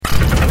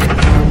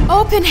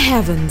Open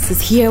Heavens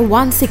is here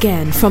once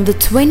again from the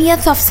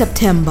 20th of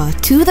September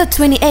to the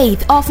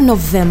 28th of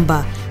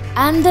November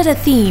under the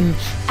theme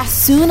As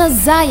Soon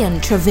as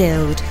Zion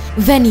Travailed.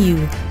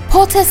 Venue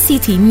Porter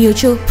City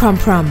Mutual Prom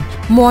Prom.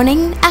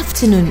 Morning,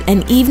 afternoon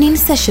and evening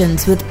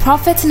sessions with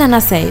Prophet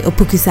Nanase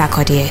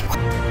Opoku-Sarkodie.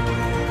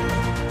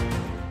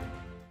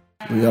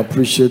 We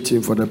appreciate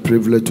him for the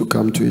privilege to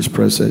come to his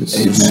presence.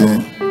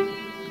 Amen.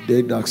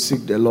 They that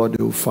seek the Lord,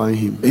 they will find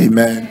him.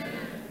 Amen.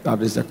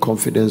 That is the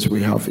confidence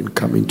we have in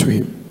coming to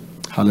him.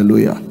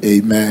 Hallelujah.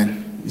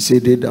 Amen. He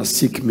said, they that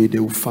seek me, they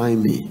will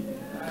find me.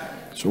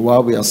 So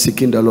while we are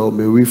seeking the Lord,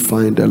 may we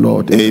find the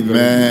Lord.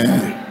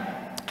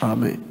 Amen.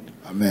 Amen.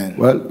 Amen.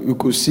 Well, you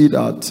could see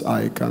that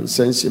I can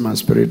sense in my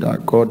spirit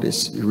that God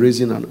is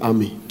raising an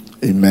army.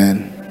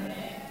 Amen.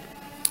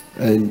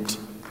 And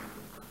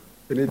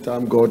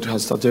anytime God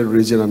has started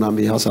raising an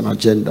army, he has an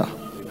agenda.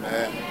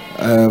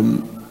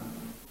 Amen.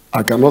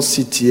 I cannot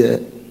sit here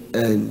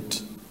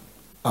and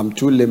I'm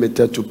too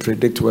limited to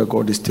predict where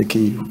God is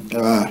taking you.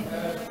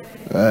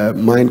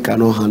 Mind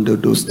cannot handle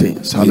those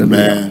things.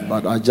 Hallelujah. Amen.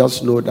 But I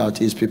just know that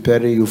he's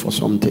preparing you for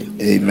something.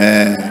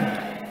 Amen.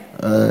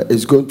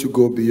 It's going to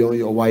go beyond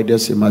your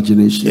widest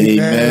imagination.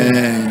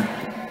 Amen.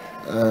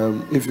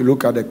 If you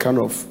look at the kind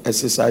of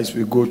exercise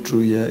we go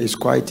through here, it's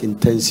quite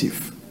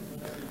intensive.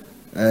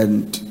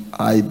 And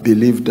I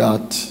believe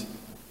that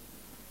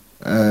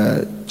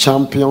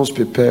champions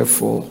prepare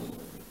for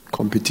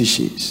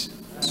competitions.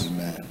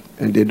 Amen.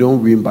 And they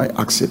don't win by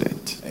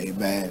accident.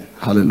 Amen.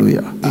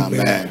 Hallelujah.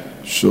 Amen.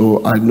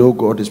 So I know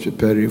God is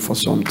preparing for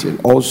something.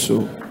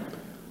 Also,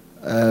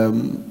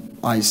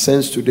 I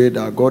sense today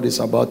that God is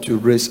about to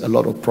raise a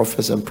lot of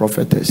prophets and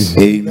prophetess.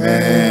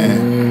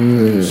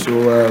 Amen.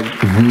 So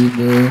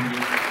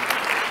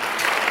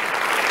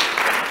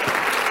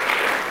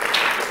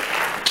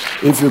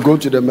if you go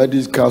to the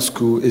medical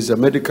school, it's the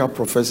medical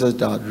professors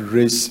that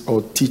raise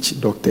or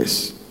teach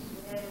doctors.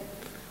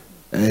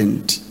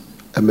 And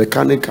a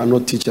mechanic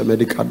cannot teach a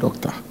medical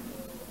doctor.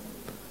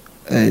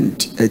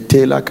 And a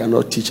tailor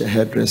cannot teach a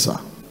hairdresser.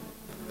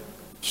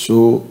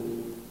 So,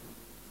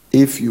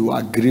 if you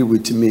agree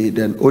with me,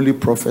 then only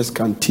prophets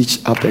can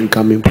teach up and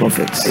coming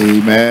prophets.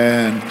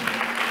 Amen.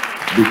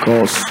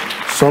 Because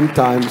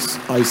sometimes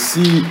I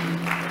see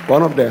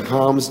one of the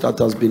harms that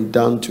has been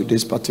done to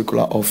this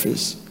particular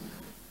office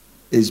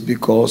is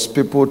because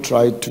people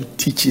try to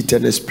teach it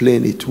and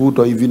explain it who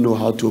don't even know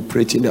how to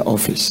operate in the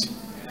office.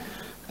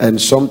 And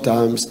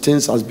sometimes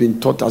things has been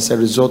taught as a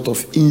result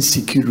of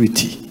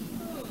insecurity.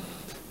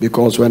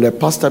 Because when the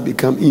pastor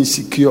becomes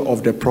insecure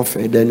of the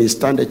prophet, then he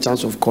stands a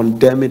chance of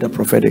condemning the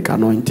prophetic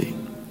anointing.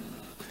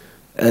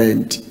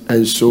 And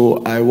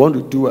so I want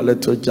to do a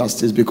little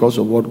justice because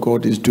of what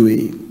God is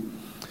doing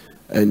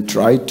and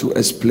try to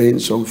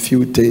explain some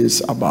few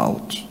things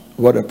about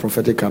what the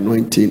prophetic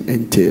anointing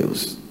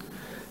entails.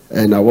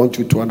 And I want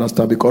you to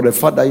understand, because the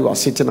fact that you are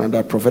sitting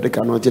under prophetic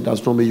anointing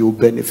does not mean you will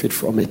benefit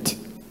from it.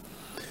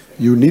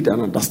 You need an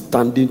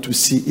understanding to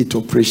see its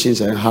operations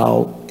and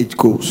how it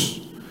goes.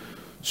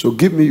 So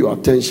give me your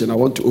attention. I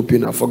want to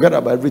open up. Forget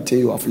about everything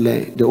you have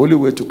learned. The only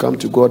way to come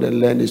to God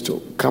and learn is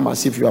to come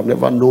as if you have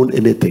never known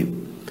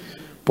anything.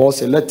 Paul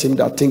said, let him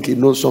that think he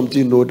knows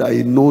something know that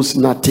he knows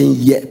nothing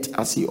yet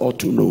as he ought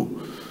to know.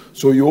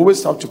 So you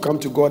always have to come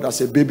to God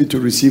as a baby to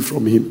receive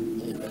from him.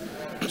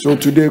 So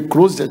today,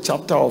 close the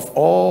chapter of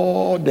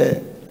all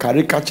the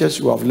caricatures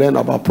you have learned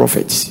about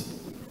prophets.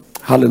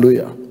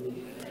 Hallelujah.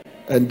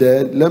 And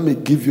then let me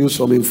give you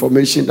some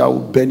information that will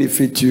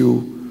benefit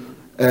you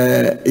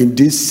in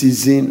this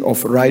season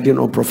of riding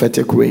on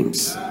prophetic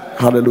wings.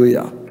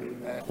 Hallelujah.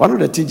 One of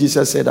the things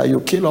Jesus said that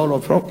you kill all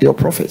of your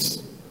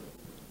prophets.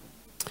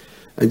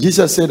 And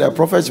Jesus said that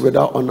prophets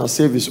without honor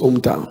save his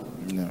hometown.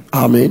 Yeah.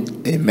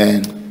 Amen.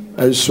 Amen.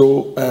 And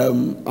so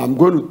I'm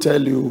going to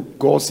tell you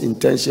God's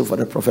intention for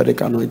the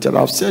prophetic anointing.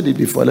 I've said it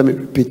before. Let me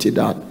repeat it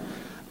that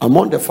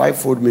among the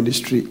fivefold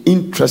ministry,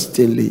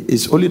 interestingly,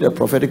 it's only the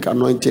prophetic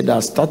anointing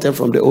that started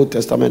from the Old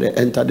Testament and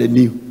entered the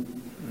New.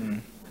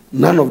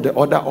 None of the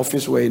other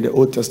offices were in the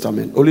Old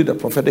Testament. Only the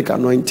prophetic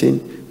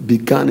anointing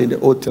began in the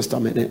Old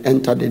Testament and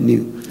entered the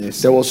New.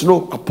 Yes. There was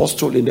no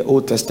apostle in the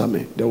Old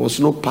Testament. There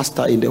was no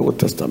pastor in the Old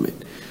Testament.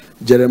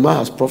 Jeremiah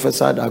has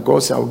prophesied that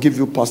God said, I will give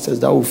you pastors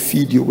that will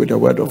feed you with the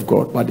word of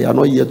God, but they are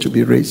not yet to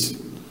be raised.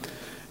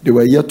 They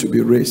were yet to be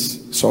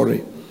raised.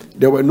 Sorry.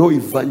 There were no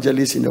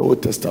evangelists in the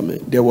Old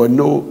Testament. There were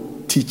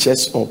no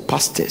teachers or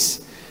pastors.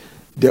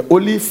 The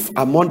only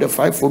among the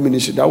fivefold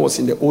ministry that was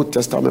in the Old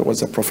Testament was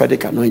the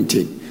prophetic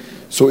anointing.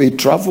 So it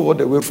traveled all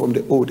the way from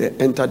the Old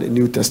and entered the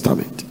New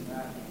Testament.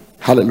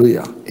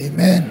 Hallelujah.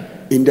 Amen.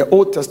 In the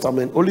Old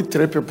Testament, only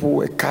 3 people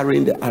were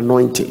carrying the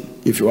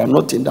anointing. If you are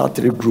not in that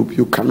 3 group,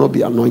 you cannot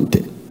be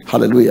anointed.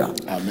 Hallelujah.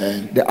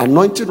 Amen. The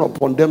anointing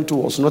upon them too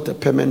was not a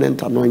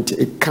permanent anointing.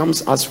 It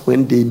comes as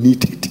when they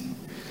need it.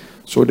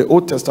 So the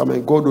Old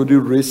Testament, God only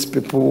raised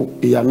people,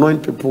 he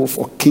anointed people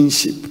for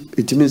kingship.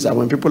 It means that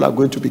when people are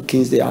going to be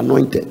kings, they are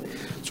anointed.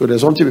 So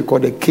there's something we call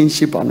the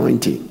kingship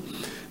anointing.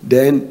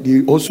 Then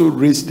he also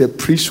raised the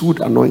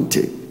priesthood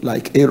anointing,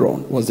 like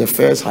Aaron was the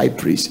first high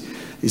priest.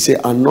 He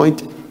said,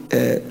 anoint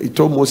he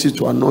told Moses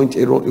to anoint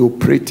Aaron, he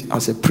operate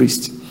as a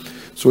priest.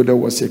 So there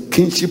was a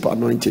kingship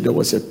anointing, there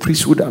was a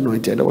priesthood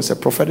anointing, there was a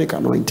prophetic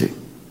anointing.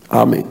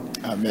 Amen.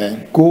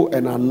 Amen. Go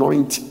and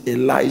anoint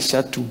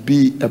Elisha to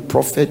be a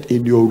prophet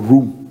in your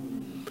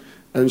room.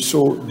 And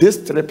so these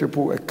three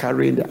people were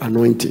carrying the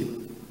anointing.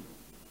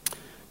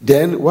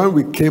 Then when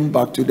we came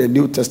back to the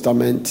New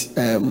Testament,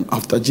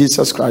 after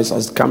Jesus Christ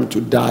has come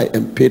to die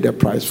and pay the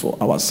price for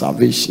our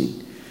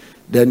salvation,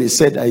 then he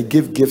said, I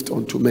give gift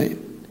unto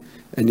men.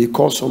 And he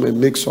called some and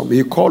makes some.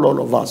 He called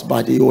all of us,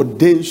 but he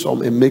ordained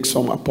some and makes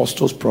some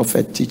apostles,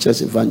 prophets,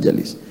 teachers,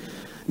 evangelists.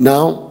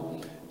 Now,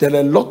 there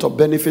are a lot of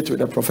benefits with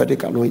the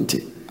prophetic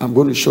anointing. I'm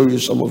going to show you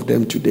some of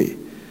them today.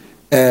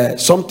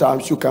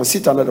 Sometimes you can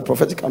sit under the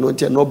prophetic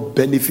anointing and not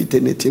benefit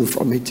anything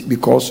from it,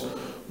 because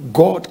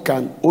God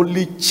can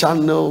only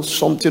channel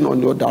something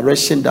on your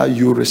direction that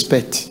you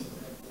respect.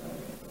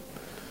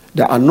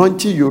 The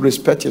anointing you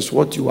respect is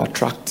what you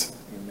attract.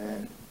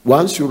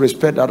 Once you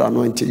respect that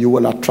anointing, you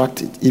will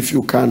attract it. If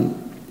you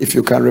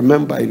can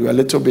remember, you're a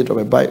little bit of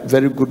a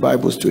very good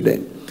Bible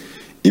student.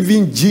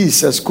 Even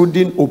Jesus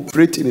couldn't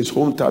operate in his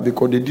hometown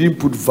because they didn't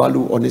put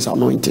value on his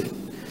anointing.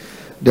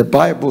 The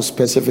Bible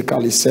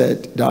specifically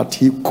said that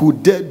he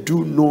could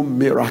do no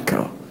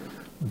miracle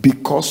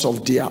because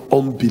of their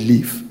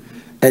unbelief.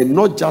 And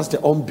not just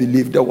the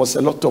unbelief, there was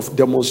a lot of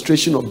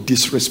demonstration of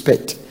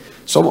disrespect.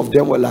 Some of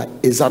them were like,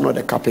 is that not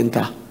a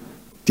carpenter?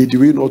 Did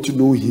we not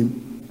know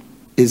him?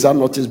 Is that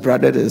not his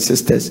brothers and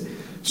sisters?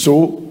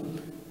 So,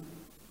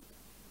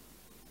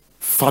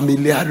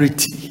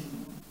 familiarity.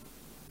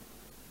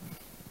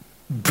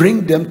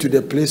 Bring them to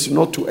the place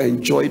not to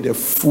enjoy the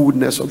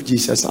fullness of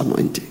Jesus'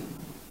 anointing.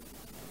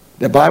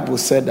 The Bible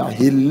said that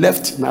he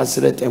left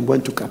Nazareth and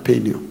went to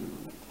Capernaum.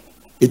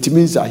 It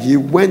means that he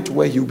went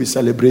where he will be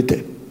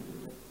celebrated.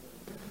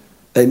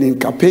 And in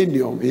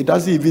Capernaum, he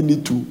doesn't even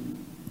need to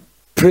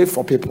pray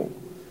for people.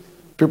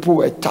 People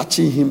were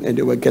touching him and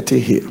they were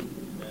getting healed.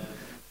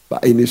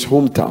 But in his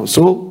hometown.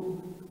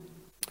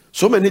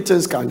 So many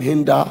things can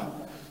hinder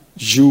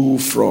you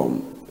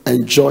from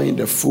enjoying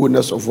the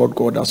fullness of what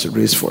God has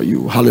raised for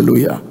you.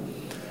 Hallelujah.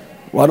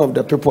 One of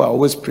the people I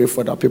always pray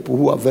for are people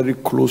who are very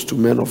close to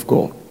men of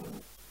God.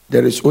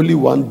 There is only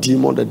one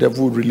demon the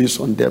devil release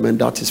on them, and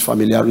that is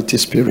familiarity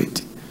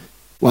spirit.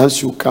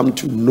 Once you come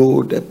to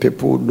know the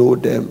people, know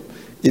them.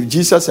 If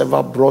Jesus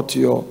ever brought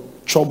your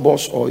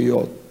chobos or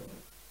your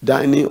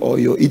dining or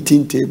your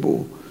eating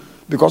table,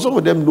 because some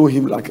of them know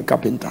him like a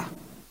carpenter.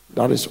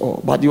 That is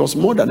all. But he was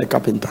more than a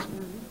carpenter.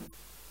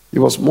 He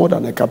was more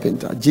than a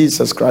carpenter.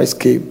 Jesus Christ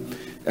came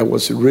and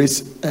was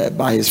raised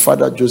by his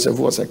father Joseph,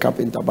 who was a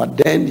carpenter. But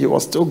then he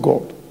was still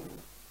God.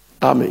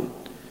 Amen.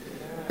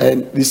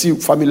 And you see,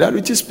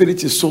 familiarity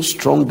spirit is so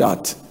strong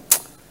that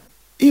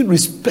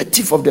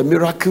irrespective of the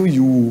miracle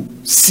you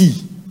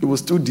see, it will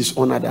still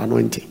dishonor the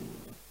anointing.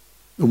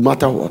 No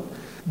matter what.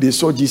 They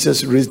saw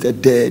Jesus raise the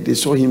dead. They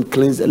saw him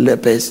cleanse the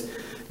lepers.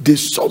 They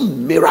saw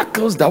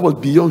miracles that was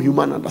beyond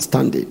human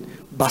understanding.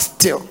 But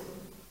still,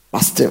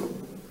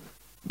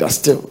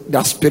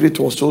 that spirit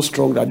was so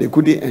strong that they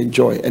couldn't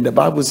enjoy. And the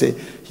Bible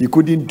says he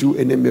couldn't do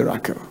any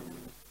miracle.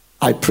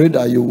 I pray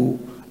that you will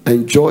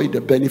enjoy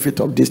the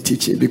benefit of this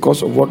teaching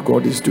because of what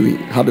God is doing.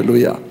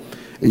 Hallelujah.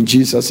 In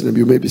Jesus' name,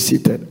 you may be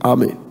seated.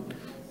 Amen.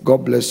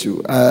 God bless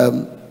you.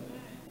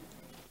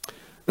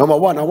 Number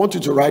one, I want you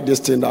to write this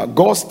thing that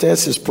God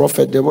stirs his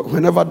prophet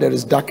whenever there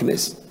is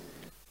darkness.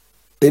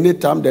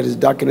 Anytime there is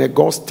darkness,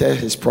 God stirs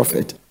his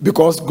prophet.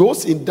 Because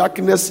those in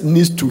darkness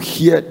needs to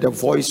hear the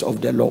voice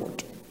of the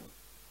Lord.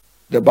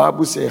 The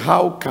Bible says,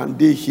 how can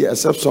they hear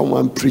except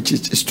someone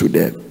preaches it to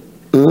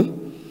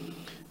them?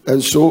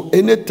 And so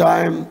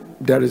anytime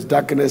there is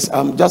darkness,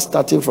 I'm just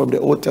starting from the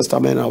Old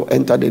Testament, I'll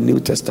enter the New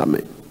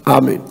Testament.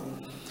 Amen.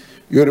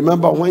 You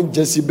remember when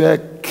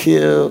Jezebel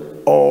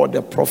killed all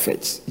the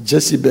prophets?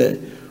 Jezebel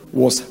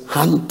was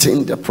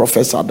hunting the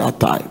prophets at that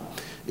time.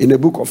 In the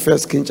book of 1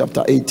 Kings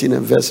chapter 18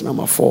 and verse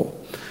number 4,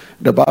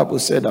 the Bible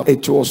said that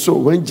it was so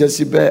when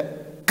Jezebel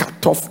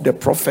cut off the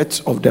prophets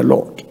of the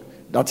Lord,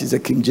 that is the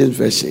King James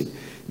Version,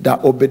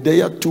 that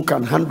Obadiah took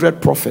 100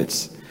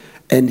 prophets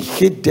and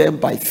hid them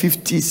by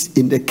 50s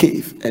in the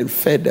cave and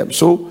fed them.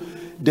 So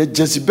the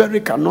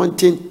Jezebelic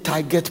anointing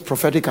target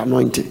prophetic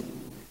anointing.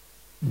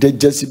 The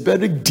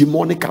Jezebelic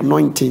demonic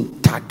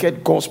anointing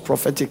target God's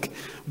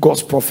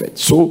prophet.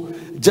 So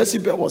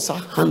Jezebel was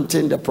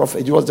hunting the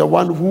prophet. He was the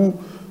one who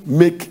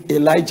make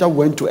Elijah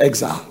went to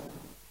exile.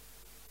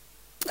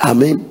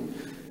 Amen.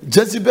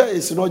 Jezebel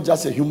is not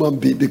just a human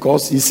being,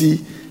 because you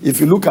see, if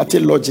you look at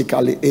it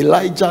logically,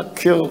 Elijah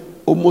killed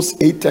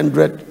almost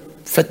 800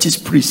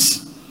 fetish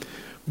priests,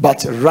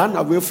 but ran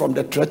away from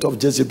the threat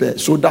of Jezebel.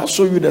 So that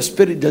shows you the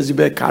spirit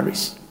Jezebel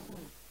carries.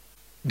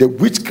 The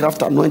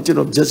witchcraft anointing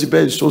of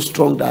Jezebel is so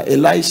strong that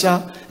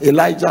Elijah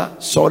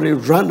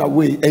ran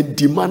away and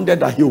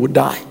demanded that he would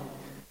die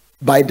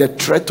by the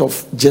threat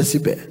of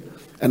Jezebel.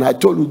 And I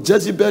told you,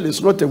 Jezebel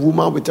is not a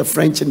woman with a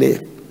French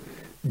name.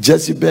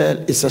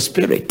 Jezebel is a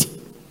spirit.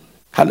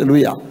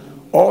 Hallelujah.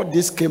 All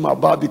this came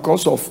about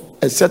because of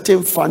a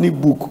certain funny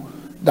book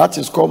That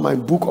is called my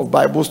book of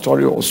Bible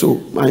story also.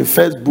 My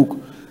first book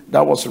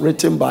that was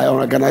written by an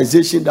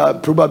organization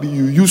that probably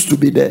you used to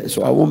be there,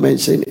 so I won't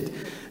mention it.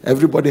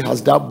 Everybody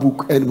has that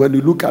book, and when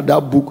you look at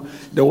that book,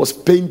 there was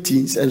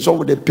paintings, and some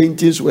of the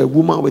paintings were a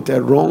woman with a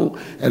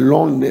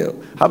long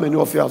nail. How many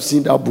of you have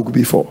seen that book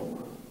before?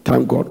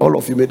 Thank God. All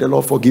of you, may the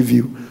Lord forgive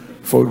you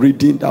for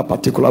reading that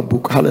particular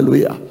book.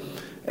 Hallelujah.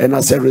 And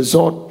as a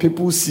result,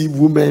 people see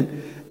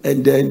women,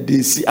 and then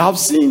they see. I've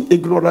seen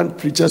ignorant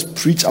preachers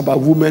preach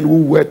about women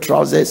who wear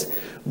trousers,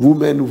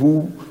 women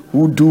who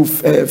do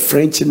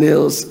French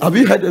nails. Have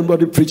you heard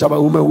anybody preach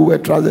about women who wear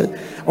trousers?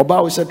 Or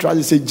Bible said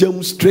trousers say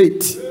jump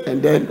straight,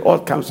 and then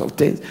all kinds of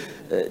things.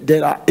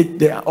 They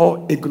are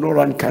all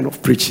ignorant kind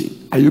of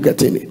preaching. Are you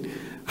getting it?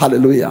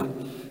 Hallelujah.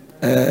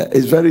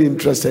 It's very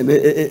interesting.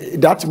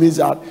 That means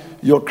that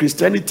your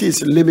Christianity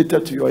is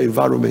limited to your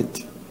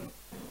environment.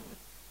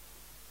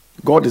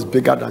 God is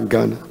bigger than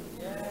Ghana.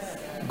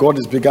 God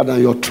is bigger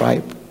than your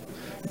tribe.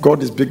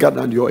 God is bigger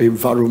than your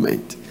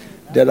environment.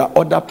 There are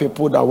other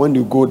people that when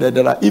you go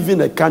there are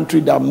even a country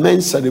that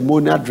men's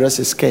ceremonial dress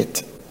is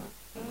skirt.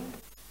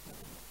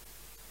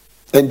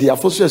 And they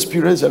have also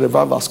experienced a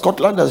revival.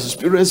 Scotland has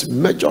experienced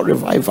major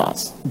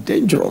revivals.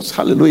 Dangerous.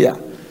 Hallelujah.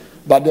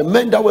 But the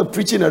men that were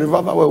preaching a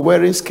revival were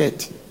wearing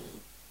skirt.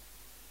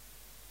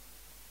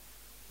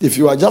 If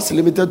you are just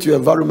limited to your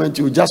environment,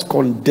 you just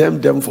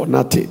condemn them for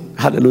nothing.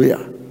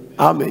 Hallelujah.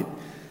 Amen.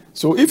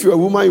 So if you're a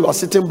woman, you are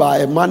sitting by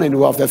a man and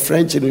you have a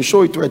French, and you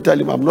show it to her, tell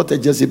him, I'm not a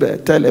Jezebel.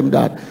 Tell him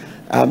that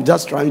I'm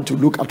just trying to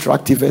look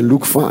attractive and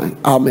look fine.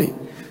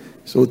 Amen.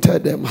 So tell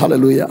them,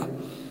 hallelujah.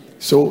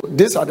 So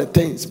these are the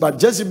things.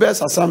 But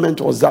Jezebel's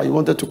assignment was that he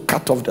wanted to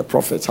cut off the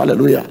prophets.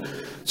 Hallelujah.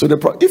 So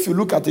if you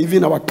look at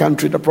even our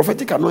country, the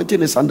prophetic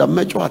anointing is under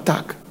major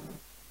attack.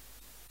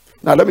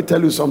 Now let me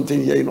tell you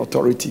something here in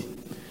authority.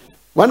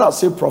 When I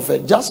say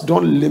prophet, just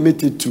don't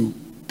limit it to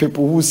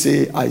people who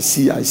say, I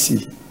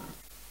see.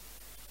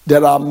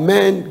 There are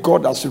men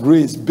God has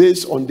raised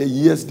based on the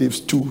years they've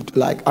stood,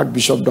 like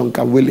Archbishop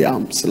Duncan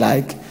Williams,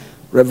 like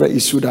Reverend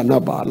Isuda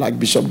Naba, like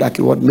Bishop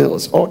Dakiwad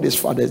Mills. All these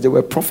fathers, they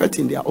were prophets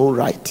in their own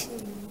right.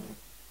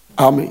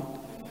 Amen.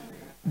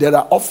 There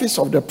are office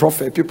of the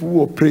prophet, people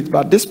who operate,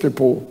 but these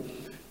people,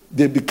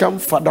 they become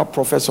father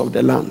prophets of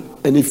the land.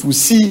 And if you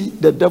see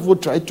the devil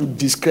try to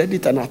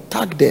discredit and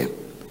attack them,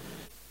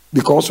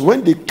 because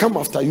when they come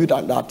after you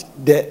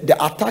the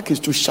attack is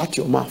to shut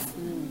your mouth.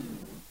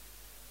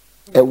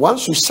 And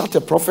once you shut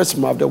a prophet's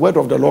mouth, the word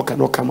of the Lord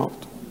cannot come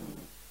out.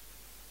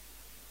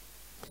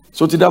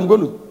 So today I'm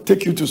going to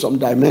take you to some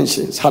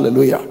dimensions.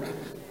 Hallelujah.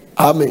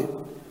 Amen.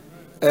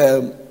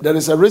 There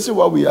is a reason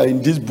why we are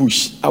in this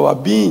bush. Our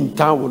being in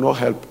town will not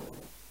help.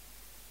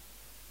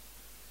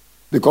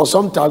 Because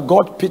sometimes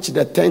God pitched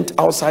the tent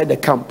outside the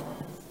camp.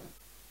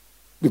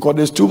 Because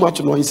there's too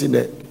much noise in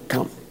the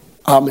camp.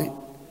 Amen.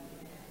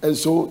 And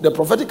so the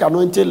prophetic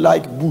anointing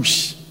like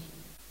bush.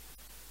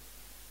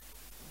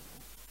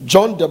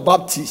 John the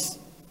Baptist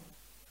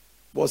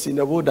was in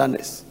the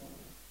wilderness.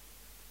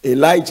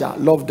 Elijah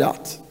loved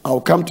that.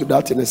 I'll come to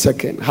that in a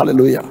second.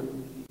 Hallelujah.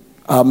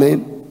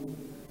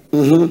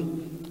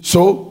 Amen.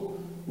 So,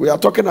 we are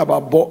talking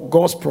about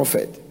God's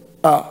prophet.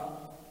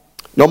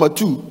 Number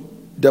 2,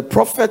 the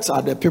prophets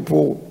are the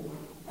people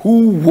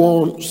who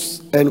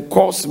warns and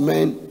cause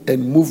men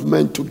and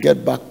movement to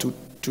get back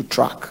to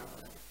track.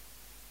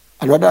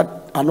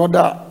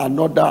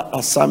 Another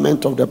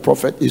assignment of the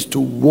prophet is to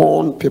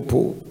warn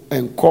people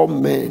and call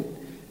men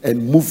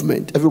and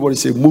movement. Everybody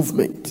say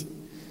movement.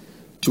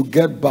 To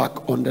get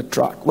back on the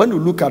track. When you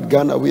look at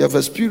Ghana, we have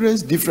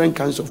experienced different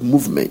kinds of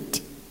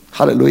movement.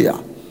 Hallelujah.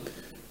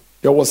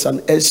 There was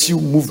an SU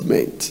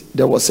movement.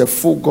 There was a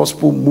full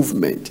gospel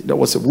movement. There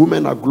was a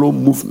women aglow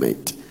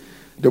movement.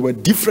 There were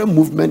different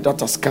movements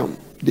that has come.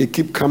 They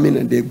keep coming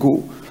and they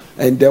go.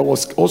 And there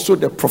was also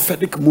the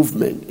prophetic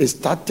movement. It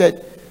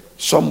started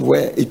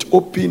somewhere. It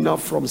opened up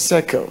from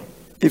Circle,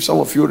 if some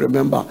of you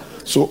remember.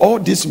 So all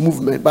this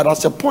movement, but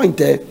at a point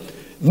there,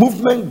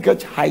 movement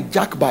gets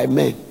hijacked by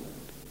men.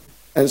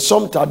 And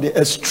sometimes the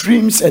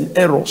extremes and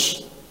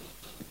errors.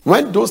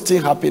 When those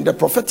things happen, the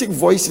prophetic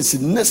voice is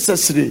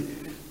necessary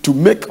to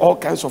make all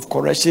kinds of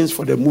corrections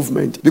for the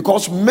movement.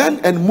 Because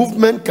men and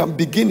movement can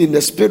begin in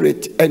the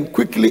spirit and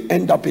quickly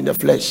end up in the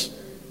flesh.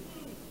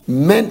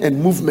 Men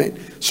and movement.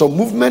 So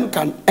movement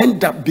can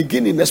end up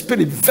begin in the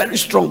spirit very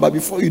strong, but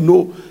before you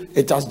know,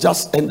 it has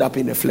just end up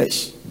in the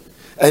flesh.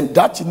 And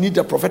that need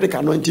the prophetic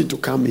anointing to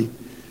come in.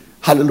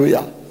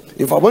 Hallelujah.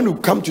 If I want to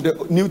come to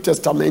the New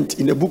Testament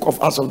in the book of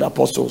Acts of the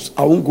Apostles,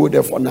 I won't go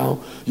there for now.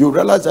 You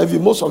realize that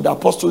most of the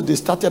apostles, they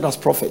started as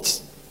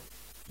prophets.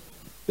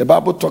 The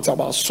Bible talks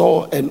about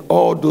Saul and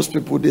all those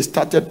people, they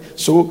started.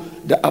 So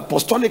the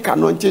apostolic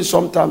anointing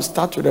sometimes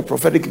starts with the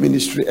prophetic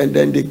ministry and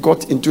then they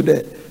got into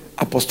the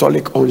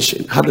apostolic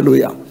unction.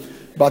 Hallelujah.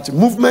 But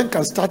movement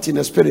can start in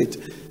the spirit.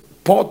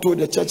 Paul told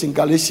the church in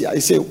Galatia,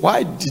 he said,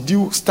 why did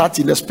you start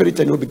in the spirit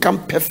and you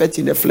become perfect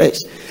in the flesh?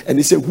 And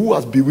he said, who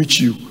has bewitched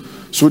you?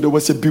 So there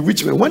was a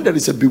bewitchment. When there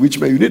is a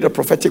bewitchment, you need a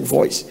prophetic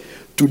voice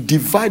to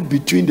divide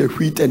between the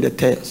wheat and the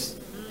tares.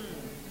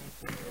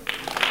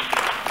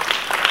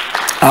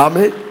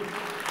 Amen.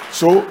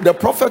 So the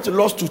prophet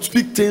loves to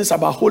speak things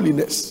about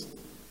holiness,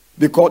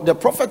 because the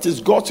prophet is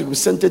God's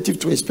representative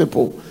to his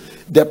people.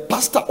 The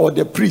pastor or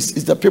the priest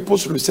is the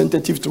people's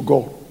representative to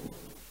God.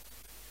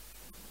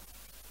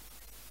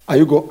 Are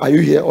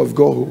you here or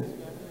go home?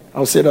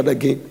 I'll say that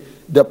again.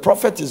 The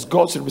prophet is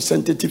God's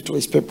representative to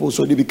his people,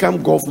 so they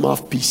become God's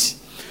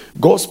mouthpiece.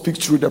 God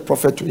speaks through the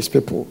prophet to his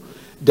people.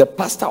 The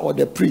pastor or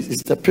the priest is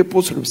the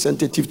people's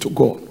representative to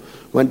God.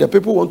 When the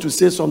people want to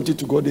say something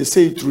to God, they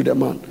say it through the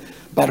man.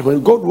 But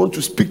when God wants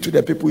to speak to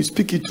the people, he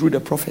speaks it through the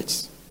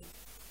prophets.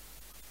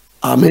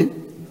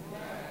 Amen.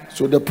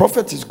 So the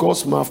prophet is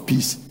God's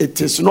mouthpiece. It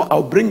is not,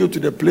 I'll bring you to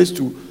the place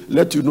to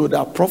let you know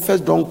that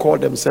prophets don't call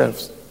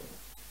themselves.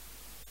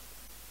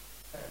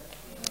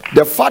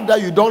 The fact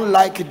that you don't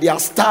like their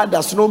star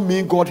does not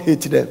mean God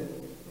hates them.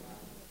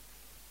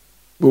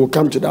 We will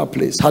come to that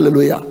place.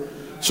 Hallelujah.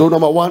 So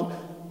number one,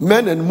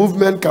 men and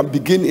movement can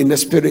begin in the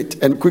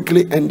spirit and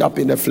quickly end up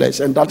in the flesh.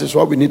 And that is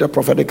why we need a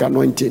prophetic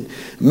anointing.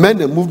 Men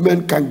and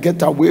movement can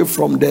get away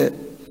from the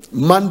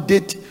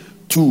mandate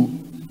to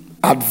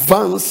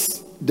advance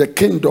the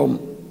kingdom.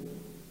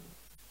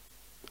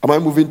 Am I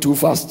moving too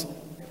fast?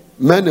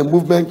 Men and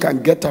movement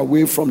can get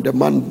away from the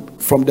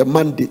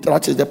mandate,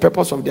 that is the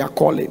purpose of their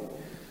calling,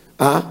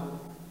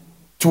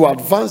 to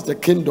advance the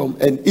kingdom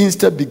and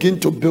instead begin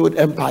to build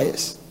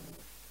empires.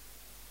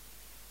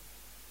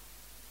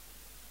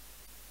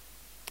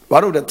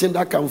 One of the things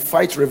that can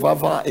fight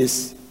revival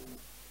is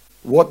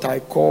what I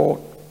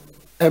call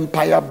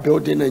empire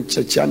building and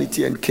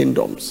churchianity and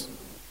kingdoms.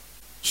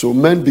 So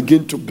men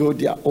begin to build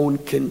their own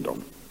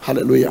kingdom.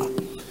 Hallelujah.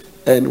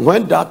 And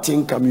when that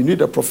thing comes, you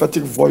need a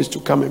prophetic voice to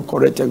come and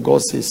correct, and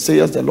God says,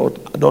 says the Lord,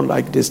 I don't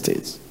like these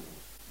things.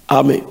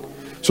 Amen.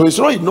 So it's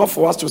not enough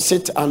for us to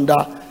sit under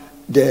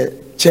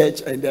the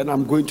church and then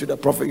I'm going to the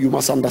prophet. You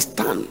must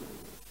understand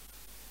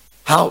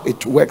how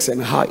it works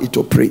and how it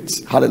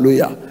operates.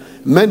 Hallelujah.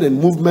 Men and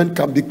movement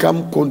can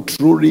become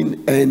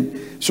controlling,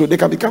 and so they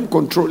can become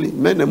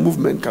controlling. Men and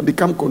movement can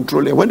become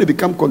controlling. When they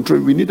become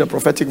controlling, we need a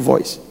prophetic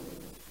voice.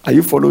 Are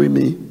you following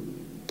me?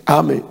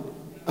 Amen.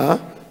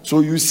 So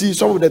you see,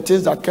 some of the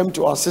things that came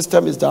to our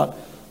system is that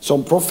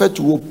some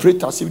prophets will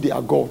operate as if they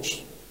are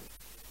gods.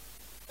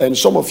 And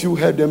some of you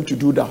heard them to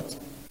do that.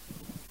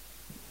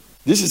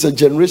 This is a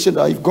generation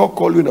that if God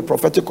calls you in a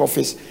prophetic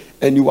office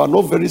and you are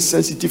not very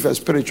sensitive and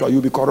spiritual,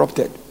 you'll be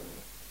corrupted.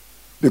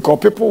 Because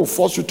people will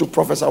force you to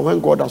prophesy when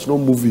God does not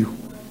move you.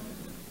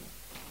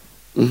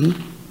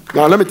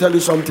 Now let me tell you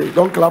something.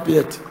 Don't clap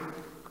yet.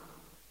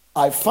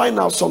 I find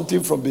out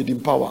something from Bidding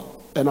Power,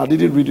 and I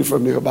didn't read it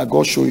from here, but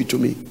God showed it to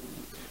me.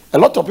 A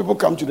lot of people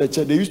come to the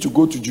church. They used to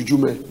go to juju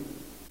men.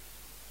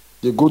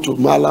 They go to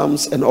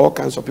malams and all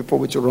kinds of people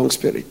with the wrong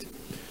spirit.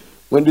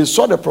 When they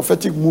saw the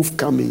prophetic move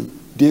coming,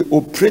 they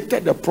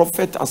operated the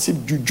prophet as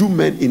if juju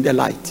men in the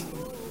light.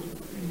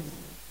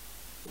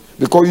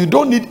 Because you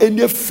don't need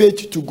any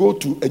faith to go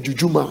to a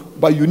juju man,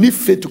 but you need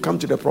faith to come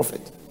to the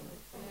prophet.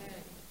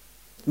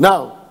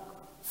 Now,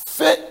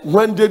 faith,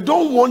 when they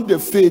don't want the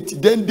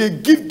faith, then they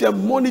give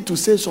them money to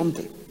say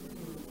something.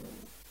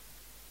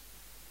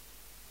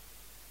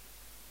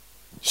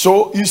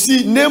 So you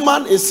see,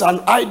 Naaman is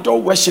an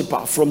idol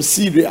worshiper from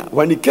Syria.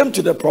 When he came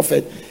to the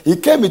prophet, he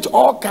came with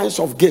all kinds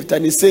of gifts,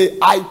 and he said,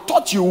 I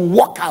thought you would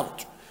walk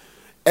out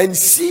and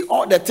see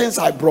all the things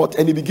I brought,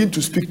 and he began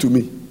to speak to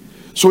me.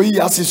 So he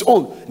has his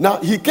own. Now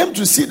he came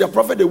to see the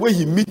prophet the way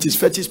he meets his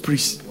fetish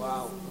priest.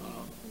 Wow.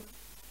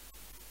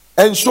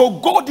 And so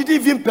God didn't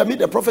even permit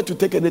the prophet to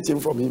take anything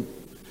from him,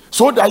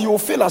 so that he will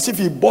feel as if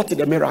he bought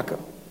the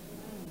miracle.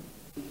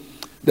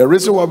 The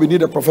reason why we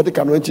need a prophetic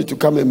anointing to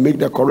come and make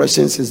the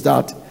corrections is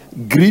that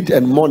greed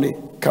and money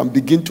can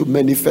begin to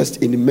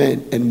manifest in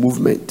men and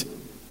movement.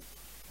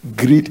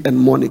 Greed and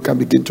money can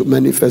begin to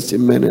manifest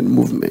in men and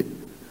movement.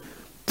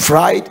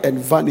 Pride and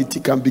vanity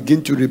can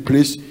begin to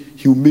replace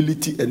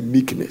humility and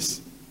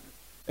meekness.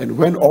 And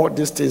when all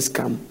these things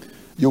come,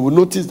 you will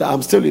notice that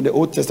I'm still in the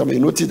Old Testament.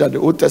 You notice that the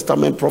Old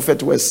Testament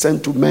prophet was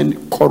sent to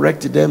men,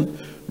 correct them,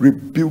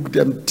 rebuke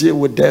them, deal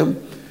with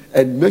them,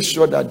 and make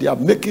sure that they are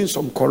making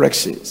some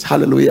corrections.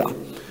 Hallelujah.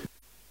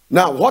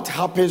 Now, what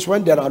happens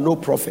when there are no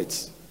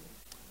prophets?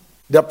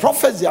 The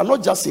prophets, they are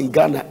not just in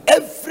Ghana.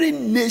 Every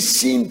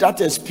nation that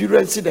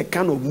experiences the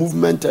kind of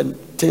movement and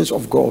things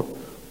of God,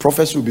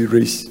 prophets will be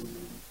raised.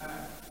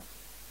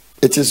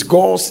 It is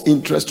God's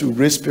interest to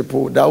raise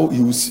people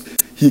that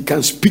he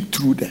can speak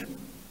through them.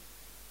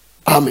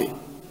 Amen.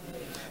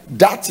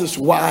 That is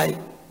why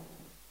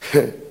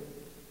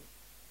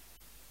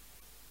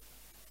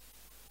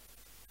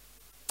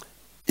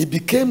it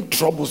became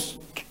troubles,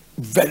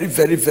 very,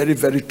 very, very,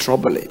 very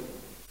troubling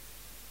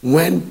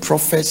when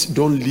prophets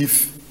don't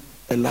live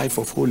a life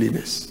of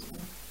holiness.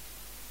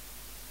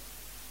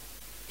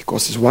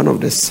 Because it's one of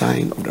the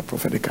signs of the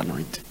prophetic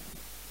anointing.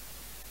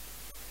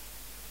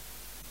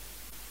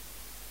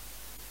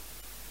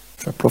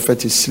 If a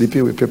prophet is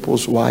sleeping with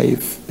people's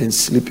wives and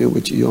sleeping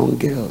with young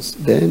girls,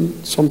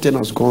 then something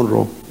has gone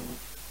wrong.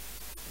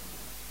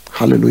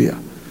 Hallelujah.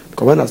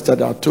 Because when I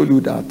started, I told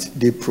you that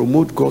they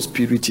promote God's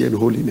purity and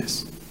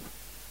holiness.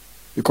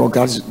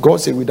 Because God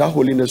said, without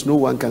holiness, no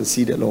one can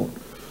see the Lord.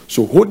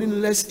 So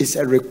holiness is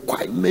a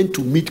requirement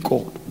to meet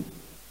God.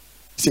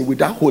 He said,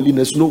 without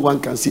holiness, no one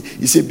can see.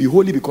 He said, be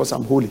holy because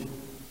I'm holy.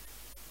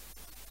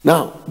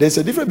 Now, there's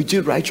a difference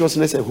between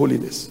righteousness and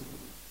holiness.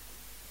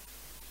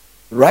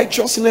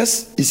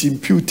 Righteousness is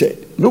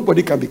imputed.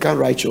 Nobody can become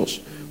righteous.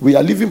 We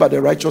are living by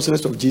the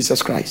righteousness of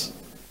Jesus Christ.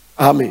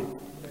 Amen.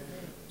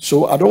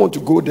 So I don't want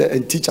to go there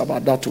and teach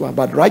about that one.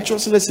 But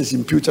righteousness is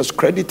imputed,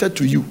 credited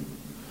to you.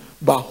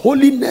 But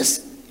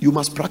holiness, you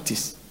must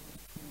practice.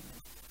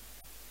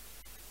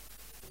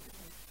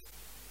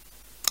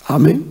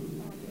 Amen.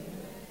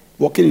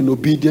 Walking in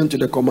obedience to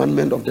the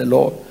commandment of the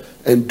Lord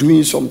and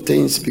doing some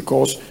things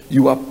because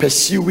you are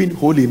pursuing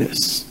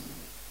holiness.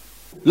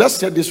 Let's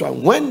say this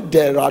one. When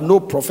there are no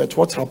prophets,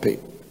 what happened?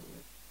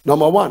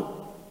 Number one,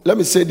 let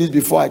me say this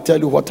before I tell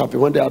you what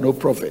happened when there are no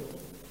prophets.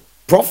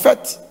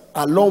 Prophets,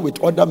 along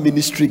with other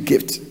ministry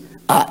gifts,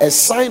 are a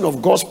sign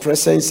of God's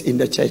presence in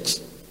the church.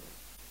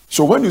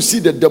 So when you see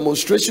the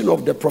demonstration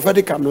of the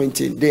prophetic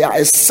anointing, they are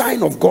a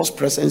sign of God's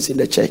presence in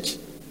the church.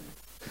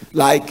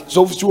 Like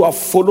those who have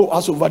followed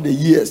us over the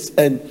years,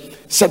 and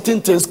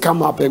certain things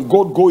come up and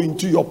God go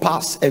into your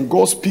past and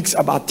God speaks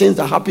about things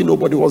that happened,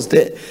 nobody was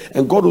there.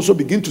 And God also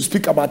begin to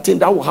speak about things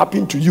that will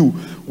happen to you,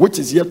 which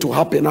is yet to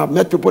happen. I've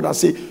met people that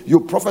say, you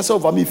prophesied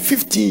over me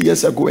 15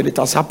 years ago and it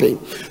has happened.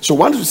 So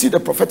once you see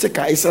the prophetic,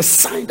 it's a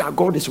sign that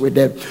God is with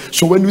them.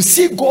 So when you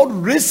see God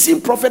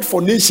raising prophet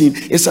for nation,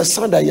 it's a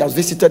sign that he has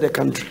visited the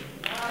country.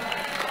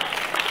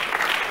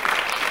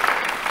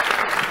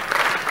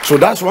 So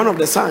that's one of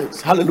the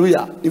signs.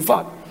 Hallelujah. In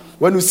fact,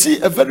 when you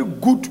see a very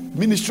good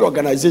ministry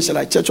organization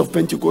like Church of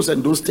Pentecost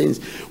and those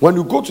things, when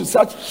you go to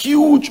such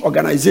huge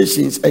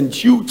organizations and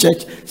huge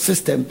church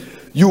system,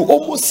 you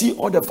almost see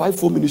all the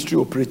fivefold ministry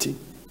operating.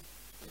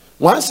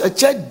 Once a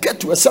church get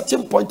to a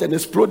certain point and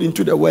explode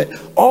into the way,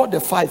 all the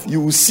five,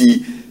 you will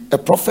see a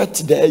prophet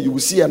there, you will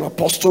see an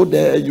apostle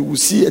there, you will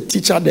see a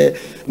teacher there.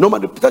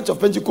 Normally, the Church of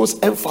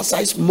Pentecost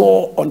emphasize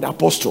more on the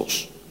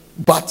apostles,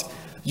 but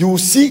you will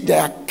see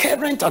there are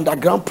current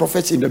underground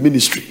prophets in the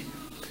ministry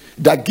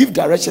that give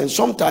direction.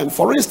 Sometimes,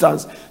 for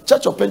instance,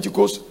 Church of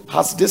Pentecost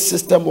has this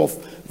system of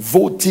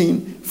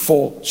voting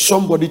for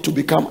somebody to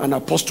become an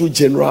apostle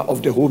general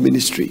of the whole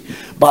ministry.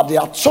 But there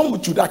are some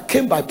that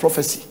came by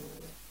prophecy.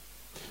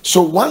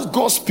 So once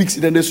God speaks,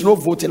 then there's no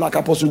voting like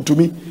Apostle to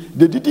me.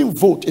 They didn't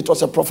vote. It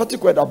was a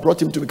prophetic word that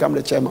brought him to become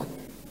the chairman.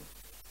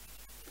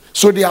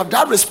 So they have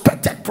that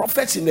respected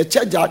prophets in the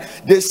church that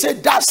they say,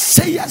 that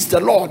says the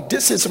Lord,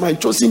 this is my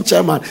chosen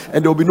chairman,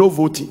 and there will be no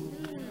voting.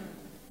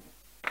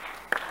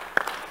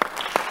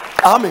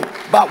 Amen.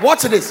 But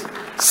watch this.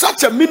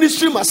 Such a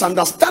ministry must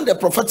understand the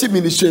prophetic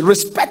ministry,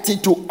 respect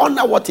it, to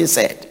honor what he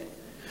said.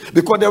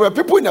 Because there were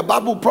people in the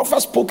Bible,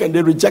 prophets spoke and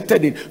they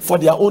rejected it for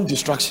their own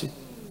destruction.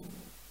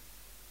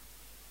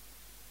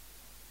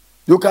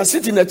 You can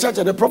sit in the church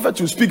and the prophet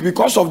will speak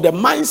because of the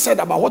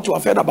mindset about what you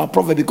have heard about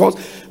prophet. Because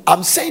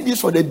I'm saying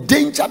this for the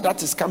danger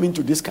that is coming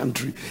to this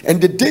country.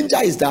 And the danger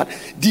is that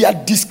they are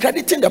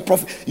discrediting the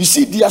prophet. You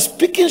see, they are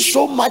speaking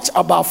so much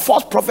about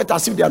false prophets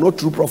as if they are not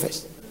true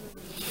prophets.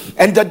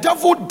 And the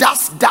devil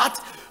does that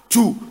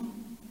to,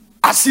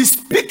 as he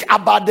speaks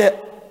about the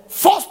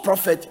false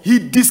prophet, he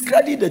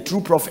discredits the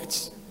true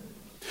prophets.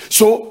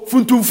 So,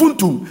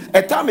 funtum,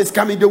 a time is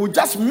coming, they will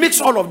just mix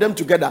all of them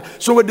together.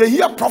 So when they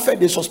hear prophet,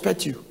 they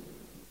suspect you.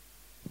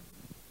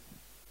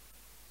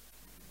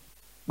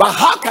 But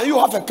how can you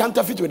have a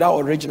counterfeit without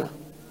original?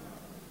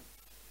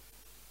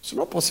 It's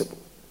not possible.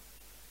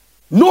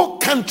 No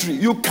country,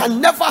 you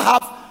can never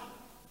have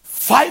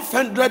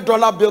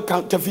 $500 bill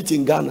counterfeit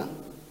in Ghana.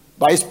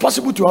 But it's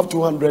possible to have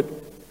 200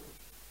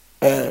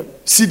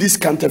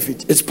 CDs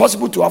counterfeit. It's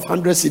possible to have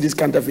 100 CDs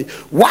counterfeit.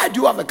 Why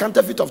do you have a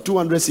counterfeit of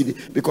 200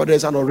 CDs? Because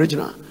there's an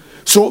original.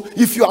 So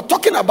if you are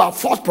talking about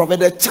false prophet,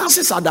 the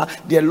chances are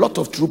that there are a lot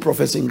of true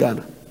prophets in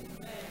Ghana.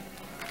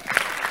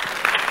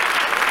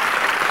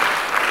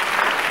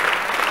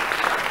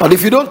 But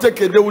if you don't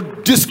take it, they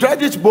will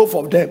discredit both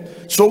of them.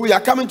 So we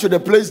are coming to the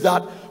place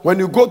that when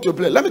you go to a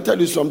place, let me tell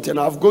you something.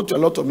 I've gone to a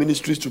lot of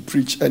ministries to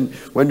preach, and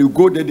when you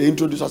go there, they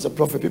introduce as a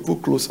prophet, people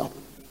close up.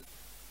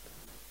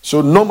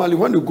 So normally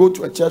when you go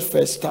to a church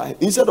first time,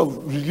 instead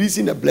of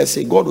releasing a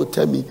blessing, God will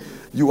tell me,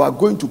 you are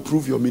going to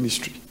prove your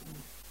ministry.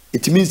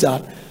 It means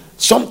that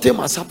something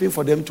must happen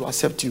for them to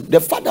accept you. The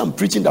fact that I'm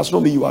preaching does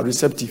not mean you are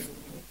receptive.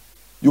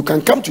 You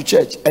can come to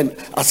church, and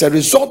as a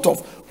result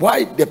of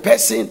why the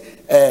person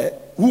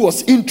who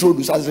was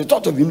introduced, as a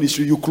result of the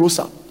ministry, you close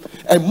up.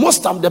 And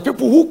most time, the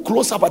people who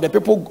close up are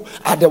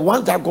the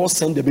ones that God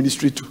sent the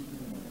ministry to.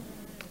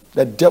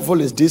 The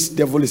devil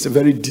is a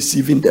very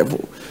deceiving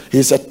devil.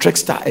 He's a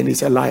trickster and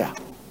he's a liar.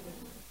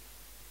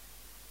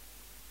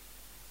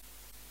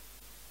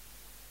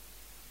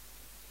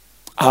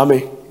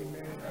 Amen.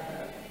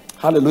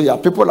 Hallelujah.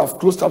 People have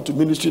closed up to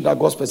ministry that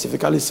God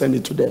specifically sent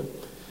it to them.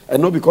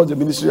 And not because the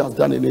ministry has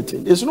done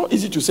anything. It's not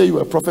easy to say you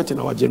are a prophet in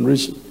our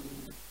generation.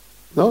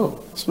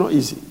 No, it's not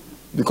easy.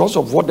 Because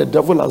of what the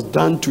devil has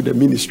done to the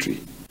ministry.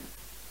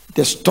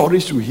 The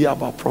stories we hear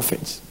about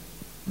prophets.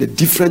 the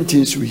different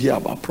things we hear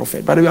about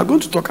prophet. But we are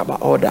going to talk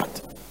about all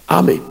that.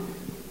 Amen.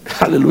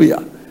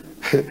 Hallelujah.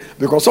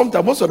 Because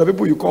sometimes most of the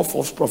people you call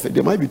false prophet,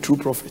 they might be true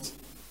prophets.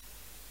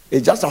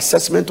 It's just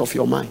assessment of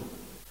your mind.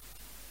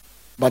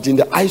 But in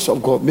the eyes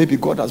of God, maybe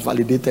God has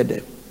validated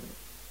them.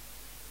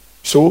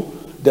 So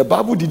the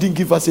Bible didn't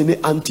give us any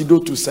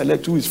antidote to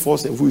select who is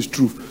false and who is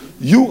true.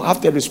 You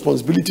have the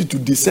responsibility to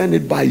discern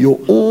it by your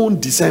own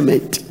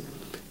discernment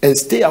and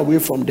stay away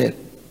from them.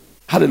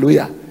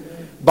 Hallelujah.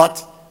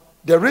 But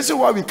the reason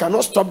why we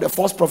cannot stop the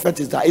false prophet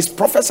is that it's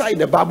prophesied in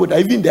the Bible that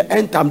even in the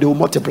end time they will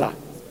multiply.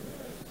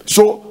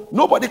 So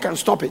nobody can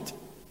stop it.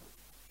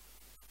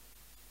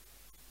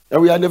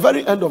 And we are in the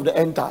very end of the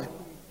end time.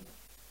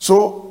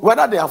 So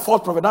whether they are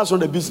false prophets, that's not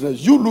the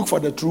business. You look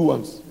for the true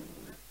ones.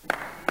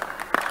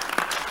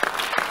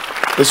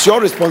 It's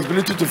your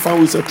responsibility to find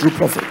who is a true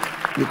prophet,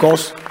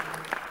 because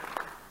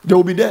they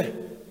will be there.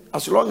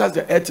 As long as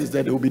the earth is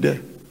there, they will be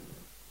there.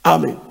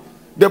 Amen.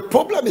 The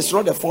problem is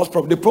not the false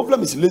prophet. The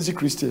problem is lazy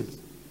Christians.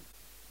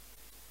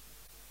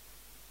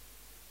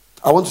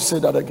 I want to say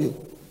that again.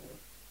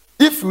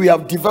 If we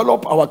have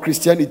developed our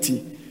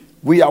Christianity,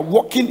 we are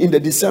walking in the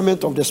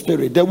discernment of the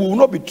Spirit, then we will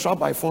not be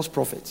trapped by false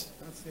prophets.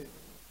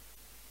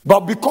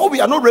 But because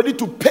we are not ready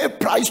to pay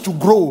price to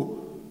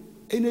grow,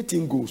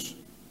 anything goes.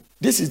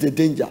 This is the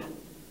danger.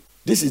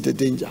 This is the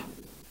danger.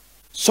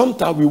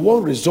 Sometimes we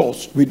want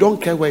results. We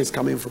don't care where it's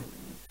coming from.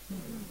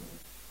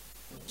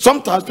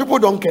 Sometimes people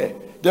don't care.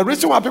 The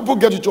reason why people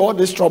get into all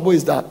this trouble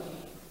is that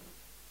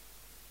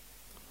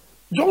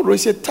John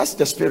always said, test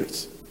the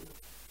spirits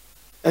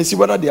and see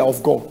whether they are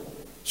of God.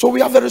 So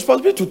we have the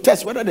responsibility to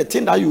test whether the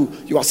thing that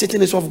you are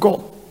sitting is of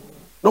God.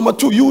 Number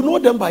two, you know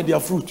them by their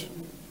fruit.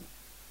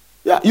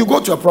 Yeah, you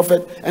go to a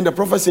prophet and the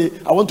prophet say,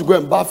 I want to go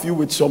and bath you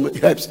with some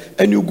herbs,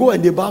 and you go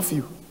and they bath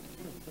you.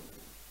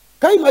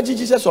 Can you imagine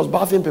Jesus was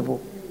bathing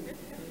people?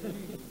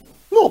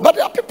 No, but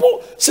there are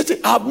people sitting.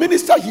 I have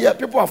ministered here.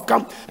 People have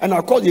come and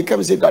I called. They came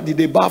and said, "Did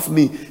they bath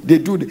me?" They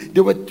do.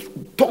 They were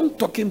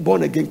talking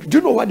born again. Do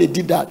you know why they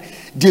did that?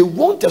 They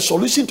want a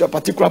solution to a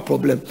particular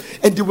problem,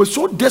 and they were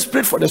so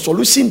desperate for the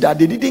solution that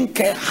they didn't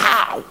care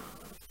how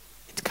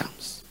it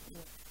comes.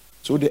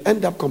 So they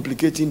end up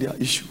complicating their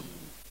issue.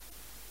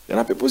 There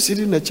are people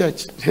sitting in the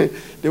church.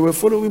 They were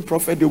following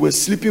prophet. They were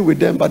sleeping with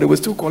them, but they were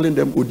still calling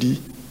them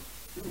Odi.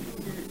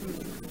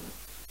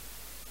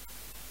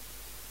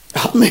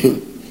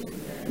 Amen.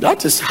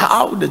 That is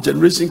how the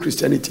generation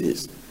Christianity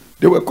is.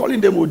 They were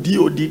calling them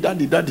Odi,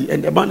 daddy,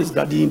 and the man is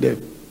daddying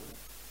them.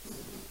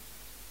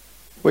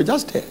 We're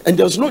just there. And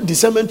there's no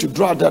discernment to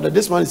draw that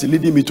this man is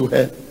leading me to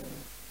hell.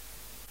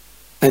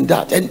 And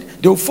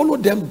they'll follow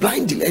them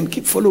blindly and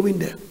keep following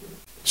them.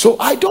 So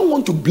I don't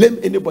want to blame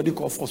anybody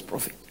called false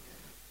prophet.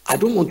 I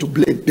don't want to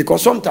blame,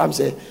 because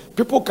sometimes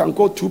people can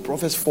call two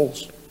prophets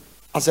false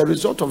as a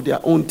result of their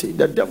own thing.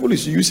 The devil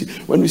is using.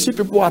 When we see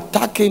people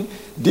attacking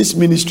this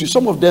ministry,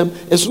 some of them,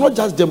 it's not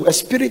just them, a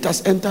spirit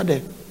has entered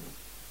them.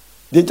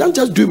 They don't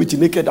just do it with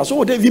naked. Some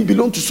of them even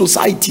belong to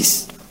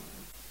societies.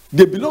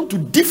 They belong to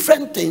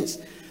different things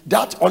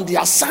that on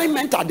the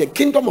assignment at the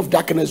kingdom of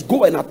darkness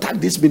go and attack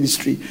this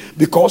ministry,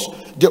 because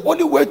the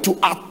only way to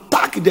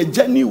attack the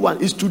genuine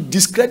one is to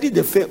discredit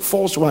the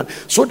false one,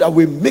 so that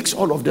we mix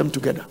all of them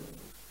together.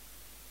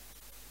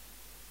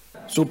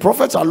 So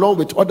prophets, along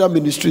with other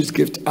ministries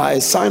gift, are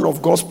a sign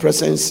of God's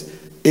presence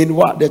in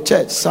what? The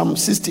church. Psalm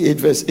 68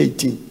 verse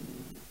 18.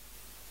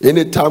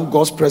 Anytime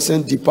God's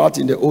presence depart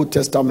in the Old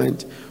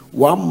Testament,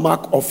 one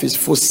mark of his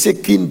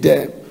forsaking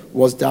them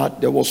was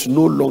that there was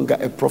no longer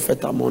a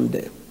prophet among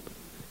them.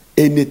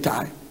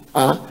 Anytime.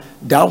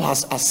 Thou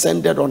hast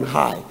ascended on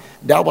high.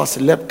 Thou hast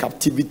left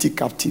captivity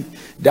captive.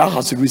 Thou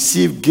hast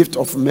received gift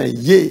of men.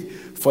 Yea,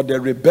 for the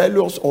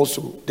rebellious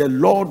also, the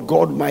Lord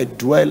God might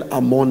dwell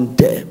among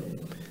them.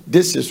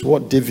 This is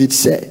what David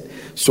said.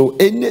 So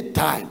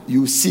anytime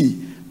you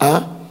see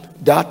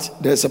that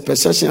there's a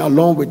procession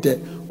along with the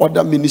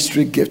other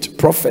ministry gift,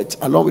 prophet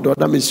along with the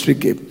other ministry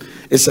gift,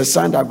 it's a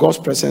sign that God's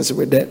presence is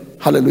with them.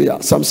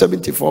 Hallelujah. Psalm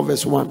 74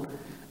 verse 1.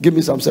 Give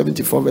me Psalm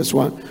 74 verse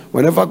 1.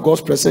 Whenever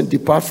God's presence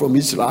depart from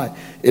Israel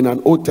in an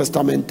Old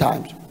Testament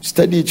time,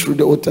 study it through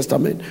the Old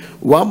Testament,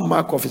 one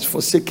mark of his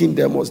forsaking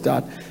them was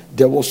that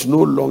there was no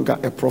longer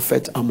a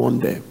prophet among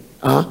them.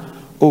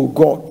 Oh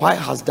God, why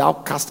hast thou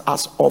cast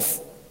us off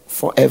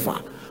forever?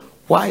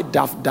 Why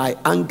doth thy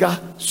anger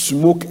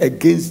smoke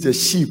against the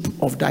sheep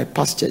of thy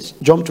pastures?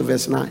 Jump to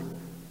verse 9.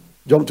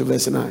 Jump to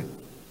verse 9.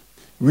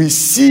 We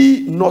see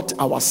not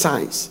our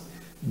signs.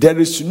 There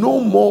is no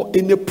more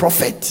any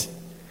prophet,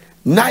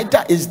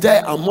 neither is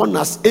there among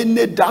us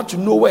any that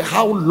knoweth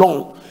how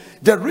long.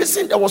 The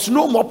reason there was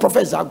no more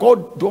prophets is that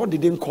God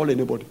didn't call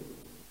anybody.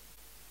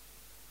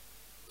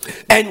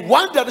 And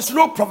when there is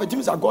no prophet, it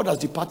means that God has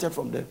departed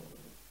from them.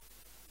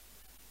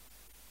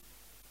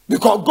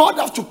 Because God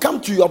has to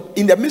come to you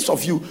in the midst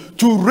of you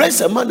to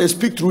raise a man and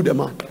speak through the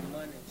man.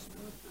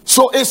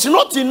 So it's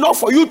not enough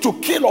for you to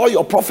kill all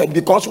your prophets,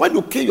 because when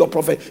you kill your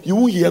prophet, you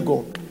won't hear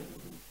God.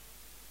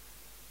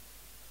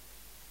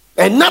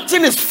 And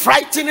nothing is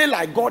frightening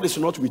like God is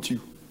not with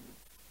you.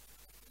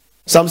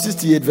 Psalm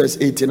 68 verse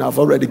 18. I've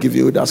already given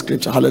you that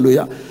scripture.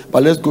 Hallelujah.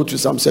 But let's go to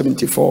Psalm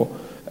 74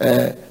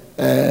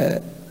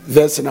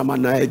 verse number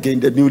 9 again.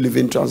 The New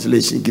Living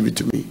Translation. Give it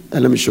to me.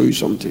 And let me show you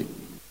something.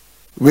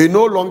 We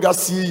no longer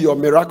see your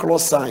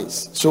miraculous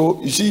signs.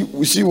 So you see,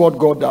 we see what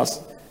God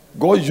does.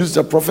 God used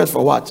the prophet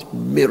for what?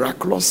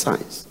 Miraculous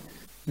signs.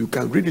 You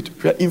can read it.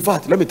 In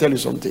fact, let me tell you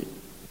something.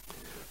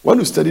 When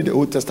you study the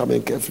Old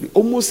Testament carefully,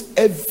 almost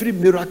every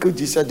miracle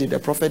Jesus did, the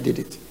prophet did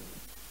it.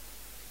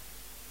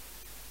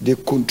 They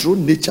control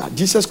nature.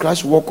 Jesus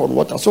Christ walked on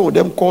water. Some of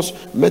them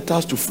caused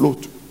metals to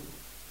float.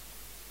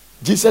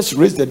 Jesus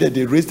raised the dead.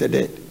 They raised the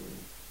dead.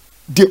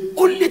 The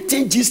only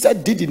thing Jesus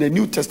did in the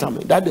New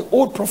Testament that the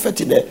old prophet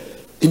in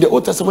the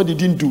Old Testament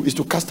didn't do is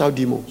to cast out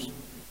demons.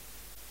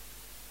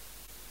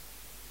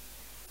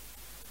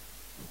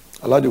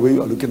 I like the way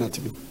you are looking at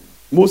me.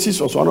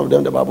 Moses was one of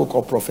them the Bible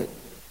called prophet.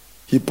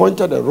 He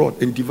pointed a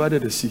rod and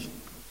divided the sea.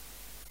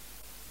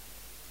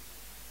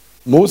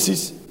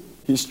 Moses,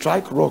 he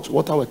struck rocks,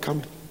 water were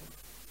coming.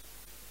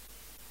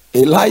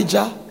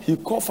 Elijah, he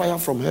called fire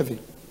from heaven.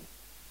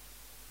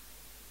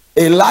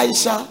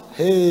 Elisha,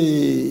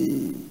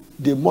 hey,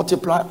 they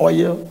multiply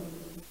oil.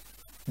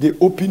 They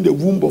opened the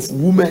womb of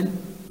women.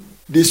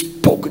 They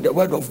spoke the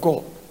word of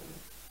God.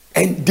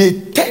 And they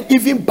turned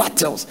even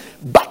battles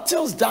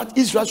that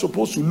Israel was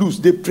supposed to lose.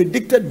 They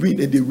predicted win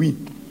and they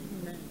win.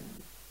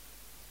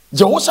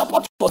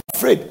 Jehoshaphat was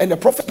afraid and the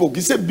prophet spoke.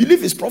 He said,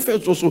 believe his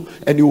prophets also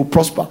and he will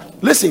prosper.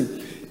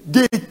 Listen,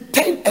 they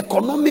turn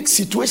economic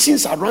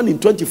situations around in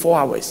 24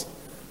 hours.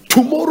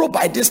 Tomorrow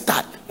by this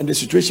time, and the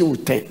situation will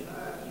turn.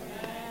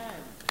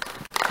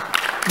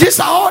 These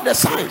are all the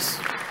signs.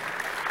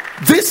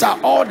 These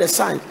are all the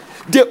signs.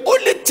 The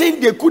only thing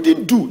they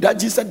couldn't do that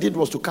Jesus did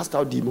was to cast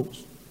out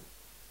demons.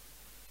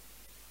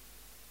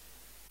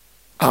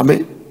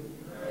 Amen.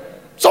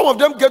 Some of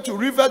them get to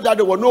river that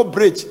there were no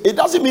bridge. It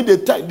doesn't mean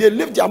they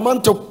lift their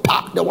mantle,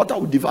 the water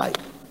will divide.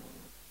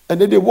 And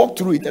then they walk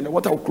through it and the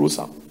water will close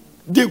up.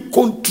 They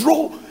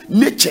control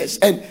natures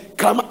and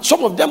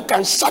some of them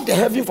can shut the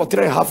heaven for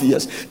 3.5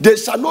 years. There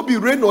shall not be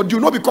rain or dew,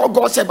 not because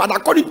God said, but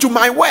according to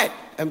my word.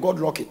 And God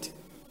lock it.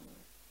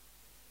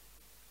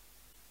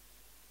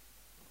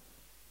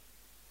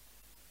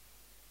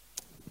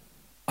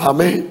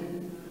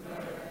 Amen.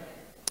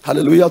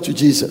 Hallelujah to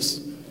Jesus.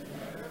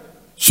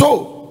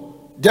 So,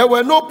 there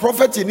were no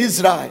prophets in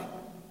Israel.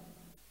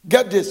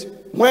 Get this.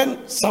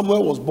 When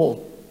Samuel was born.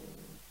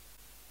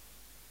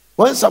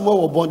 When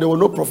Samuel was born, there were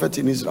no prophet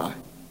in Israel.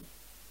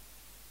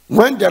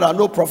 When there are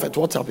no prophets,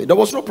 what happened? There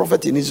was no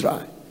prophet in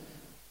Israel.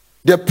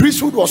 The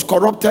priesthood was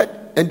corrupted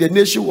and the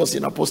nation was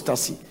in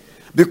apostasy.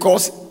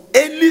 Because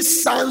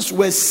Eli's sons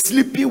were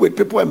sleeping with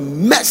people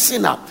and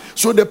messing up.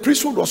 So the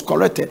priesthood was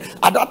corrupted.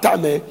 At that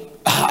time,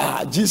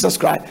 Jesus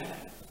Christ,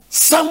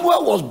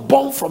 Samuel was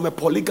born from a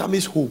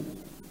polygamous home.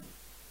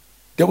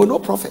 There were no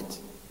prophets.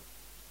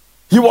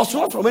 He was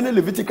not from any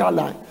Levitical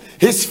line.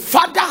 His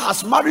father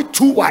has married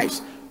 2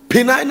 wives,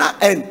 Peninnah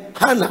and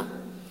Hannah.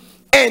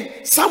 And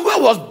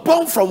Samuel was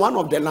born from one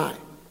of the line.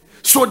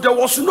 So there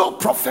was no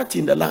prophet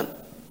in the land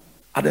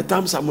at the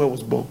time Samuel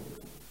was born.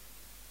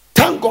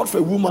 Thank God for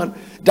a woman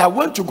that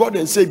went to God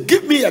and said,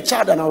 give me a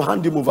child and I'll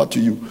hand him over to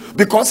you.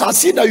 Because I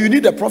see that you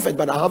need a prophet,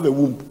 but I have a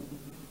womb.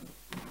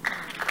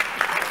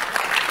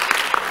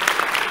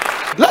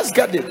 Let's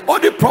get it.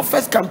 Only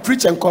prophets can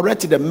preach and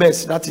correct the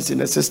mess that is in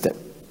the system.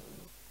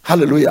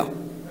 Hallelujah.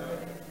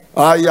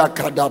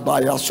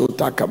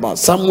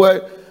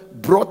 Samuel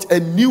brought a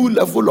new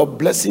level of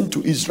blessing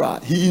to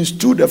Israel. He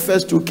installed the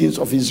first 2 kings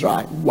of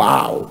Israel.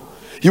 Wow.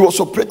 He was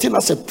operating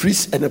as a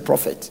priest and a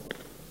prophet.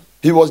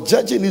 He was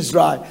judging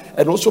Israel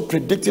and also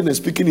predicting and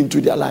speaking into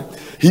their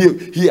life.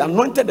 He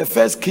anointed the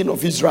first king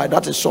of Israel,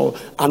 that is Saul.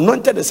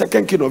 Anointed the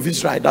second king of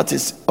Israel, that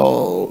is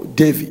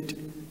David.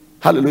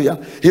 Hallelujah.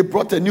 He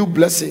brought a new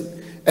blessing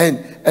and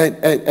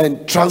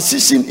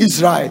transitioned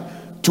Israel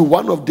to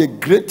one of the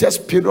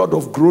greatest period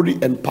of glory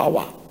and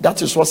power.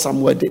 That is what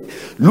Samuel did.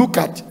 Look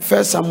at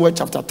 1 Samuel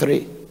chapter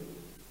 3.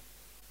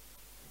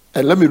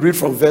 And let me read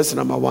from verse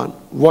number 1.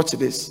 Watch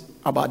this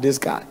about this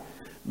guy.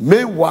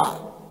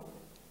 Meanwhile,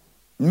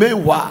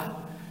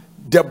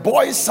 the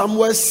boy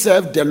Samuel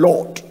served the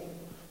Lord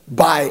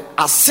by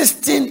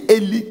assisting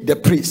Eli the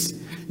priest.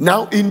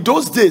 Now, in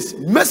those days,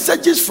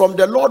 messages from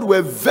the Lord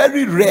were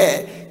very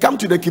rare. Come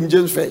to the King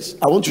James first.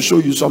 I want to show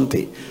you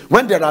something.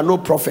 When there are no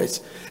prophets,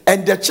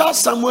 and the child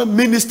Samuel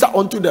ministered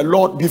unto the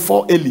Lord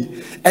before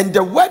Eli, and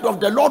the word of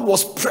the Lord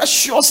was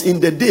precious in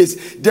the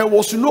days. There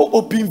was no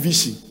open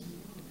vision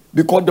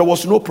because there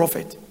was no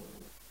prophet.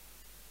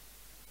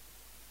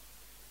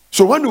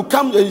 So when you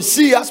come and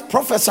see us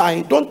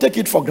prophesying, don't take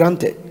it for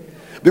granted,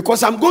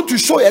 because I'm going to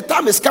show you a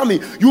time is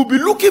coming. You'll be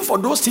looking for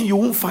those things, you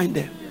won't find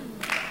them.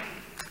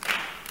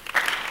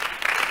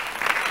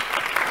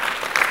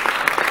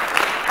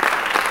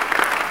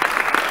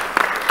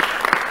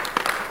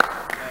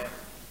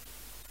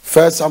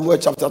 First Samuel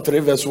chapter 3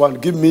 verse 1.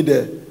 Give me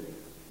the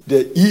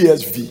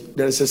ESV.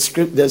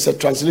 There's a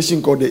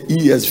translation called the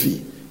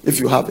ESV. if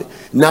you have it.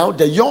 Now,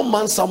 the young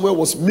man Samuel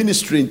was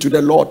ministering to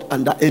the Lord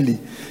under Eli.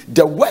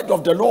 The word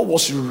of the Lord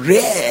was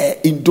rare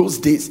in those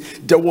days.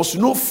 There was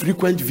no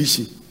frequent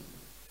vision.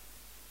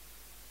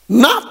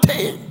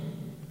 Nothing.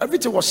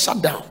 Everything was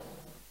shut down.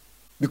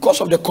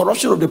 Because of the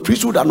corruption of the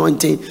priesthood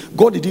anointing,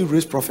 God didn't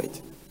raise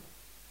prophet.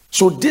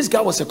 So this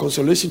guy was a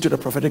consolation to the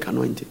prophetic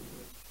anointing.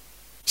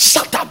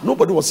 Shut up.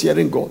 Nobody was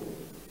hearing God.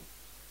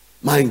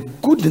 My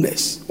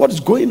goodness. What is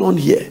going on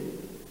here?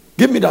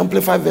 Give me the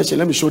Amplified version.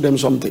 Let me show them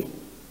something.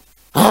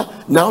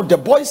 Now the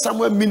boy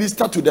Samuel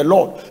ministered to the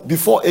Lord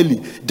before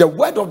Eli. The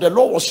word of the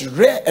Lord was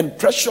rare and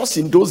precious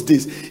in those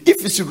days.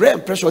 If it's rare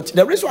and precious,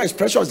 the reason why it's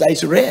precious is that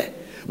it's rare.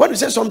 When you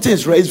say something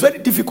is rare, it's very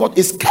difficult.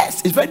 It's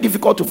scarce. It's very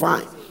difficult to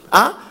find.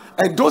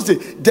 And those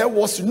days, there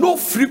was no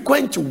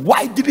frequent,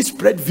 widely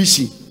spread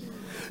vision.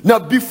 Now,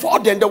 before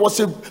then, there was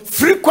a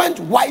frequent,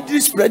 widely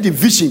spread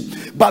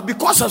vision. But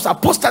because of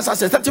apostates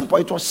at a certain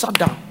point, it was shut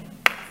down.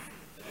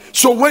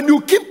 So when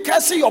you keep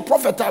cursing your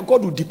prophet,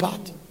 God will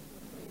depart.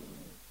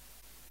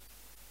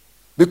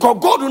 Because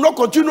God will not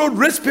continue to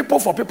raise people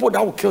for people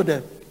that will kill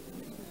them.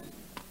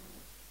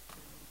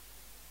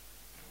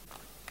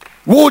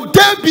 Would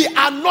there be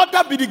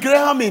another Billy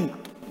Graham in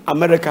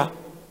America?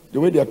 The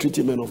way they are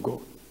treating men of God.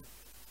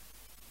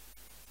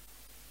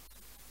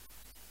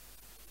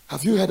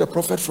 Have you heard a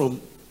prophet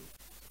from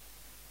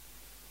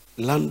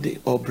London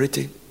or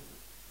Britain?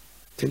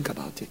 Think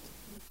about it.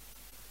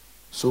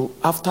 So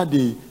after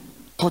they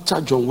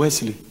tortured John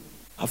Wesley,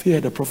 have you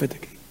heard a prophet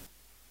again?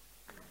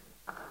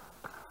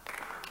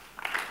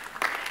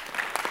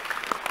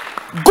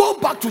 Go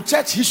back to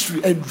church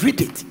history and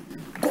read it.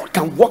 God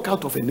can walk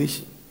out of a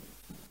nation.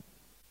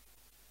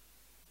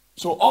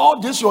 So all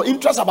this, your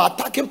interest about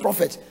attacking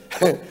prophets,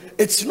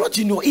 it's not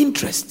in your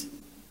interest.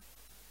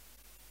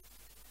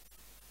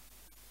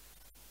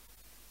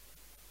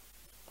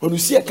 When you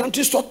see a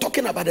country start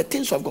talking about the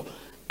things of God,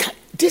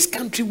 this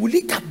country, will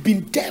it have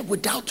been there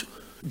without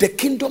the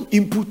kingdom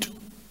input?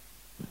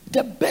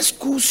 The best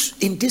schools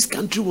in this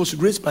country was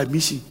raised by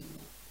mission.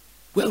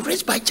 Were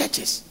raised by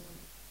churches.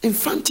 In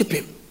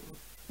Fantipim,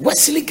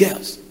 Wesley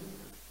Girls,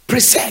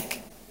 Presec,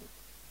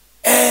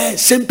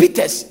 St.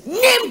 Peter's,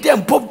 name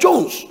them, Pope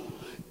Jones.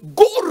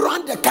 Go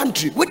around the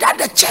country. Without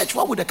the church,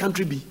 what would the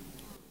country be?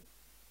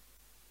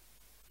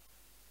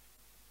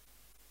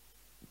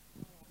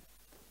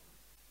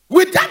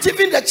 Without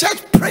even the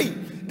church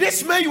praying,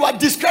 this man you are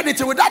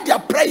discredited without their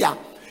prayer.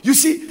 You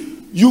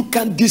see, you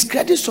can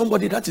discredit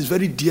somebody that is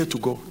very dear to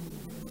God.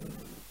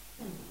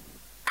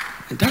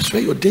 And that's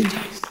where your danger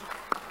is.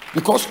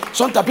 Because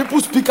sometimes people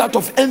speak out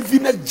of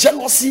enviness,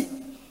 jealousy.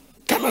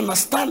 Can't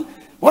understand.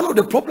 One of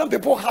the problems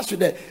people have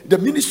with the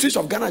ministries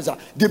of Ghana is that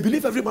they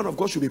believe every man of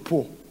God should be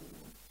poor.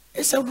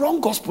 It's a wrong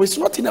gospel. It's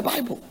not in the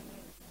Bible.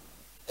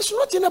 It's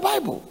not in the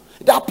Bible.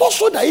 The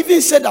apostle that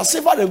even said that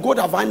silver and gold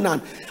have I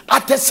none.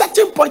 At a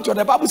certain point,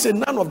 the Bible said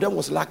none of them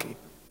was lacking.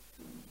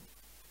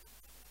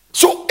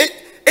 So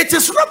it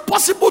is not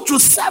possible to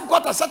serve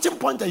God at a certain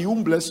point and He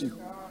won't bless you.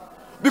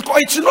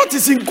 Because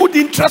it's in good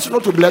interest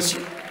not to bless you.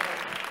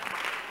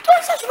 So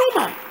it's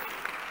normal.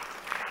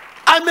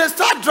 I may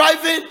start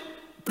driving,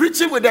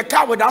 preaching with the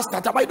car without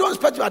starter, but I don't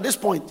expect you at this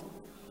point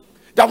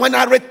that when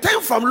I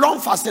return from long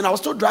fasting, I will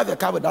still drive a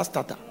car without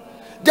starter.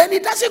 Then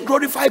it doesn't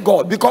glorify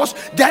God, because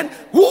then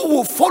who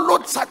will follow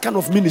that kind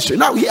of ministry?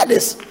 Now hear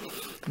this.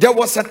 There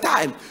was a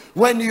time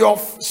when your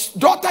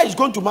daughter is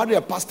going to marry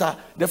a pastor,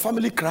 the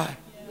family cry.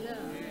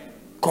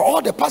 Because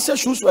all the pastor's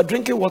shoes were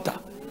drinking water.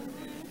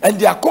 And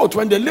their coat,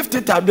 when they lift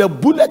it up, they're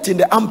bullet in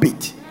the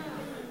armpit.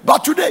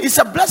 But today, it's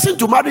a blessing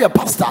to marry a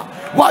pastor.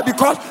 Why?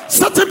 Because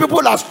certain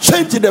people have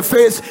changed the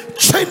face,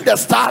 changed the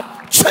style,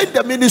 changed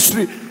the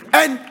ministry.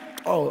 And,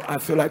 oh, I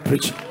feel like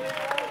preaching.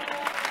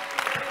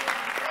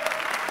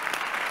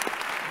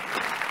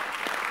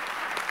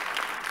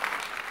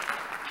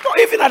 So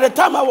even at the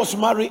time I was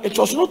married, it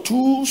was not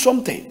too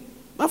something.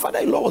 My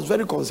father-in-law was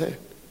very concerned.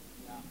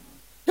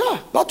 Yeah,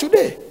 but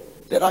today,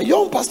 there are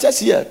young pastors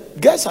here.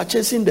 Girls are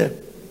chasing them.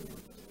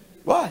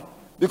 Why?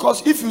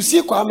 Because if you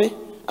see Kwame,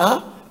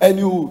 and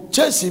you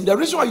chase him, the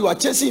reason why you are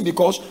chasing him,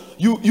 because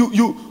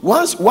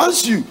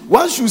once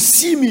you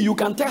see me, you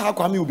can tell how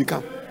Kwame will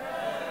become.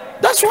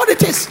 That's what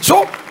it is.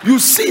 So you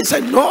see, say,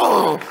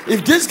 no,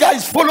 if this guy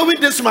is following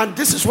this man,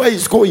 this is where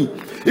he's going.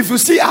 If you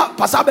see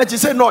Pastor Betty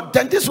say no,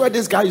 then this is where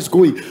this guy is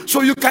going.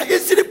 So you can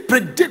easily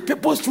predict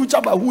people's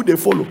future by who they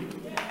follow.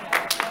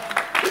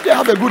 If they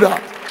have a good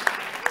heart.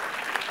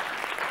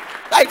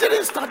 I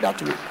didn't start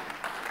that way.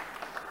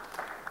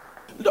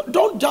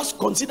 Don't just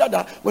consider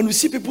that when we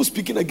see people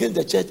speaking against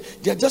the church,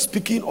 they are just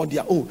speaking on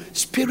their own.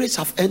 Spirits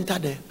have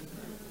entered there.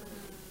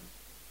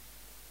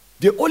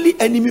 The only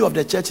enemy of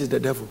the church is the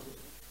devil.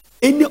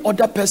 Any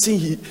other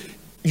person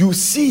you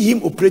see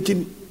him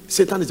operating,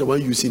 Satan is the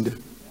one using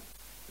them.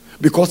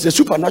 Because the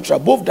supernatural,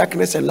 both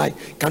darkness and light,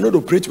 cannot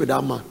operate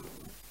without man.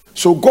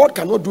 So God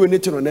cannot do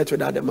anything on earth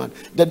without the man.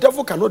 The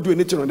devil cannot do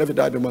anything on earth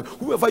without the man.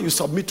 Whoever you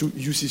submit to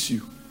uses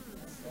you.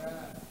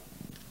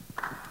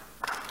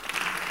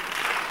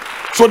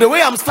 So the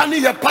way I'm standing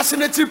here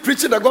passionately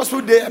preaching the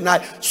gospel day and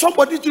night,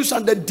 somebody used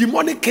the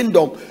demonic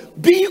kingdom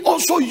being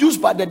also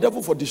used by the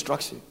devil for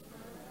destruction.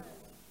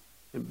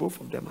 And both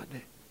of them are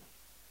there.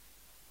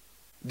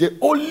 The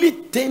only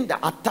thing that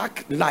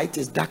attack light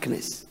is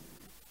darkness.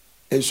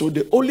 And so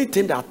the only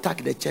thing that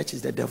attack the church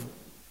is the devil.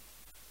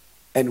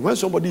 And when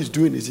somebody is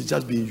doing this, it's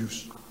just being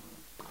used.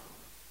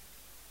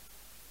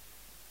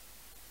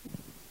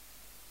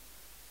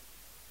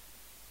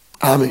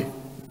 Amen.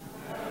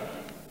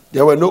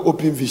 There were no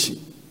open vision.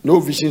 No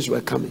visions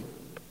were coming.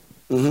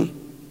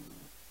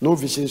 No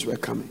visions were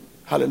coming.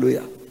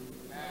 Hallelujah.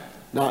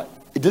 Now,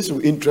 this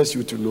will interest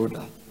you to know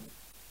that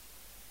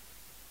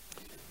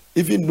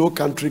even no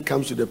country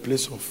comes to the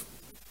place of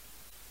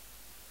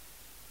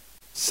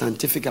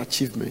scientific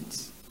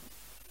achievements,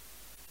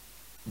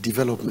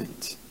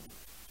 development,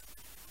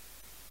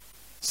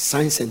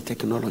 science and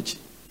technology,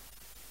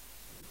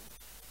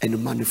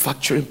 and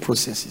manufacturing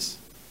processes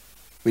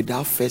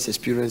without first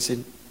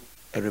experiencing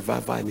a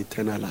revival and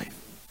eternal life.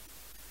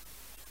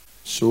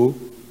 So,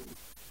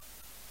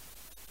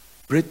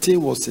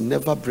 Britain was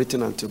never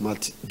Britain until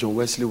John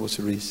Wesley was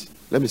raised.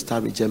 Let me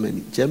start with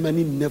Germany.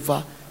 Germany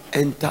never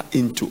entered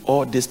into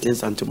all these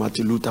things until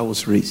Martin Luther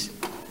was raised.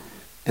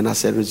 And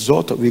as a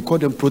result, we call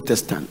them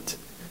Protestant.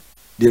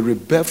 They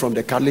rebel from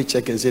the Catholic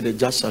Church and say the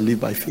just shall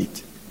live by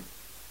faith.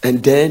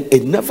 And then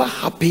it never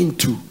happened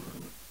to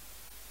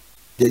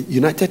the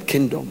United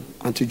Kingdom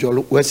until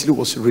John Wesley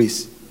was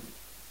raised.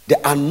 The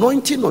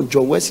anointing on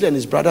John Wesley and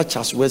his brother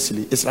Charles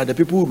Wesley is like the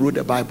people who wrote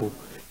the Bible.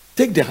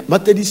 Take the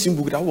Methodist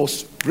book that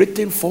was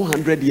written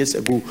 400 years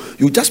ago.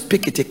 You just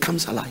pick it, it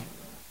comes alive.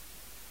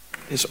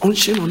 There's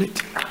unction on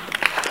it.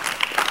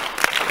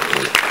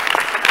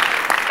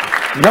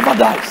 Never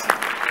dies.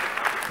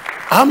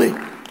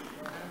 Amen.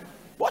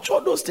 Watch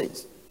all those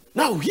things.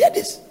 Now hear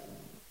this.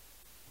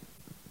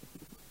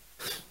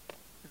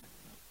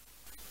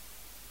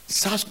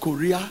 South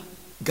Korea,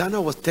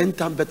 Ghana was 10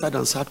 times better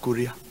than South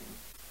Korea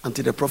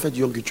until the prophet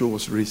Yonggi Cho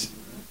was raised.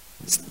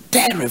 It's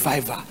their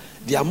revival.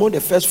 They are among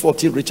the first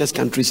 14 richest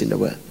countries in the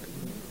world.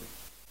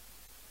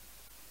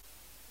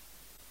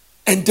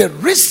 And the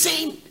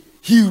reason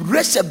he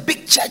raised a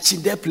big church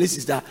in their place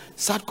is that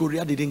South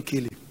Korea didn't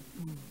kill him.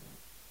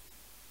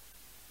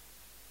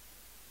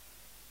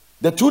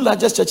 The two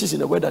largest churches in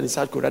the world are in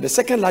South Korea. The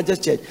second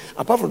largest church,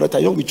 apart from Dr.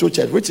 Yonggi Cho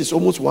Church, which is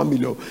almost 1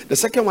 million, the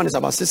second one is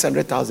about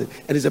 600,000,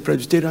 and it's a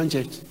Presbyterian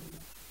church.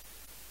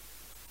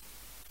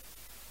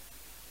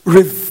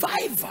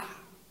 Revival.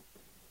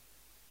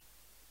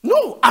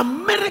 No,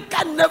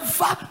 America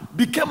never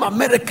became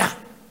America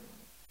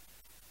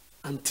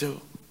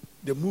until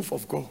the move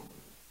of God.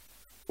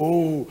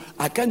 Oh,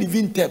 I can't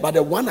even tell, but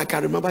the one I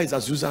can remember is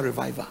Azusa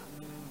Revival.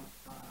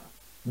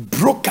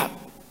 Broke up.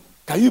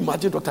 Can you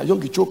imagine Dr.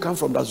 Yonggi Cho come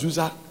from the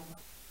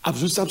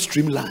Azusa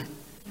streamline?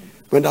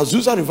 When the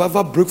Azusa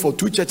Revival broke for,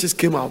 two churches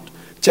came out.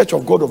 Church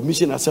of God of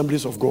Mission,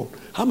 Assemblies of God.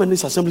 How many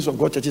Assemblies of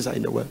God churches are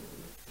in the world?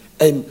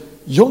 And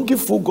Yonggi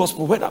Full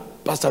Gospel, where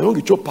Pastor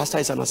Yonggi Cho pastor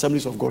is an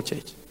Assemblies of God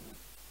church.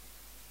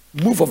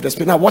 Move of the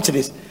Spirit. Now watch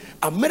this.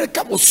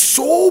 America was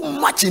so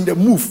much in the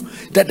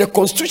move that the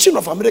Constitution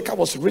of America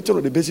was written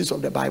on the basis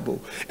of the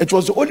Bible. It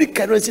was the only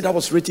currency that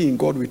was written in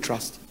God we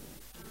trust.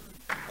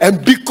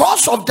 And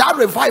because of that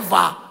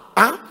revival,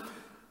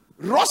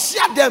 Russia,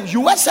 them,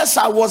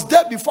 USSR was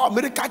there before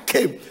America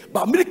came.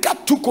 But America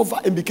took over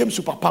and became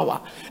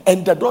superpower.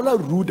 And the dollar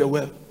ruled the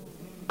world.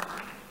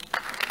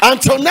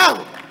 Until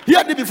now, hear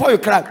it before you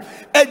cry.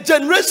 A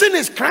generation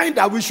is crying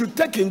that we should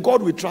take in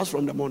God we trust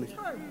from the morning.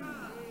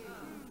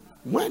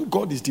 When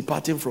God is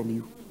departing from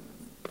you,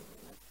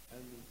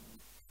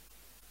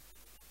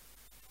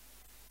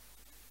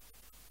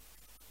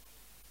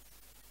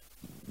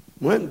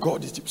 when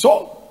God is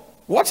so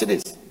watch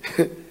this.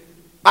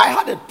 I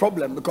had a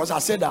problem because I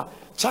said that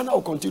China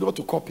will continue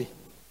to copy,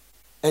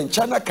 and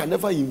China can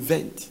never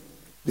invent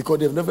because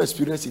they've never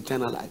experienced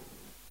eternal life.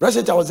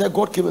 Recently I was there,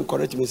 God came and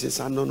corrected me and said,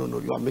 son, no,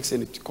 you are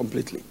mixing it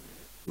completely.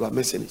 You are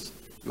mixing it.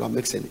 You are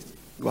mixing it.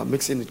 You are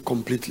mixing it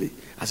completely.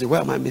 I said,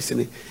 why am I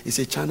mixing it? He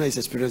said, China is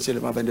experiencing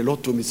revival. And the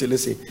Lord told me, say,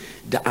 listen,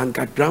 the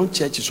underground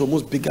church is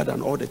almost bigger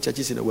than all the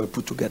churches in the world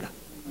put together.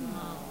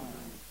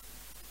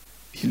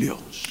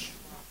 Billions.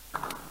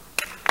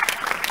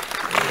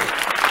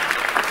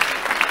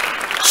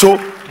 So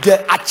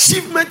the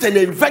achievement and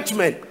the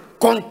investment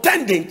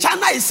contending,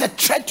 China is a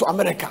threat to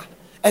America.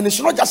 And it's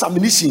not just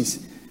ammunitions.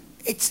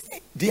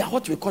 They are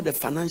what we call the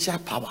financial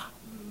power.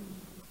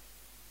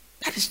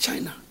 That is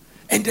China.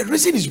 And the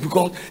reason is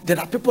because there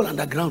are people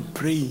underground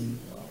praying.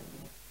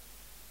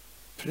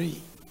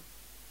 You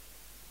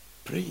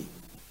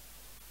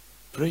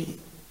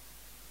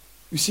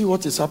see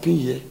what is happening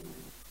here?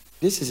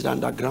 This is the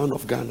underground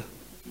of Ghana.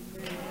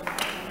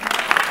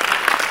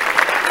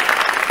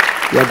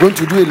 We are going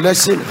to do a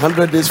lesson,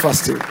 100 days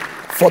fasting,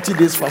 40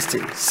 days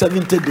fasting,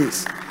 70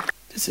 days.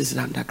 This is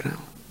the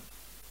underground.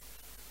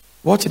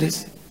 Watch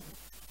this.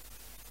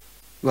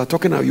 You are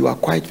talking now, you are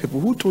quiet people.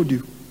 Who told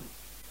you?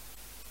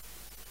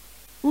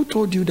 Who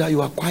told you that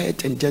you are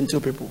quiet and gentle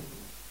people?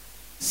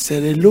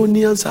 Sierra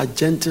Leoneans are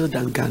gentle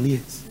than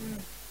Ghanaians.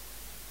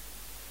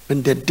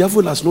 When the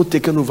devil has not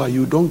taken over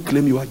you, don't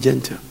claim you are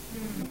gentle.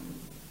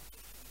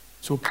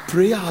 So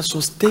prayer has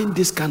sustained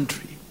this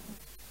country.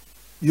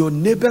 Your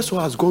neighbors who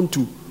has gone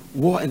to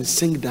war and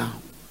sink down.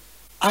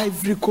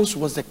 Ivory Coast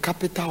was the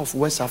capital of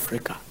West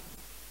Africa.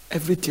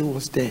 Everything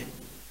was there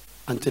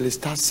until it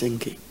started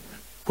sinking.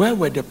 Where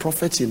were the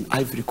prophets in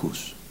Ivory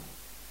Coast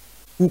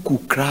who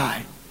could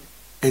cry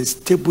and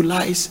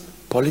stabilize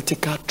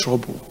political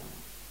trouble?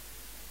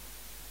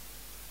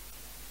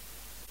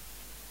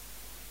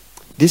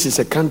 This is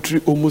a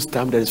country almost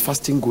time there is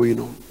fasting going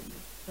on.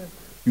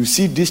 You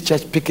see this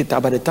church pick it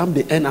up. By the time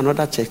they end,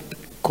 another church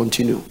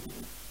continue.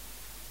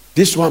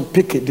 This one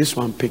pick it, this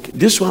one pick it,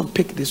 this one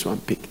pick, this one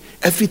pick.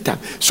 Every time.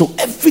 So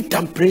every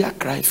time prayer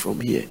cries from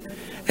here.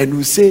 And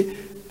we say,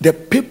 the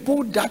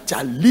people that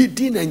are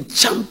leading and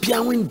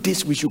championing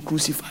this, we should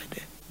crucify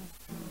them.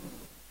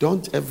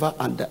 Don't ever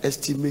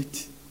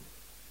underestimate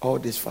all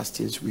these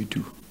fastings we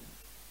do.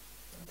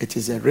 It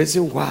is a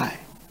reason why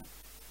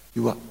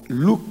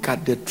look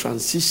at the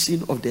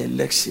transition of the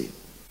election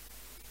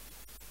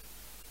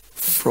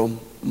from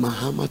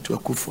Mahama to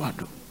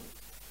Akufo-Addo.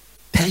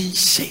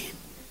 Tension.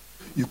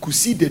 You could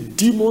see the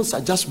demons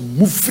are just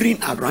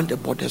moving around the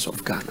borders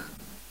of Ghana.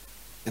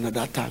 And at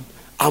that time,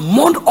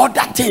 among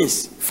other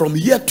things, from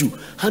here to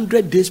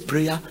 100 days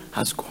prayer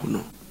has gone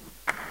on.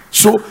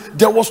 So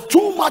there was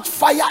too much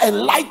fire and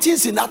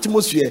lightings in the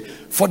atmosphere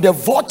for the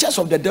vultures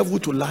of the devil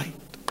to lie.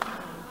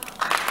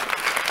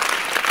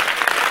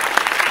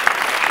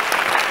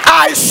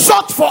 I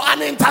sought for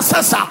an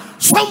intercessor,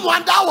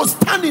 someone that will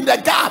stand in the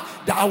gap,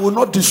 that I will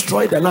not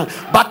destroy the land.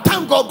 But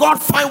thank God, God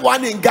find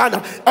one in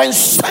Ghana and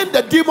send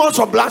the demons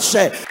of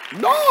bloodshed.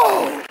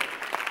 No,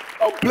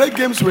 don't play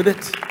games with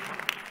it.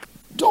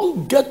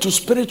 Don't get to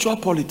spiritual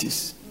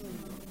politics.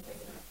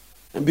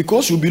 And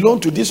because you belong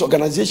to this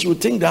organization, you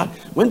think that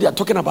when they are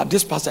talking about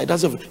this pastor,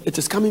 it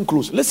is coming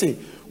close. Listen,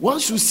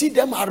 once you see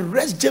them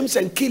arrest James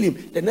and kill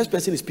him, the next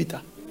person is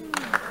Peter.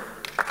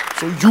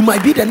 So you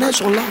might be the next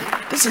online.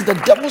 This is the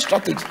devil's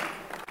strategy.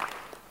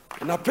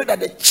 And I pray that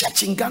the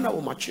church in Ghana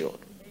will mature.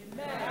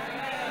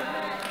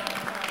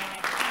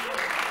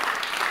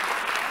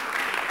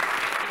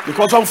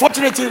 Because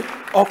unfortunately,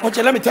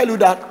 let me tell you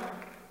that,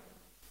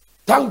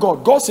 thank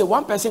God, God said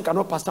one person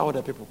cannot pastor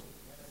other people.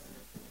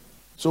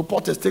 So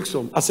Porters take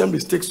some,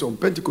 Assemblies take some,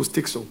 Pentecost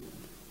take some,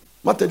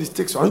 Methodist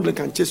take some,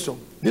 Anglican take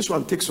some, this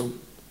one takes some.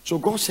 So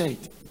God said,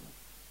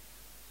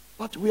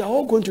 but we are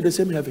all going to the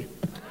same heaven.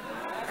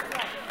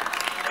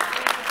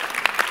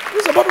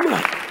 It's a bottom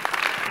line.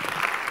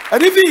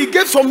 And even he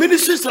gave some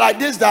ministries like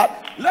this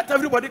that let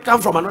everybody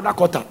come from another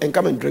quarter and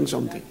come and drink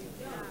something.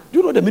 Do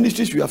you know the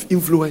ministries you have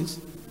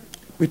influenced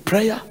with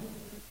prayer?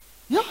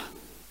 Yeah.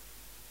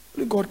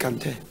 Only God can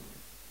tell.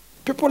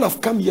 People have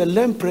come here,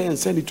 learn prayer and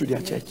send it to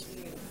their church.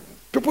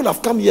 People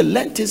have come here,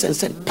 learn things and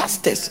send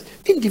pastors,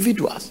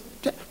 individuals.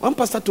 One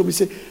pastor told me,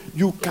 say,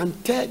 you can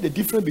tell the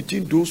difference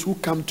between those who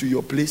come to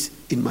your place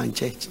in my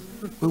church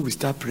when we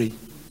start praying.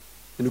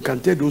 And you can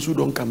tell those who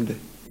don't come there.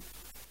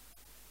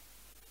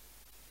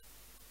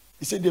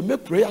 He said they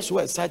make prayer so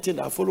exciting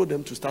that I follow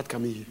them to start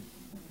coming here.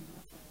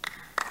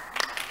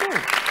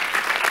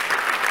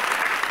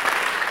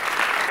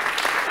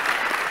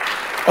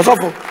 Also,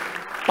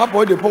 Papa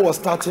Oyedepo was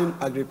starting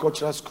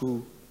agricultural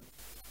school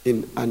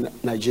in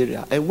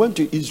Nigeria and went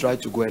to Israel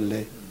to go and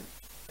learn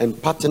and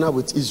partner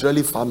with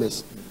Israeli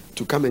farmers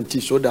to come and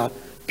teach so that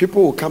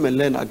people will come and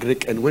learn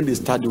agric, and when they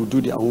start, they will do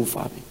their own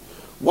farming.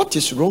 What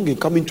is wrong in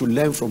coming to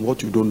learn from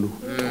what you don't know?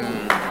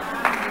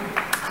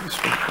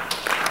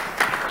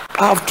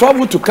 I have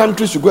traveled to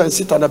countries to go and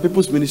sit under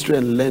people's ministry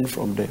and learn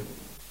from them.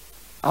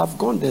 I've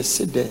gone there,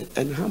 sit there,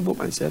 and humble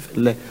myself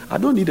and learn. I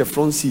don't need a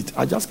front seat.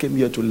 I just came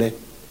here to learn.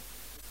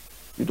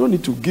 You don't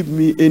need to give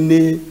me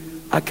any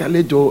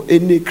accolade or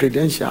any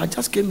credential. I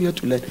just came here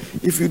to learn.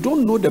 If you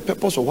don't know the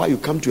purpose of why you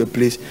come to a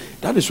place,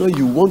 that is why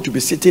you want to be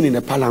sitting in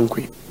a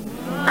palanquin.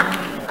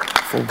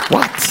 For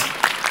what?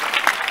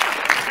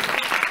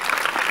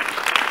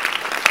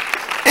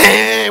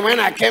 When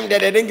I came there,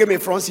 they didn't give me a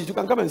front seat. You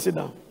can come and sit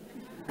down.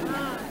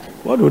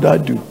 What would I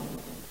do?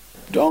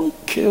 Don't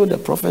kill the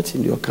prophets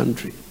in your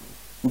country.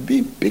 You'll be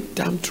in big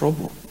time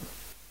trouble.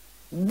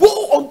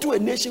 Woe unto a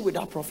nation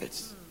without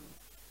prophets.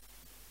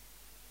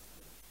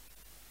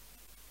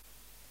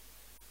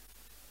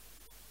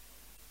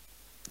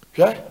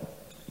 Yeah?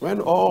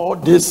 When all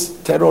these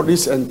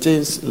terrorists and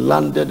things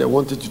landed and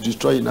wanted to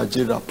destroy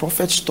Nigeria,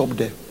 prophets stopped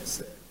them.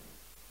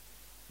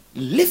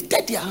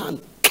 Lifted their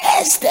hand,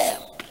 cursed them,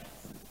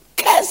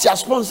 cursed their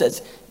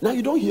sponsors. Now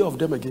you don't hear of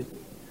them again.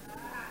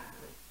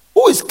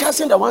 Who is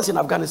cursing the ones in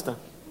Afghanistan?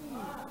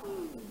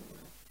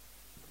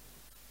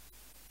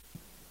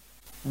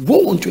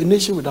 Woe unto a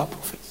nation without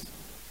prophets.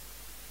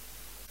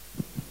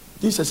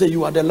 Jesus said,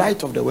 you are the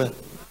light of the world.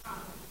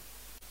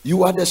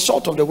 You are the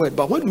salt of the world.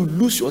 But when you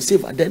lose your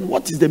savor, then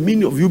what is the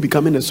meaning of you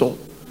becoming a salt?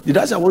 Did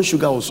I say I want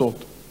sugar or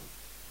salt?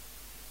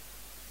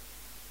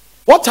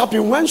 What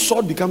happens when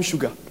salt becomes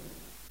sugar?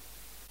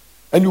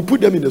 And you put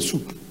them in the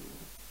soup.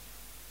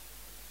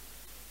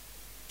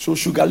 So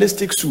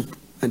sugarlistic soup.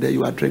 And then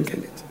you are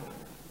drinking it.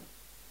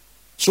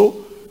 So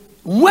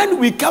when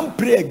we can't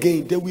pray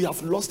again, then we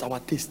have lost our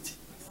taste.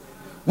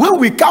 When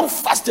we can't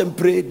fast and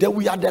pray, then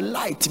we are the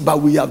light,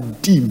 but we are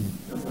dim.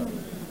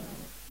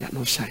 We are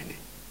not shining.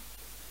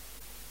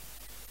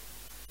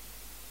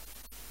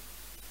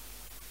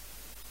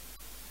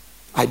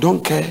 I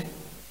don't care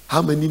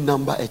how many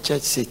number a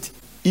church sit.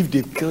 If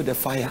they kill the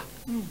fire,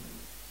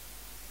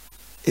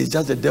 it's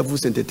just the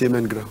devil's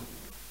entertainment ground.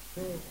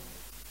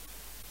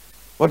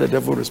 What the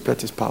devil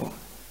respects is power.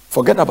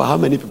 Forget about how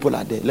many people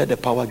are there. Let the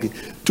power give.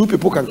 2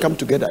 people can come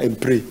together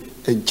and pray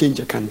and change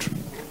a country.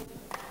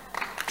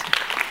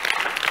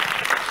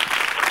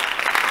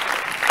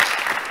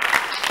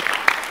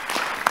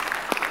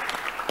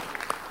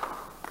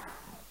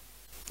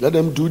 Let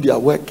them do their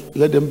work.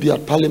 Let them be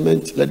at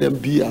parliament. Let them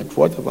be at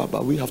whatever.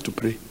 But we have to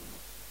pray.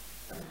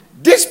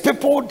 These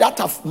people that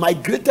have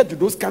migrated to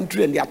those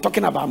countries and they are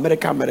talking about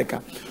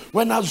America.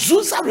 When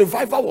Azusa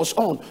revival was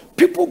on,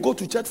 people go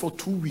to church for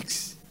 2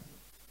 weeks.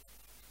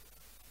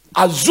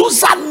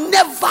 Azusa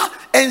never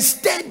and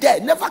stayed there,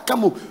 never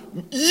come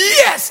home.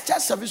 Yes,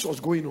 church service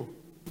was going on.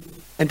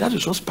 And that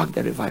is what sparked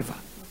the revival.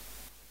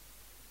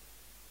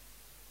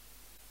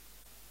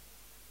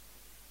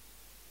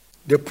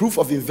 The proof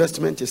of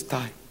investment is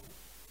time.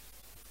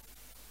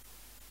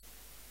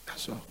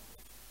 That's all.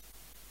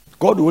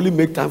 God will only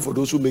make time for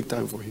those who make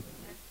time for him.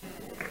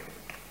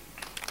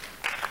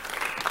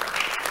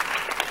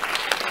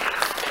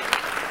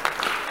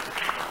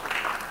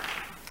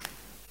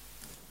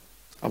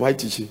 Am I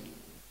teaching?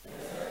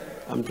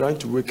 I'm trying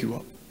to wake you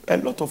up. A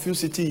lot of you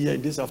sitting here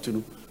this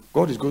afternoon,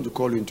 God is going to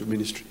call you into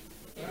ministry.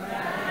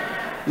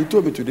 He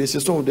told me today,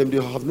 some of them,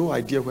 they have no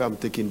idea where I'm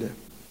taking them.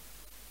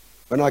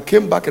 When I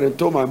came back and I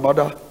told my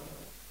mother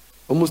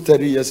almost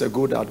 30 years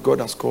ago that God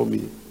has called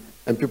me,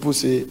 and people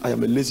say I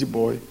am a lazy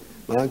boy,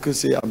 my uncle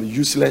say I'm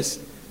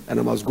useless and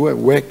I must go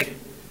and work,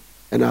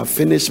 and I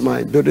finished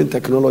my building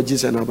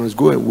technologies and I must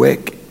go and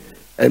work,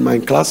 and my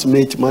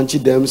classmates, Manchi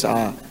Dems,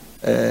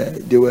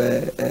 they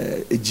were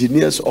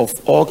engineers of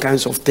all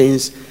kinds of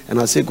things,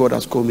 and I say God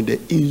has called me, the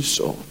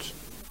insult,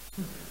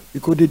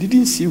 because they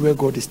didn't see where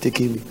God is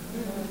taking me.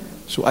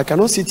 So I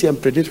cannot sit here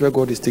and predict where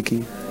God is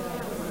taking me.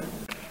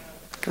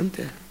 Can't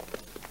tell.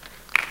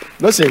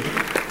 Listen,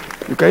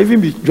 you can even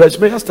be. George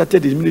Mayer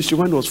started his ministry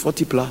when he was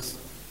 40 plus.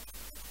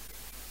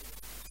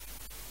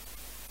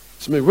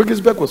 Smith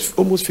Wigglesberg was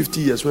almost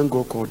 50 years when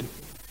God called him.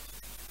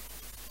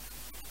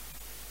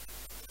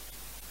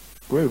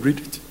 Go and read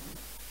it.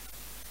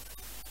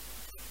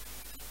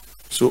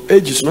 So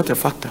age is not a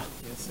factor.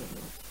 Yes, sir.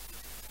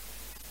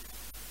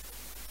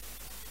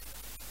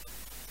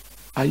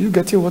 Are you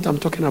getting what I'm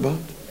talking about?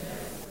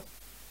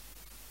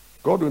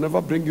 God will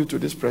never bring you to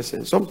this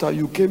presence. Sometimes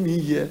you came in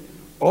here,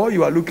 all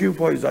you are looking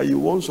for is that you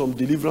want some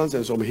deliverance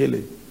and some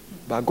healing.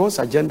 But God's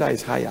agenda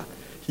is higher.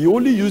 He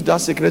only used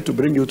that secret to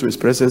bring you to his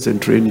presence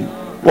and train you.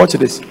 Watch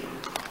this.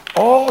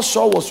 All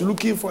Saul was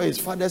looking for his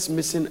father's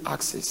missing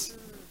axes.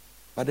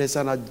 But there's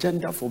an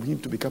agenda for him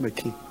to become a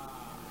king.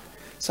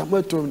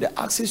 Samuel told him, the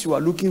axes you are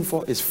looking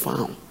for is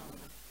found.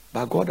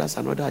 But God has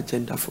another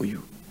agenda for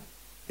you.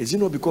 Is it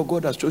not because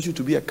God has chosen you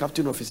to be a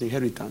captain of his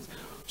inheritance?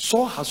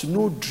 Saul has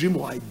no dream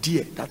or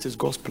idea that is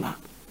God's plan.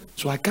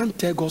 So I can't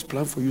tell God's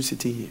plan for you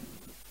sitting here.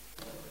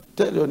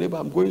 Tell your neighbor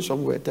I'm going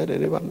somewhere. Tell the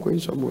neighbor I'm going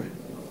somewhere.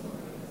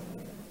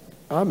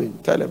 Amen.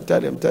 Tell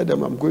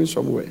them I'm going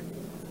somewhere.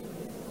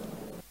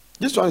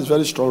 This one is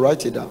very strong.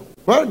 Write it down.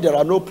 When there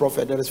are no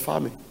prophets, there is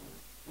famine.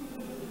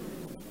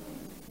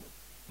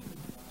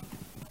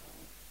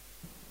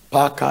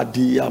 When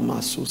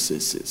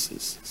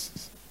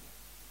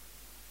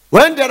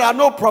there are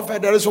no prophets,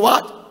 there is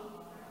what?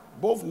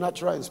 Both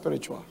natural and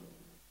spiritual.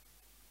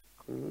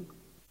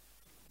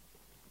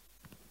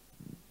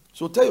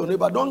 So tell your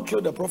neighbor, don't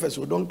kill the prophets,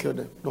 or don't kill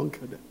them. Don't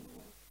kill them.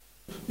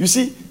 You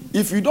see,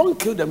 if you don't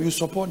kill them, you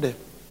support them.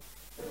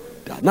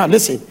 Now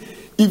listen,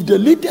 if the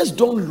leaders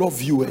don't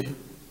love you,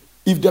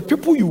 if the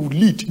people you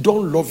lead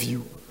don't love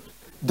you,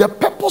 the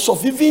purpose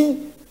of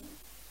even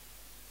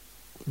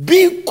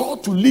being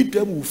called to lead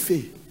them will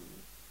fail.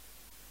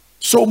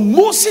 So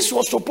Moses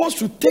was supposed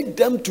to take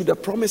them to the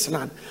promised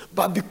land,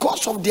 but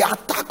because of the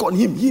attack on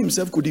him, he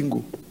himself couldn't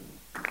go.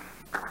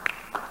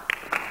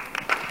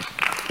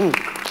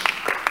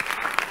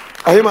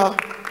 Ahima,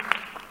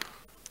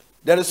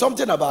 there is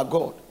something about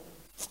God.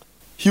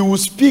 He will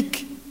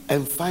speak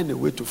and find a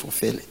way to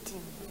fulfill it.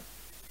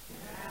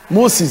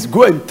 Moses,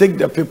 go and take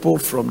the people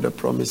from the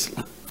promised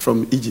land,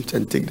 from Egypt,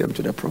 and take them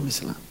to the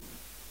promised land.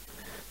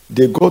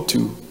 They go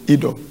to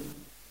Edom.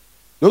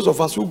 Those of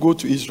us who go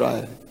to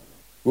Israel,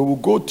 we will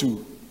go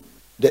to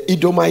the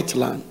Edomite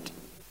land,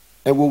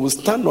 and we will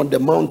stand on the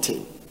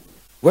mountain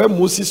where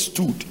Moses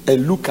stood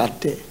and look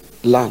at the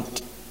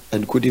land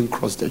and couldn't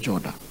cross the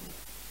Jordan.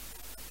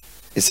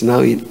 It's now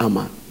in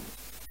Ammon.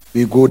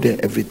 We go there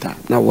every time.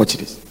 Now watch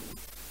this.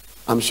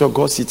 I'm sure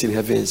God sits in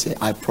heaven and says,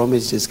 I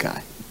promise this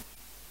guy,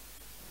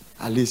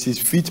 at least his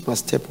feet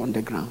must step on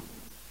the ground.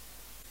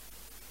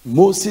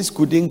 Moses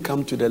couldn't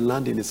come to the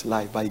land in his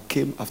life, but he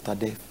came after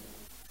death.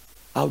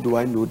 How do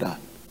I know that?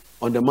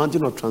 On the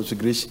mountain of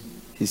transfiguration,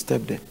 he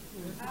stepped there.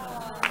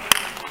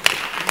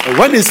 And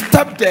when he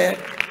stepped there,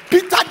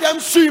 Peter then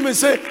saw him and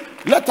said,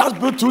 let us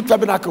build 2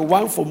 tabernacles,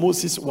 one for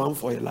Moses, one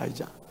for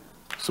Elijah.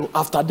 So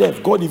after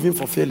death, God even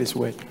fulfilled his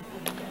word.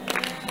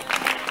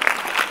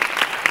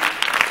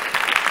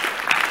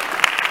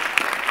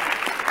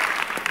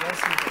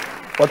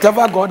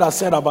 Whatever God has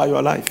said about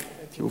your life,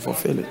 he will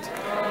fulfill it.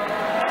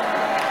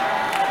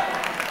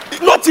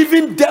 Not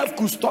even death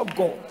could stop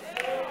God.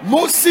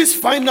 Moses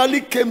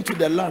finally came to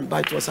the land,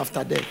 but it was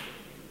after death.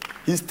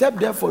 He stepped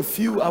there for a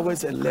few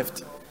hours and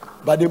left.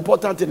 But the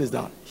important thing is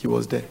that he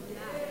was there.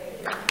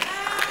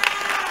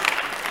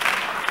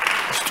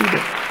 He stood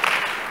there.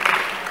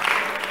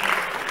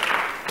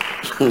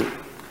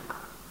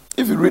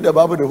 If you read the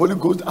Bible, the Holy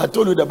Ghost, I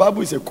told you the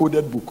Bible is a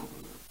coded book.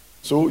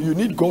 So you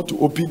need God to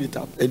open it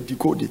up and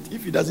decode it.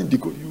 If he doesn't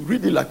decode, you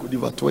read it like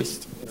Oliver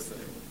Twist.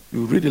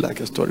 You read it like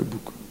a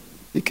storybook.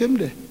 He came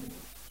there.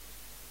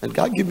 And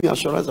God give me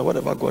assurance that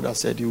whatever God has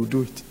said, he will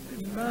do it.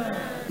 Amen.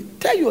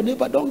 Tell your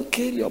neighbor, don't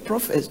kill your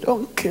prophets.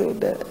 Don't kill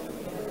them.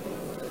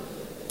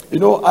 You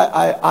know,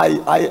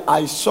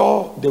 I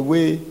saw the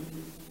way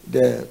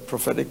the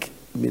prophetic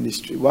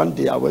ministry. One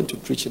day I went to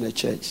preach in a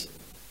church.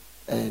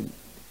 And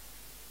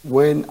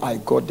when I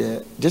got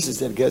there, this is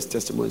the guest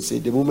testimony. Say,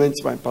 the moment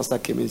my pastor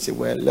came in and said,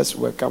 well, let's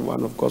welcome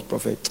one of God's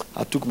prophets.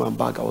 I took my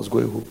bag. I was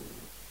going home.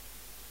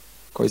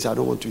 Because I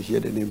don't want to hear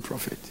the name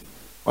prophet.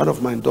 One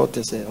of my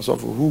daughters,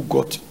 who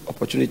got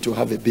opportunity to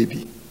have a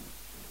baby.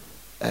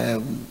 I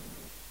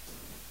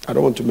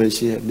don't want to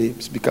mention her name.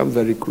 It's become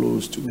very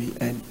close to me.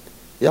 And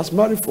he has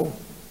married for,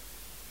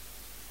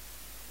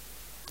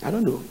 I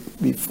don't know,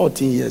 maybe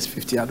 14 years,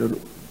 15, I don't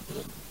know.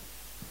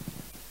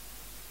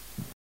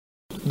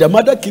 The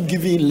mother keep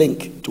giving him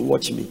link to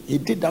watch me. He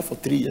did that for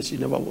 3 years. He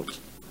never watched.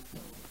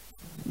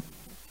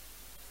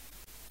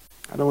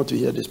 I don't want to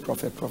hear this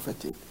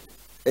propheting.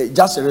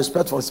 Just a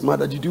respect for his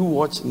mother. Did you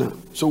watch? No.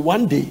 So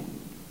one day,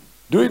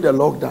 during the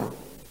lockdown,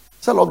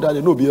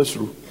 they know be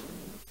through.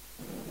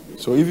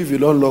 So if you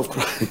don't love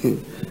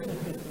crying,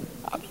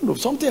 I don't know,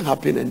 something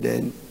happened and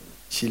then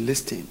she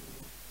listened.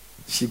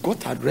 She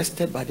got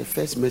arrested by the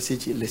first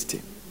message he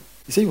listened.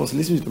 He said he was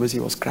listening to the message,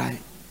 he was crying.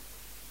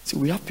 See,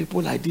 we have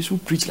people like this who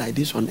preach like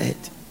this on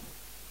earth.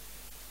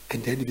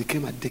 And then he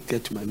became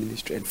addicted to my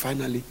ministry. And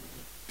finally,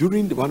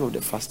 during one of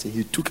the fasting,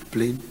 he took a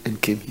plane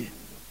and came here.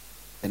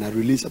 And I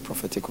released a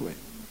prophetic word.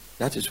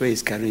 That is where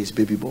he's carrying his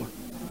baby boy. He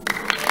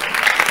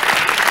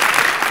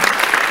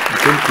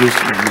came close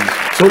to my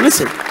ministry. So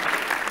listen,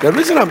 the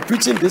reason I'm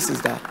preaching this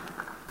is that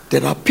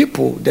there are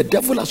people, the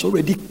devil has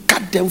already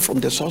cut them from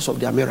the source of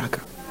their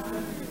miracle.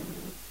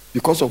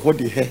 Because of what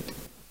they heard.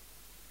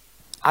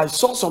 I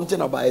saw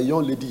something about a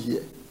young lady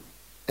here.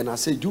 And I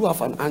said, do you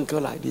have an uncle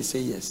like this? Say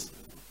yes.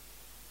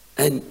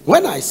 And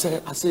when I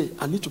said,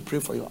 I need to pray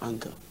for your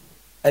uncle.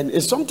 And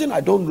it's something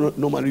I don't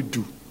normally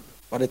do.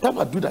 By the time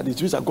I do that, it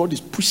means that God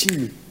is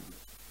pushing me.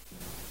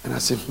 And I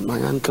said,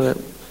 my uncle,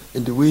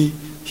 and the way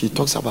he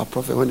talks about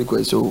prophet, when he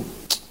goes, so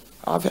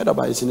I've heard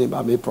about his name,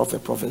 I made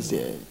prophets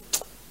there.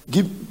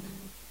 Give.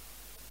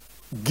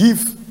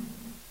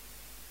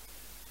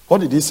 What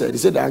did he say? He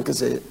said, the uncle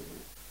said,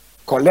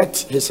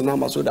 collect his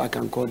number so that I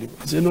can call him.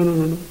 I said,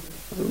 no.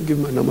 I don't give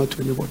my number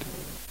to anybody.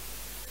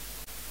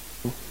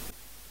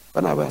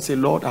 When I said,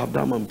 Lord, I've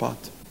done my part.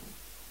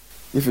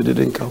 If you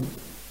didn't come,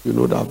 you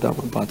know that I've done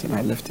my part, and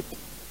I left it.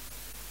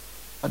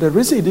 But the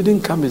reason he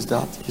didn't come is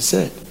that he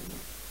said,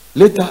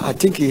 later I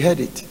think he heard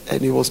it,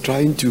 and he was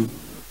trying to,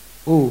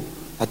 I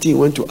think he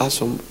went to ask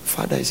some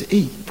father. He said,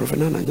 hey, Prophet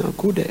Nana,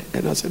 go there.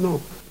 And I said,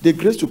 no, the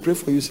grace to pray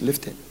for you is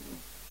lifted.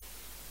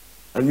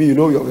 And me, you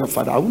know, your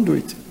father, I won't do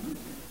it.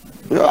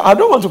 I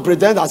don't want to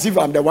pretend as if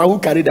I'm the one who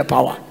carried the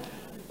power.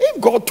 If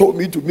God told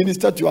me to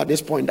minister to you at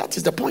this point, that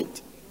is the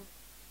point.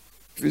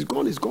 If it's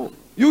gone, it's gone.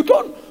 You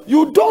don't.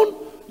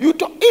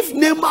 If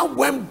Naaman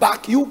went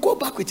back, you go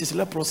back with his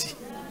leprosy.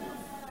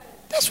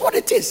 That's what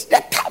it is.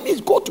 The time is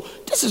go to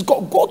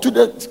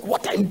the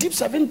water in deep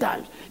 7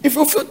 times. If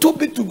you feel too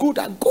big to go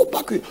there, go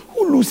back with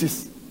who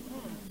loses?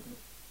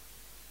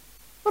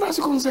 What does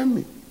it concern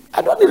me?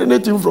 I don't need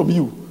anything from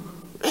you.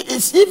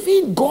 It's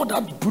even God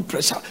has to put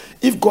pressure.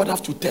 If God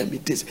has to tell me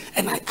this,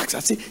 and I ask, I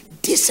say,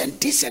 this and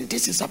this and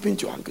this is happening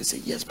to your uncle.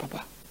 Say, yes,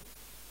 Papa.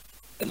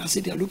 And I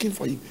say, they are looking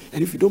for him.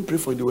 And if you don't pray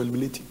for him, they will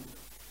eliminate him.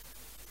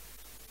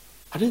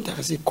 I didn't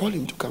I say, call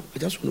him to come. I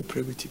just want to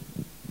pray with him.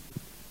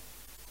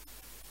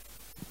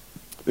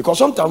 Because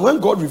sometimes when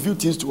God reveals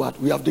things to us,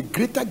 we have the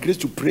greater grace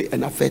to pray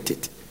and avert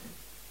it.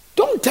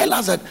 Don't tell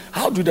us that,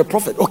 how do the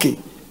prophet, okay,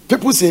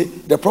 people say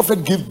the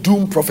prophet give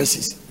doom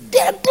prophecies.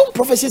 There are doom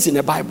prophecies in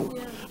the Bible.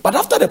 But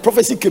after the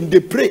prophecy came, they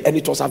prayed and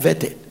it was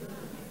averted.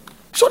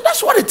 So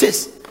that's what it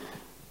is.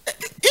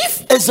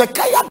 If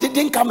Ezekiel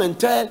didn't come and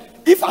tell,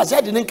 if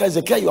Isaiah didn't tell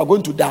Ezekiel, you are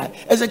going to die,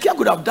 Ezekiel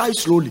could have died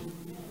slowly.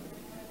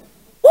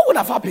 What would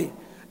have happened?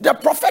 The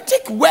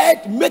prophetic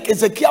word make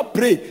Ezekiel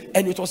pray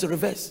and it was a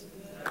reverse.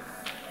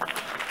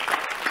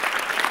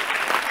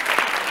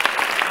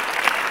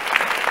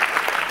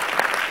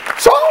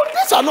 So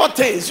these are not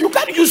things. You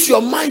can't use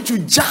your mind to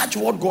judge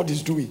what God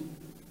is doing.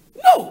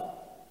 No.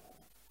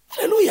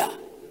 Hallelujah.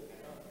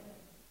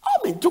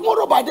 fine.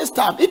 Tomorrow by this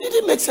time, it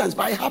didn't make sense,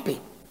 but it happened.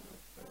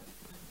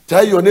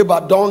 Tell your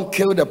neighbor, don't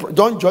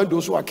join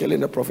those who are killing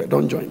the prophet.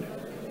 Don't join them.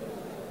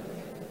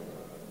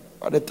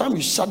 By the time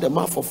you shut the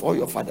mouth of all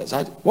your fathers,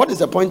 what is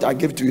the point I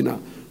give to you now?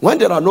 When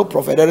there are no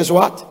prophets, there is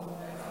what?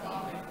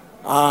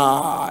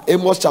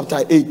 Amos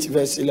chapter 8,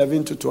 verse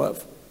 11 to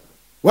 12.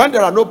 When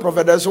there are no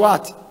prophets, there is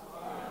what?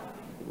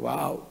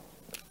 Wow.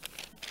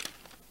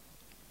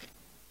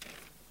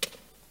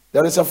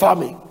 There is a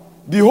famine.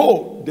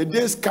 Behold, the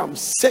days come,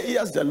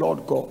 says the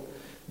Lord God,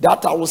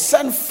 that I will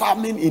send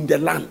famine in the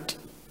land.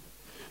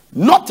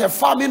 Not a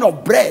famine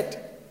of bread,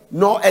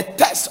 nor a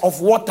thirst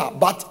of water,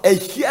 but a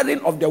hearing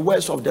of the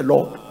words of the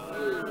Lord.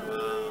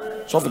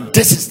 So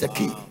this is the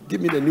key. Give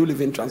me the New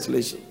Living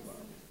Translation.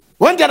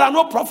 When there are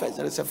no prophets,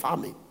 there is a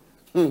famine.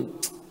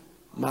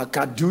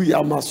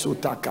 Makaduya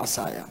masuta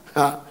kasaya.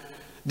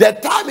 The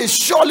time is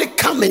surely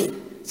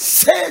coming,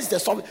 says the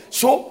psalmist.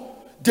 So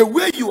the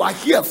way you are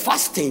here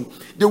fasting,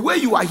 the way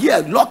you are here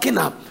locking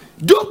up,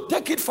 don't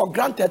take it for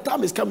granted.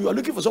 Time is coming. You are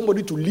looking for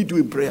somebody to lead you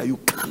in prayer. You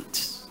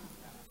can't.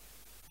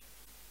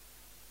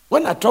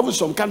 When I travel to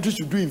some countries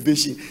to do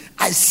invasion,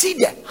 I see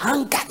the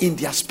hunger in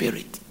their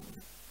spirit.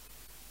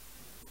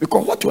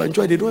 Because what you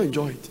enjoy, they don't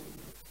enjoy it.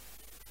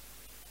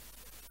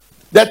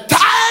 The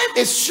time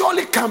is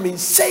surely coming,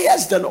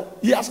 says the Lord.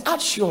 He has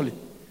asked surely.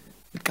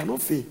 It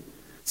cannot fail.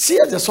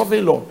 Says the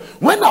sovereign Lord.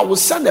 When I will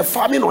send a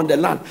famine on the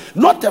land,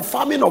 not a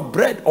famine of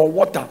bread or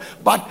water,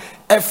 but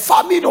a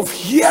famine of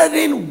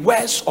hearing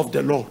words of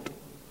the Lord.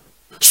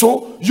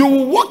 So you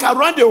will walk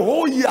around the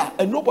whole year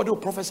and nobody will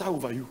prophesy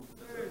over you.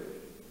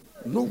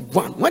 No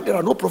one. When there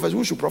are no prophets,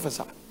 who should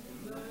prophesy?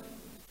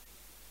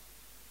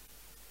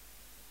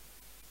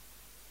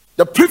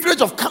 The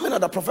privilege of coming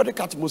at the prophetic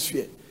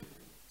atmosphere,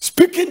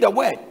 speaking the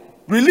word,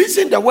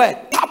 releasing the word,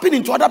 tapping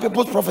into other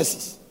people's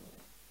prophecies,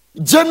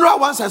 general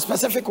ones and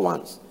specific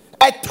ones.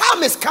 A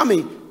time is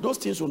coming, those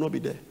things will not be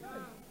there.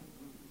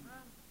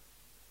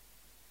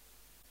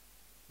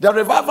 The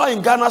revival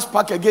in Ghana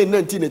sparked again in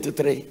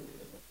 1983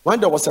 when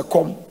there was a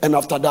come, and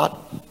after that,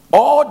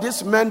 all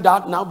these men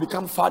that now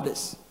become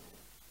fathers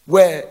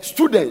were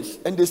students,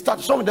 and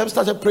some of them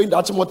started praying the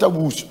Achimota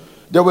Woods.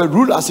 There were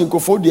rulers in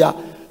Kofodia.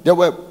 There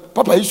were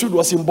Papa Yusuf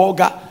was in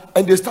Bolga,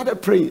 and they started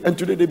praying, and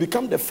today they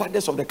become the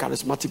fathers of the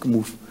charismatic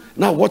move.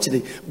 Now watch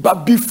it.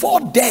 But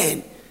before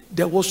then,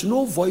 there was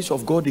no voice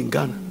of God in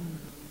Ghana.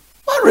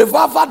 When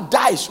revival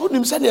dies, some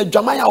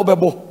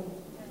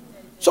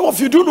of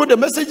you do know the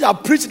message I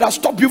preached that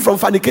stop you from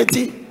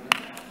fornicating.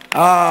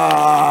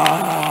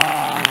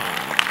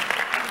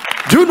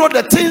 Do you know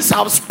the things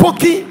I've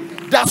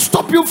spoken that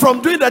stop you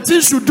from doing the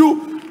things you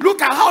do?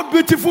 Look at how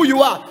beautiful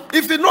you are.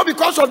 If it's not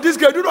because of this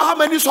girl, do you know how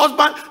many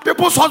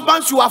people's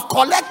husbands you have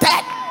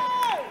collected?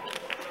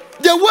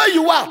 The way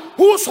you are,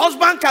 whose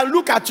husband can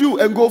look at you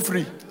and go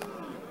free?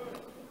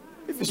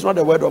 If it's not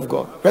the word of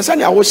God,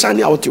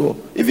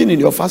 even in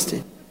your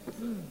fasting,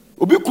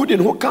 Obi couldn't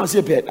who can't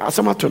say bed. But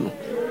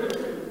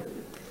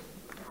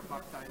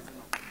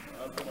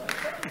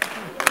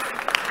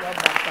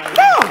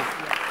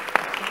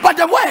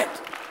the word.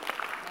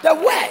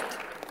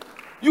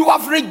 You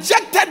have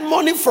rejected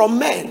money from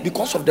men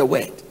because of the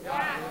word.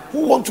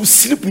 Who want to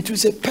sleep with you,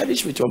 say,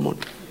 perish with your money.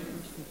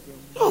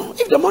 No,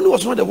 if the money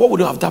was not the word,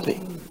 would have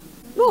happened.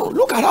 No,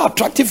 look at how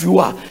attractive you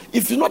are.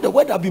 If it's not the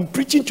word I've been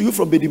preaching to you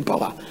from Bedin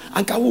Power,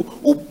 and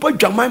who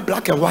put your mind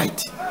black and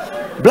white,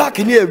 black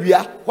in the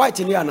area, white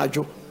in the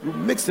anajo, you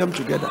mix them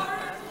together,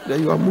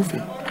 then you are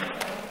moving.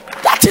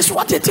 That is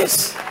what it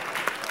is.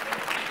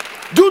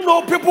 Do you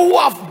know people who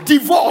have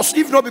divorced,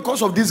 if not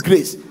because of this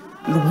grace,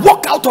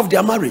 walk out of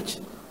their marriage?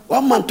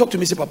 One man talked to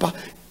me and said, Papa,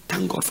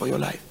 thank God for your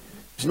life.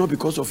 It's not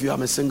because of you,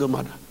 I'm a single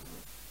mother.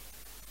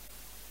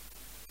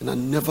 And I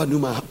never knew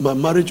my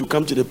marriage would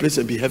come to the place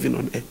and be heaven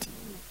on earth.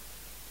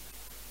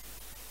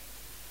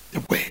 The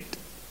word.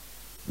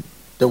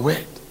 The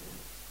word.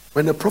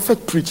 When a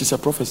prophet preaches, it's a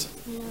prophecy.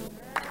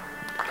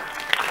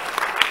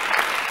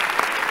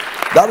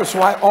 That is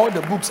why all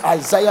the books,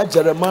 Isaiah,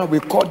 Jeremiah, we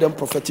call them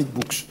prophetic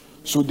books.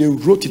 So they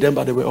wrote them,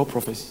 but they were all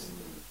prophecies.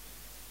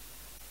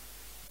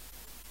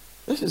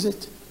 This is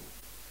it.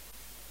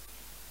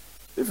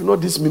 If you know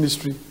this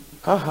ministry,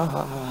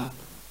 Anka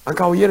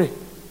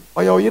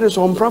Oyere,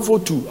 so I'm proud for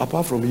two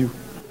apart from you.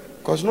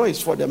 Because no,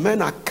 it's for the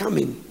men are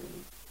coming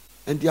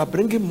and they are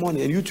bringing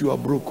money and you two are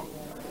broke.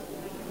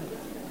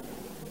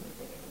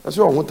 That's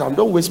what I want time.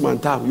 Don't waste my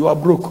time. You are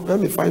broke. Let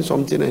me find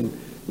something. And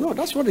no,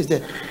 that's what is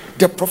there.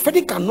 The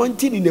prophetic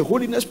anointing in the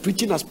holiness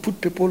preaching has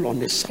put people on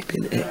the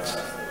serpent edge.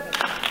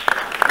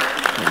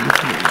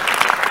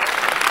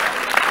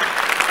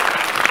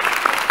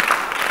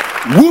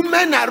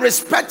 Women are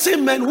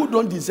respecting men who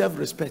don't deserve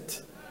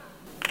respect.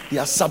 They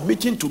are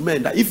submitting to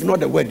men that if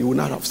not the word, they would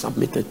not have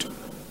submitted to.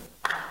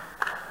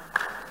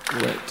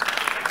 The word.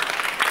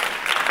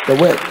 The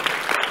word.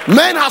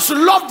 Men has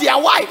loved their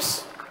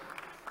wives.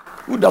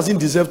 Who doesn't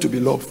deserve to be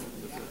loved?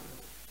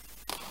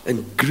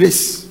 And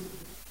grace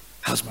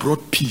has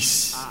brought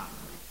peace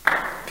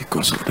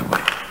because of the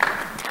word.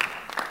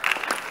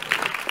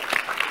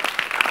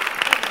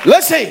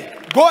 Listen,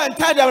 go and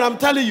tell them, I'm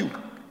telling you.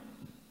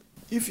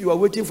 If you are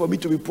waiting for me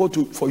to be poor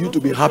for you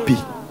to be happy,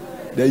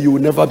 then you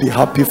will never be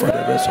happy for the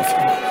rest of your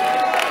life.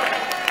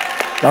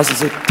 That's to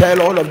say, tell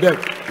all of them,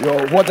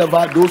 your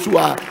whatever, those who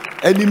are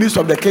enemies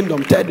of the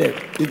kingdom, tell them,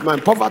 if my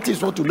poverty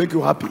is not to make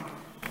you happy,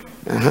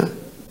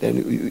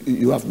 then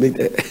you have made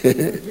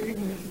it.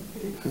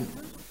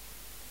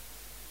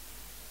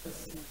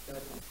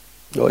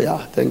 Oh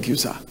yeah, thank you,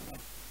 sir.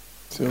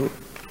 So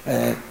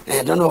I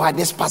don't know why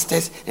this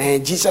pastors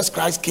Jesus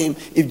Christ came.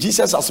 If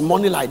Jesus has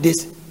money like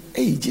this,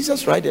 hey,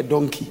 Jesus ride a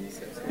donkey.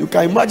 You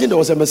can imagine there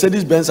was a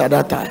Mercedes Benz at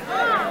that time.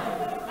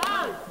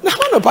 Now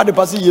when the party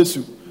passes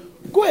Jesus,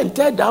 go and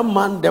tell that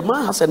man. The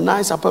man has a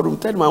nice upper room.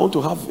 Tell him I want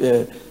to have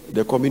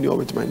the communion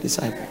with my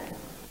disciple.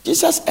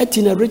 Jesus ate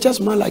in a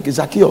richest man like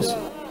Zacchaeus.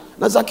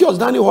 Now Zacchaeus,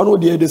 Danny, one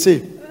would they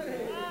say.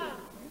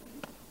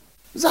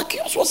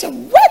 Zacchaeus was a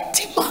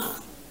wealthy man.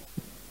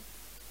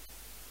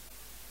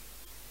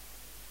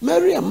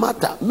 Mary and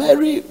Martha,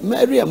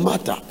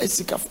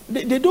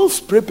 they don't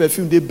spray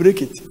perfume, they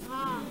break it.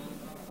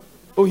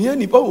 Oh, here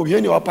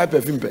you pipe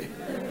perfume.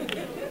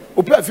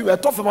 Oh, perfume, I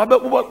thought from my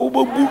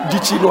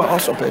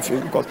also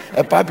perfume because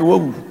a pipe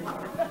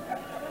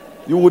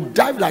you would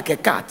dive like a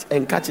cat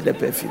and catch the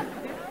perfume.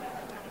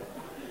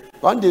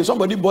 One day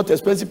somebody bought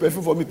expensive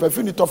perfume for me,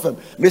 perfume it off them.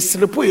 Me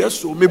slepo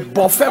yeso, me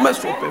bofem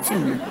so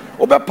perfume.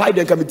 Obe pie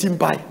then come team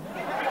pie.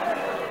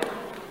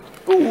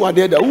 Who are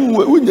there?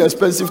 Who the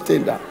expensive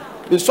thing that?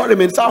 Sorry,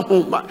 man.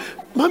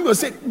 Mommy will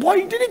say,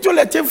 boy, didn't you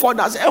let him fall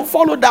down and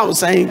follow down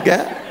saying,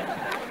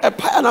 a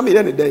pie and I mean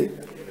any day.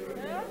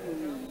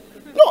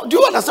 No, do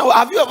you understand?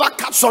 Have you ever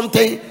catch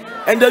something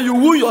and then you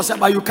woo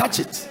yourself and you catch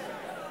it?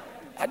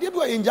 I did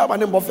go in Java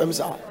name of them,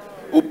 sir.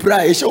 Who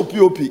pray, show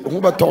POP, who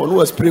but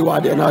who spray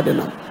water and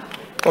other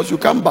because you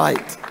can't buy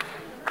it.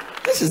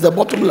 This is the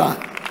bottom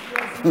line.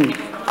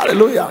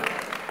 Hallelujah.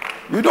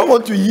 You don't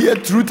want to hear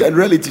truth and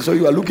reality, so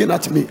you are looking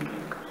at me.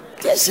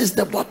 This is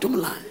the bottom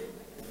line.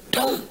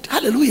 Don't.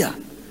 Hallelujah.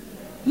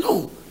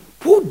 No.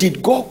 Who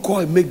did God call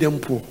and make them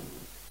poor?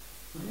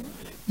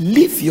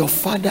 Leave your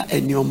father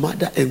and your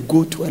mother and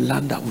go to a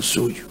land that will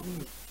show you.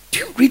 Do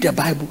you read the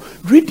Bible?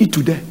 Read it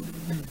today.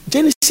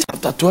 Genesis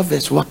chapter 12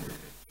 verse 1.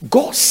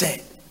 God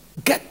said,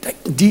 get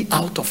thee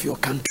out of your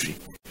country,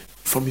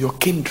 from your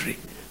kindred,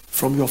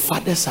 from your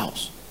father's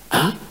house.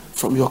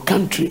 From your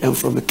country and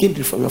from a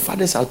kindred, from your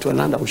father's house to a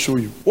land that will show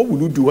you. What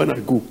will you do when I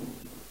go?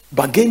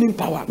 Bargaining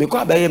power.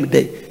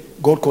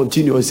 God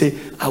continued and say,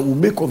 I will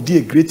make of thee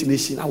a great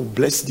nation. I will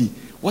bless thee.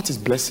 What is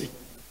blessing?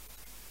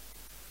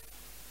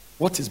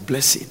 What is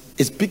blessing?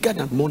 It's bigger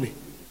than money.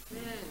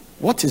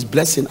 What is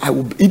blessing?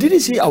 He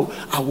didn't say, I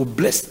will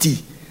bless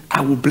thee.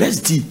 I will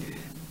bless thee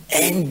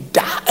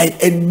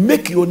and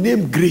make your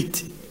name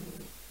great.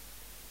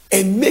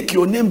 And make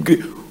your name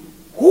great.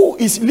 Who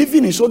is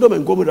living in Sodom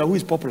and Gomorrah? Who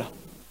is popular?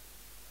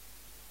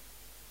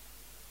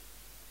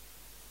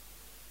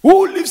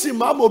 Who lives in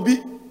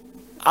Mamobi?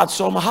 At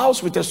some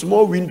house with a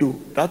small window,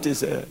 that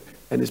is, and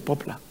it's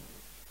popular.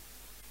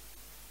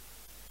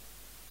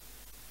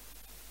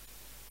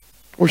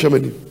 I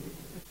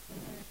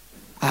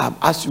have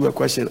asked you a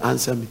question,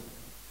 answer me.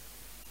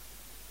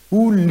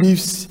 Who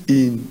lives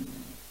in,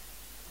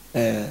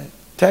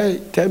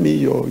 tell me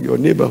your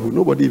neighborhood,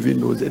 nobody even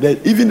knows it.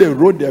 Even the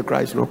road they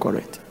cry is not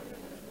correct.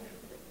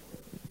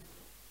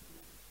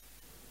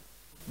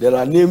 There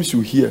are names you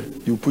hear,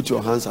 you put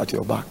your hands at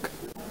your back.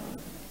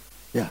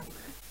 Yeah.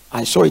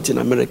 I saw it in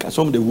America.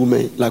 Some of the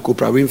women, like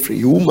Oprah Winfrey,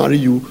 who will marry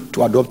you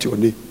to adopt your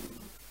name.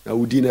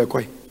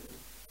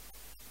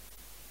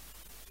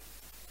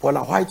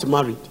 Paula White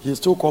married. He's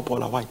still called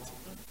Paula White.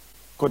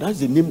 Because that's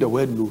the name the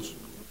world knows.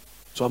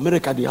 So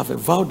America, they have a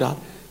vow that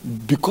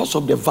because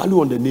of the value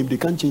on the name, they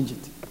can't change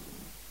it.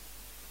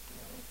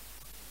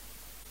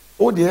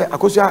 Oh dear,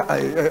 Akosia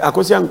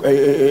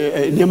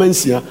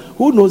Nemensia.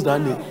 Who knows that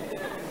name?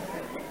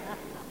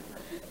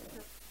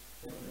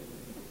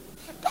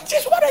 That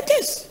is what it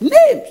is.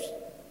 Names.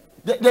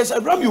 There's a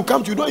realm you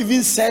come to, you don't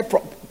even say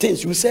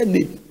things, you say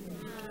name.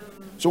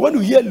 So when you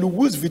hear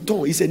Louis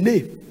Vuitton, it's a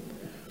name.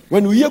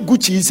 When you hear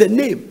Gucci, it's a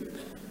name.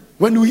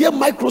 When you hear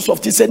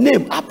Microsoft, it's a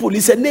name. Apple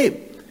is a name.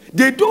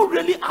 They don't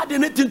really add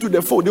anything to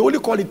the phone. They only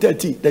call it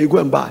 30 that you go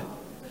and buy.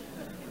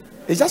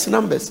 It's just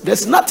numbers.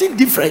 There's nothing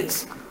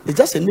different. It's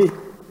just a name.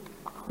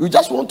 You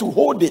just want to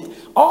hold it.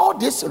 All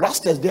these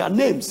rastas, they are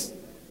names.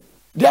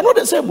 They are not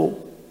the same. Oh.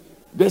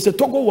 There's a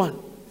Togo one.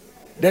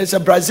 There's a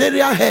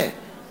Brazilian hair.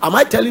 Am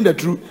I telling the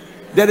truth?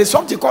 There is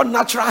something called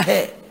natural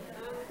hair.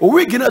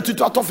 We get to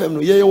talk of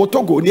them. Yeah,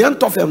 Togo.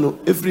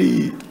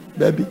 Every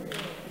baby.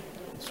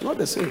 It's not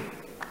the same.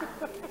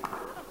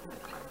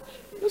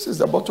 This is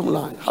the bottom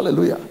line.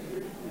 Hallelujah.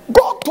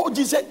 God told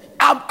you, said,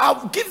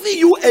 I've given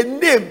you a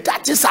name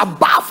that is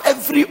above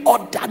every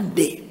other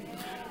name.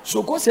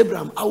 So God said,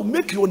 Abraham, I will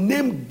make your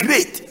name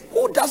great.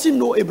 Who doesn't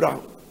know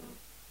Abraham?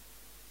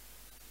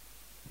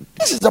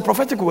 This is the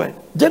prophetic word.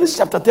 Genesis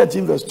chapter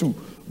 13 verse 2.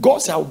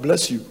 God said, I will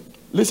bless you.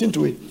 Listen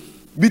to it.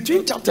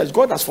 Between chapters,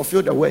 God has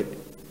fulfilled the word.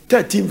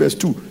 13 verse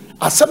 2.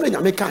 Assembly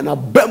America and a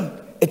bam,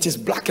 it is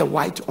black and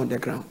white on the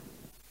ground.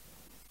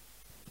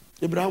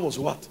 Abraham was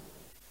what?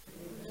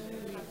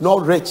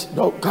 not rich.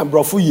 No,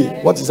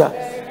 Kambrofuye. What is that?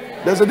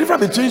 There's a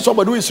difference between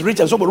somebody who is rich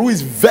and somebody who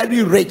is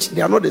very rich.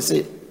 They are not the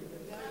same.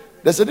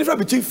 There's a difference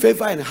between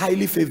favor and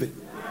highly favored.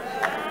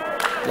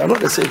 They are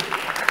not the same.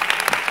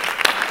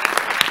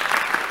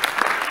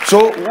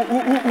 So,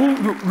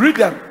 who read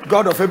them?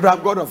 God of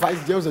Abraham, God of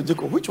Isaac, James and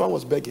Jacob. Which one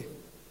was begging?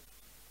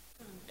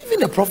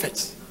 Even the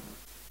prophets.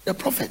 The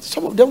prophets.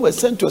 Some of them were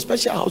sent to a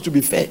special house to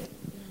be fed.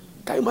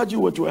 Can you imagine you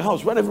went to a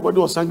house when everybody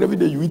was hungry every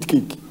day you eat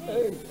cake?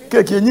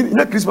 Cake, you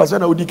know Christmas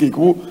when I would eat cake.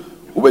 Who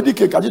would eat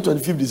cake at the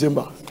 25th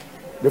December?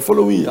 The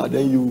following year,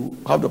 then you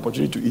have the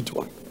opportunity to eat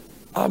one.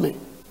 Amen.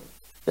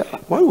 Yeah.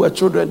 When we were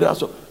children,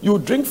 so you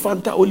drink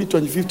Fanta only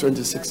 25th,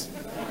 26th.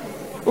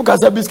 Who can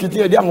say biscuit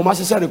here? They are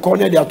almost the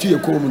corner. They are 2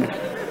 years old.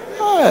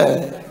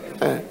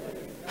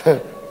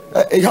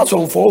 It has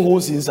some 4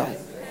 holes inside.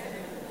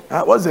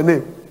 What's the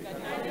name?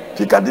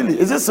 Piccadilly.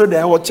 Is it so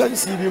there? What church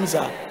CBMs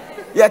are?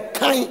 Yeah,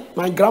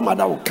 my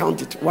grandmother will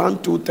count it.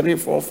 1, 2, 3,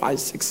 4, 5,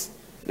 6.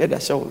 Let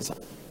us show us.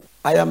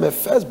 I am a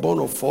firstborn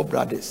of 4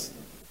 brothers.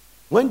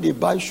 When they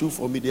buy shoe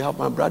for me, they have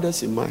my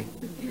brothers in mind.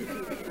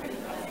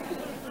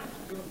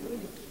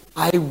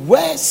 I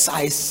wear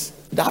size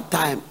that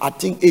time, I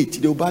think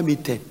 8. They will buy me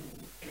 10.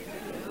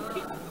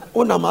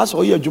 Oh, Namas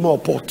or Juma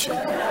Port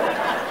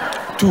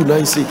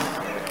 296.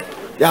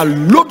 There are a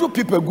lot of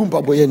people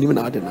Gumpa boy and even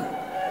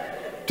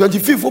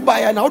 25th for buy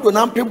and out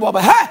on people.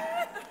 Hey!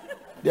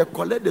 They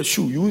collect the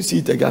shoe. You will see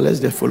it again. Let's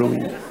the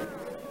following year.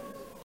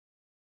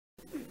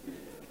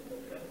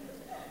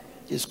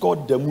 It's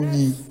called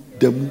Demuni.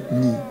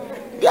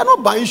 We are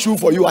not buying shoe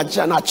for you at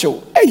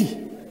Chanacho.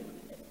 Hey!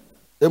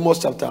 Amos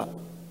chapter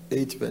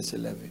 8, verse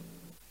 11.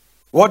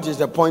 What is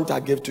the point I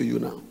gave to you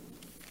now?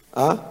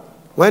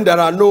 When there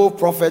are no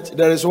prophets,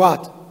 there is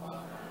what?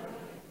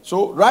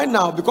 So right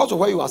now, because of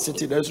where you are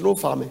sitting, there is no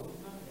farming.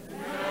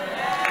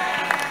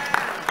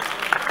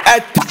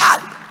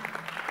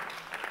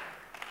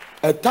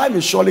 A time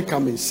is surely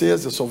coming,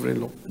 says the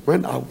sovereign Lord,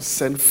 when I will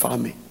send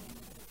famine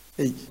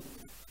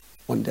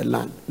on the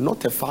land.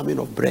 Not a famine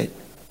of bread,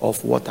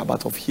 of water,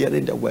 but of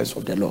hearing the words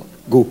of the Lord.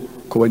 Go,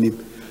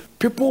 Kohanim.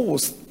 People will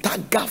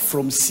stagger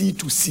from sea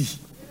to sea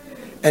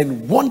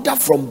and wander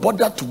from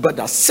border to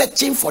border,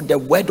 searching for the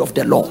word of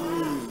the Lord,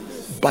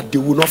 but they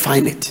will not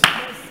find it.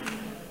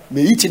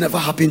 May it never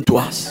happen to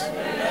us.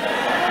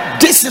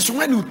 This is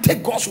when you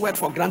take God's word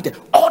for granted.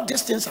 All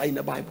these things are in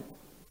the Bible.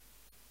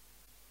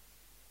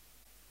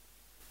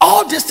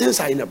 All these things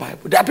are in the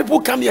Bible. There are people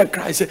who come here and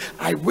cry and say,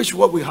 I wish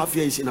what we have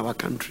here is in our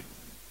country.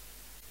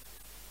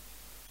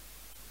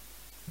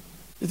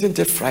 Isn't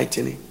it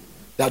frightening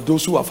that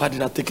those who have had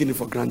it are taking it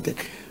for granted?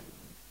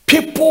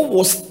 People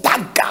will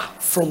stagger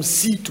from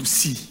sea to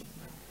sea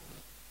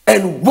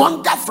and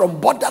wander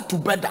from border to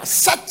border,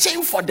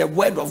 searching for the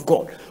word of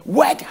God.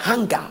 Word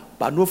hunger,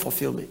 but no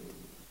fulfillment.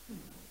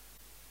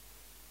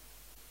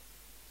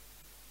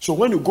 So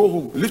when you go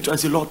home, lift and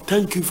say, Lord,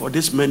 thank you for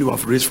this man you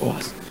have raised for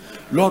us.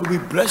 Lord, we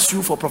bless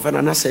you for Prophet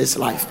Anas's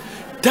life.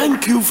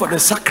 Thank you for the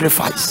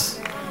sacrifice.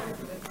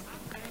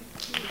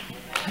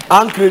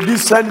 Uncle,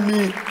 send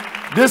me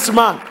this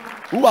man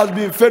who has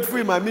been faithful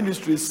in my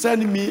ministry.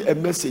 Send me a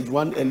message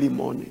one early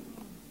morning.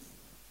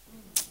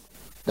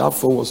 That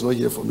phone was not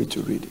here for me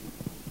to read.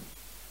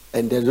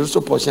 And there's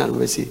also portion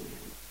where I say,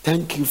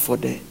 thank you for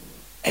the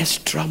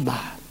extra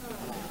mile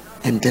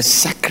and the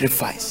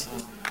sacrifice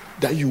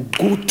that you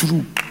go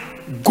through,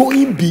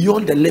 going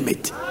beyond the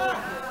limit,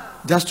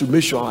 just to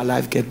make sure our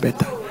life get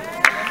better.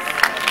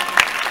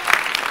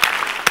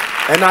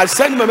 And I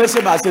send him a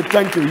message. I said,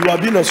 thank you. You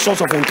have been a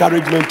source of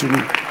encouragement to me.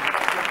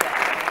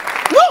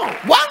 No,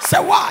 once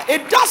a while,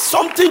 it does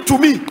something to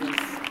me.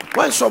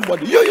 When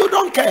somebody, you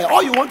don't care.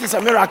 All you want is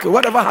a miracle.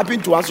 Whatever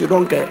happened to us, you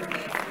don't care.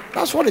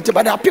 That's what it is.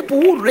 But there are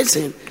people who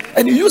listen,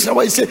 and you use the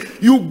way you say,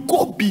 you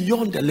go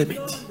beyond the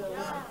limit.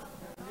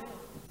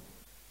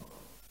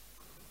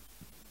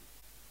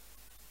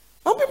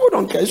 Some people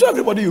don't care. So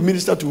everybody you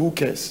minister to, who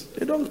cares?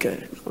 They don't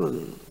care.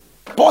 No.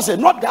 Paul said,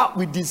 not that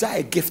we desire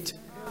a gift,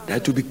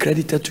 that to be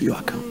credited to your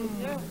account.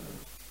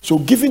 So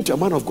giving to a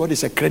man of God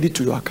is a credit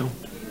to your account.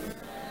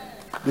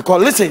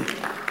 Because listen,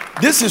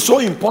 this is so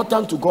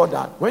important to God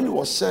that when he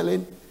was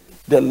selling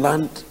the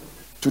land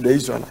to the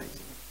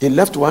Israelites, he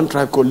left one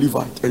tribe called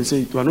Levite and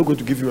said, you are not going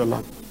to give you a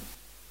land.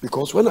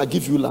 Because when I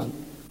give you land,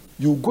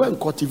 you go and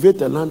cultivate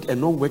the land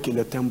and not work in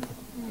the temple.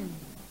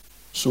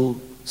 So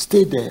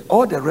stay there.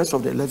 All the rest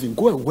of the 11,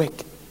 go and work.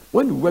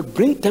 When you work,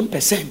 bring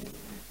 10%.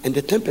 And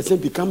the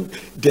 10% become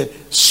the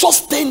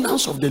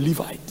sustenance of the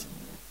Levite.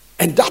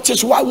 And that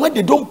is why when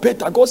they don't pay,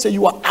 God says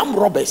you are armed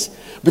robbers.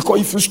 Because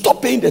if you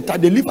stop paying the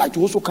tithe, the Levite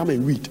will also come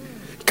and read.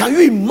 Can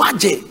you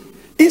imagine?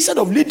 Instead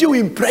of leading you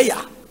in prayer,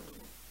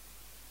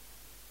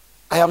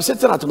 I am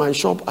sitting at my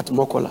shop at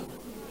Mokola.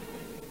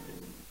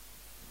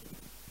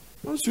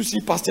 Once you see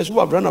pastors who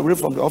have run away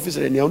from the office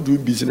and they are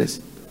doing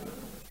business.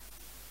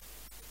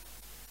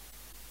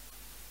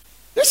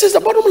 This is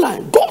the bottom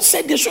line. God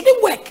said they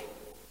shouldn't work.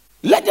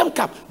 Let them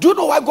come. Do you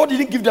know why God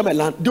didn't give them a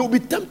land? They will be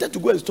tempted to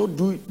go and start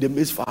doing the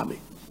maize farming.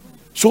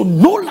 So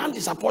no land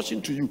is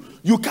apportioned to you.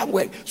 You can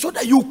work so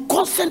that you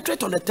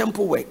concentrate on the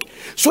temple work.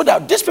 So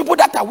that these people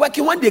that are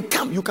working, when they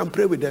come, you can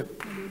pray with them.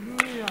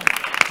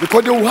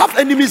 Because they will have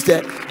enemies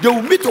there. They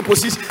will meet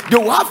opposition. They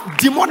will have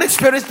demonic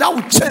spirits that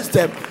will chase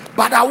them.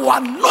 But I will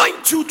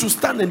anoint you to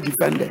stand and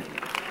defend them.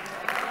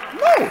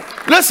 No.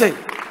 Listen.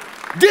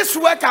 This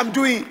work I'm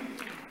doing,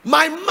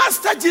 my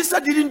master Jesus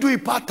didn't do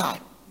it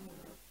part-time.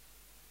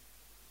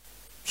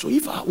 So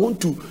if I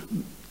want to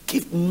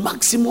give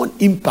maximum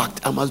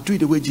impact, I must do it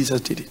the way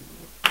Jesus did it.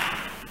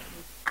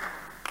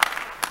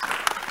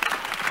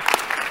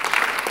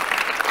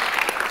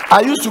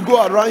 I used to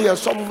go around here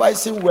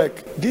supervising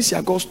work. This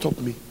year God stopped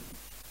me.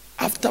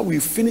 After we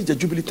finished the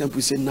Jubilee Temple,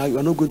 we said, now you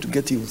are not going to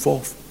get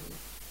involved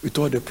with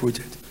all the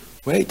project.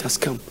 Where it has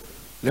come,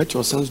 let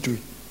your sons do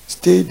it.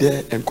 Stay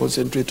there and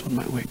concentrate on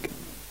my work.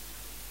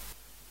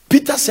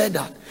 Peter said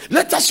that.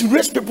 Let us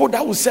raise people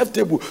that will serve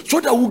table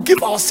so that we'll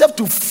give ourselves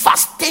to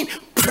fasting,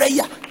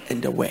 prayer,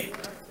 and the word.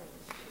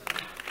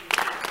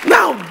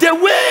 Now, the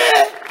way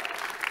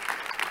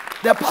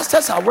the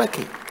pastors are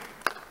working,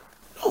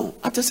 no,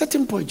 at a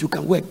certain point you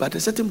can work, but at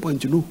a certain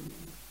point you know.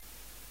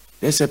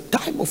 There's a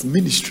time of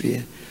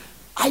ministry.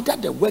 Either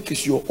the work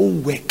is your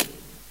own work,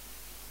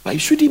 but it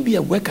shouldn't be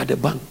a work at the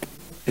bank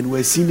and we're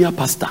a senior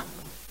pastor.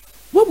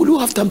 When will you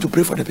have time to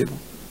pray for the people?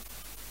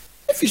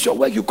 If it's your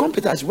work, you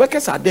competence,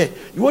 workers are there.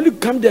 You only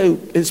come there,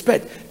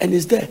 inspect, and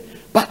it's there.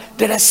 But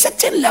there is a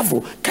certain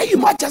level. Can you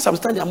imagine I'm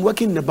standing, I'm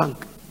working in the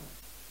bank?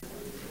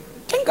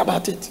 Think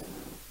about it.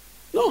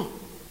 No.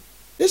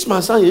 This my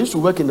son, he used to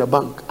work in the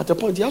bank. At a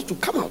point, he has to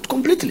come out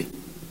completely.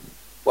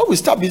 When we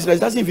start business, it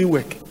doesn't even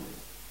work.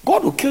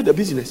 God will kill the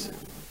business.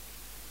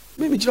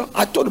 Maybe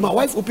I told my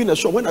wife open a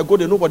shop. When I go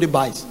there, nobody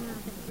buys.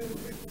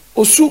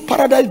 Osu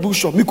Paradise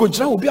Bookshop. Miko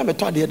Jira will be a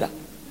method there.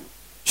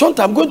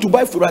 Sometimes I'm going to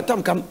buy food. At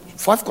time come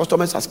 5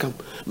 customers has come.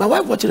 My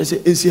wife watching and say,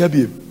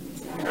 "NCBM."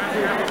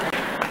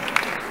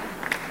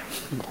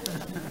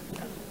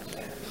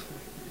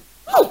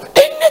 No,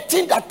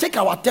 anything that take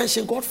our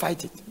attention, God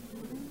fight it.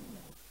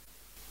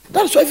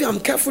 That's why if I'm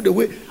careful the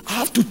way I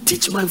have to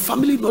teach my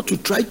family not to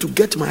try to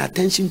get my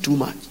attention too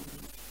much.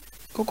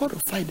 Because God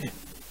will fight them.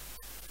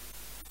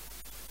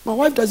 My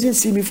wife doesn't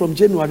see me from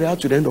January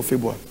out to the end of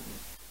February.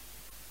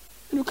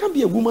 And you can't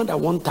be a woman at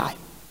one time.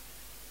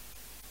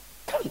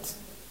 Can't.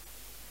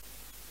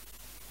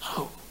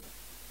 No.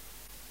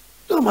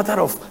 No matter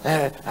of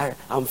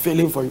I'm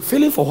failing for you.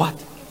 Failing for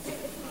what?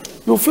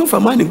 You feel for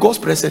mine in God's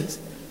presence.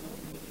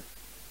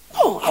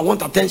 No, I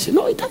want attention.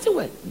 No, it doesn't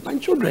work. My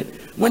children,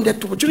 when the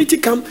opportunity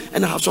comes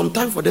and I have some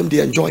time for them,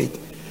 they enjoy it.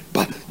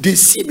 But they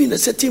see me in a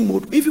certain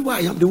mood. Even where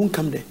I am, they won't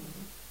come there.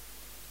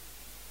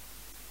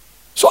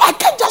 So I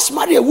can't just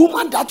marry a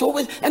woman that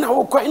always, and I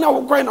will cry, and I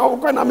will cry, and I will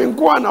cry, and I'm in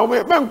Goa, and I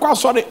will cry,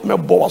 sorry,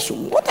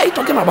 what are you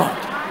talking about?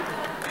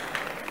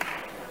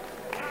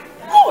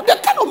 No, the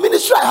kind of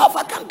ministry I have,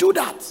 I can't do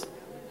that.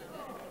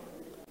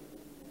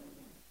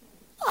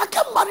 I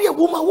can't marry a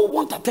woman who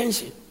wants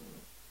attention.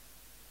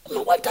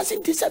 My wife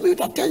doesn't deserve me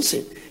with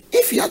attention.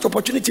 If he has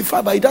opportunity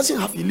for, but he doesn't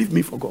have, he leave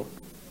me for God.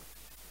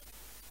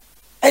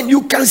 And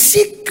you can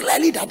see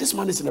clearly that this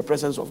man is in the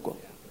presence of God.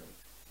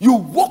 You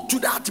walk to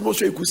the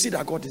atmosphere, you could see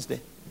that God is there.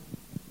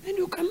 And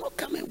you cannot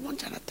come and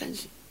want an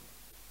attention.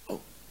 Oh.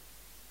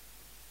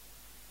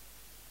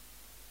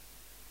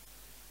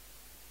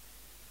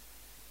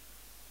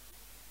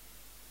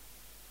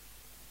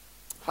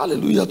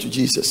 Hallelujah to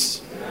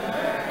Jesus.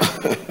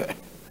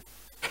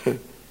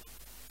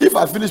 If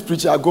I finish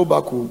preaching, I go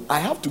back home. I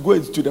have to go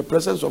into the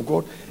presence of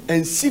God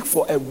and seek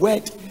for a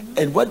word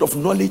of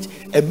knowledge,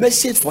 a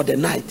message for the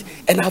night.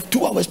 And I have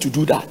 2 hours to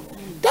do that.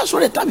 That's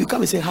not the time you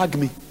come and say, hug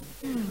me.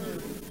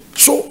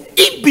 So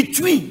in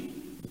between,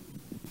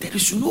 there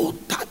is no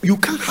time. You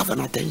can't have an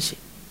attention.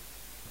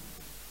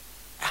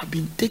 I've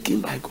been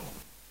taken by God.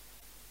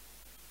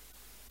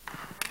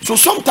 So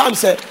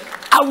sometimes I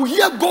will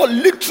hear God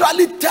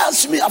literally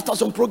tells me after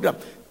some program,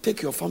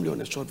 take your family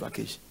on a short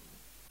vacation.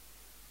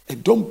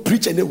 And don't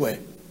preach anywhere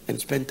and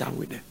spend time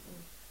with them.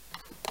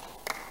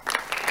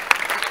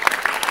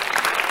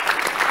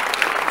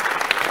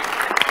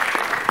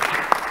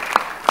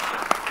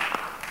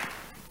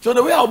 So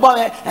the way I'll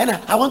buy and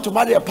I want to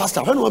marry a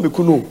pastor. When want to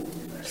be no?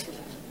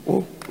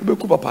 Oh, be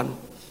papa no.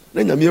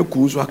 Then you me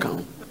cool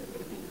account.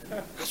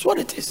 That's what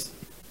it is.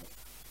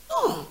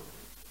 No.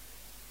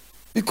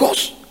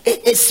 Because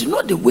it's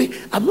not the way.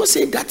 I'm not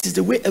saying that is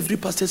the way every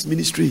pastor's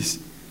ministry is.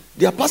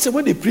 Their pastor,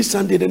 when they preach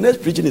Sunday, the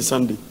next preaching is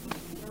Sunday.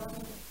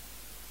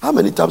 How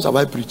many times have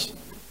I preached?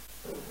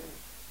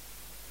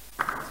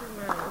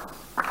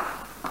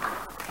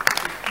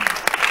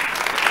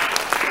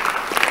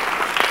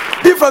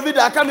 Different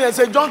video, I come here and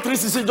say John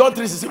 3:16, John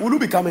 3:16. Will you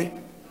be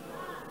coming?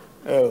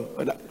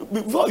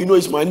 Before you know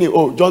it's my name.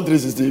 Oh, John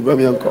 3:16.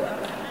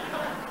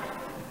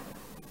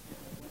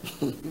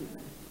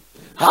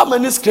 How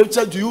many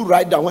scriptures do you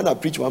write down when I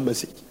preach one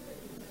message?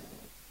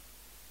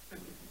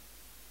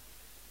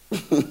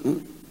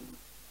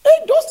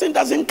 Those things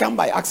doesn't come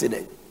by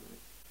accident.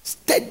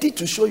 Steady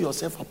to show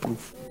yourself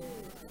approved.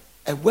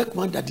 a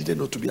workman that didn't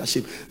know to be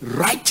ashamed,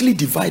 rightly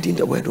dividing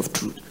the word of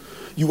truth.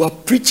 You are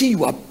preaching,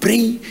 you are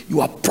praying,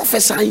 you are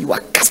prophesying, you are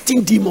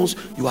casting demons,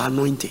 you are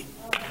anointing.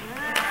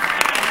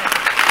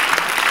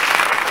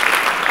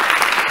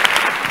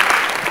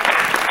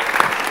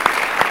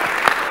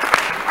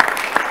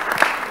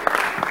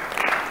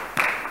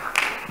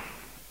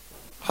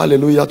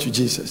 Hallelujah to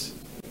Jesus.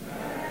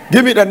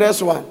 Give me the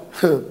next one.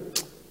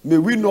 May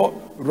we not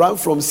run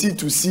from sea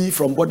to sea,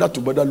 from border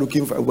to border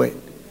looking for a word.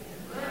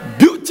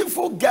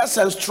 Beautiful girls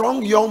and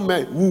strong young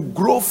men will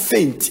grow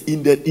faint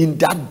in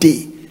that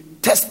day,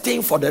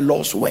 testing for the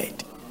Lord's word.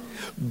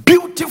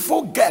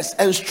 Beautiful girls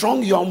and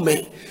strong young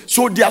men.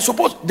 So they are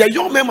supposed, the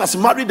young men must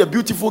marry the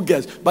beautiful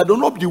girls, but do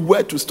not be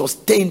word to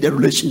sustain the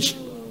relationship.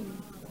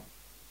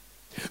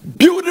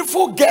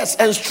 Beautiful girls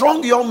and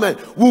strong young men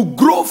will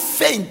grow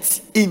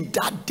faint in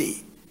that day,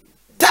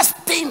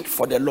 testing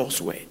for the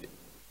Lord's word.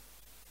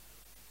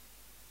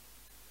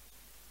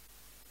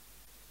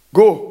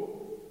 Go.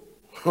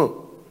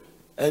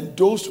 And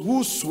those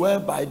who swear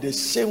by the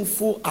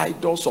shameful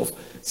idols of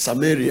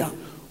Samaria,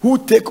 who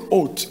take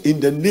oath in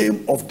the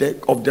name of the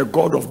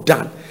God of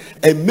Dan,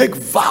 and make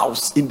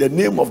vows in the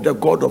name of the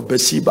God of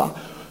Bathsheba,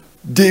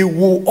 they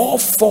will all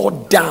fall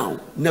down,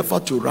 never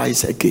to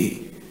rise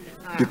again.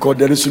 Because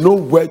there is no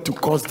way to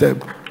cause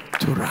them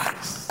to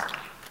rise.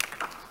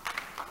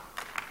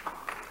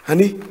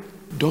 Honey,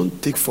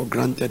 don't take for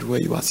granted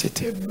where you are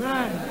sitting.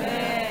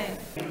 Amen.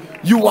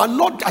 You are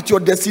not at your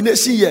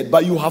destination yet,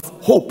 but you have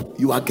hope.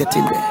 You are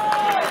getting there.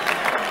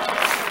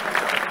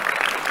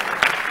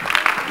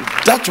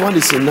 That one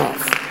is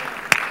enough.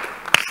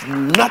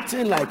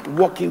 Nothing like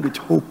walking with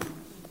hope.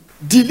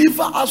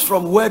 Deliver us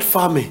from word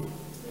famine.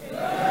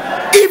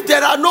 If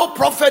there are no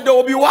prophets, there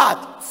will be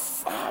what?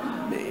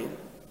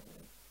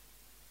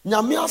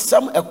 Nyame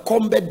asem a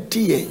combat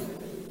day.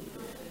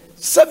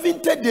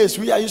 70 days,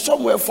 we are in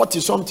somewhere 40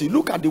 something.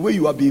 Look at the way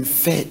you are being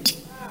fed.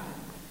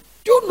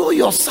 Do you know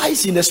your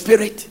size in the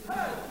spirit?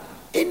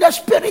 In the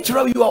spirit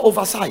realm, you are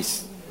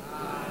oversized.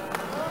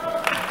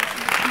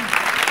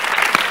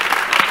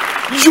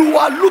 You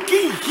are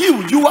looking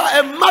huge. You are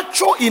a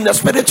macho in the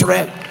spirit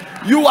realm.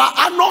 You are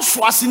Arnold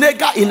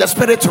Schwarzenegger in the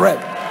spirit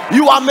realm.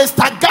 You are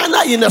Mr.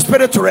 Ghana in the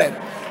spirit realm.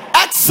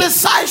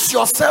 Exercise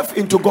yourself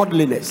into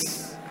godliness.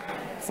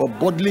 For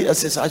bodily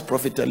exercise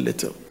profited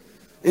little.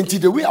 Until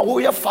the way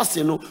we are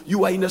fasting,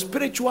 you are in a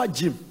spiritual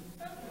gym.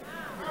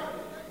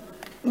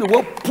 You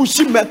know,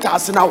 pushing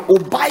metals now, or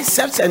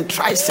biceps and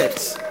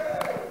triceps.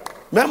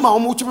 Remember,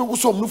 I'm going to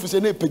say,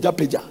 peja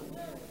peja.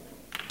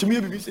 To me,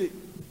 you say,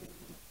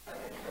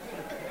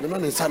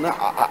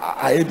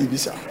 I am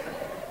Bibisa.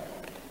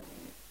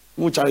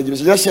 Much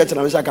challenge. Just share it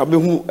and I can be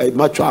a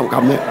macho. I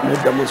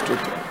can demonstrate.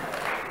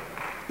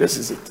 This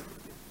is it.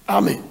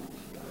 Amen.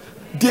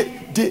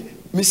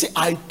 Me say,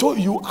 I told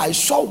you I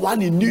saw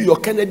one in New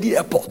York Kennedy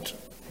Airport.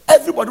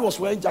 Everybody was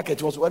wearing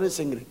jacket, was wearing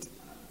singlet,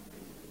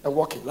 and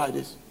walking like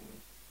this.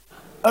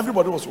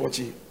 Everybody was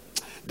watching.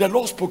 The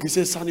Lord spoke. He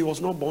said, "Son, he was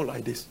not born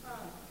like this.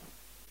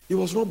 He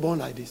was not born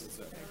like this.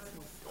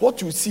 What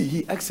you see,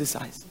 he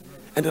exercised."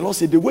 And the Lord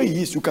said, "The way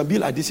he is, you can be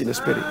like this in the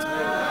spirit."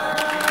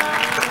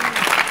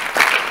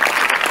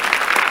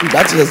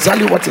 That's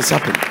exactly what is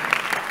happening.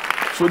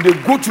 So they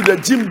go to the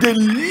gym. They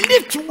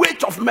lift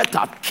weight of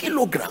metal,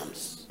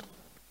 kilograms.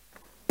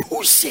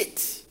 Push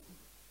it,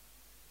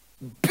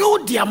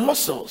 build their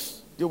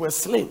muscles. They were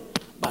slim,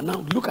 but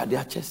now look at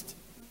their chest.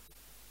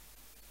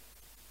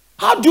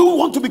 How do you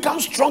want to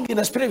become strong in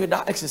the spirit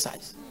without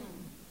exercise?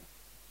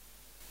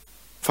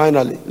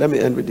 Finally, let me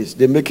end with this: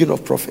 the making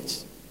of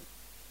prophets.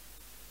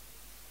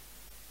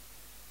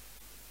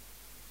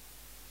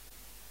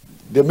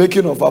 The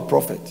making of our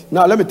prophet.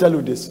 Now, let me tell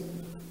you this: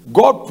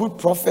 God put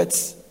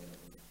prophets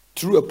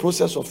through a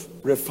process of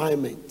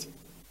refinement.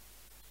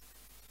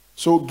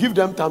 So give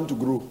them time to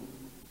grow.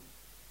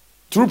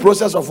 Through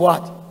process of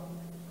what?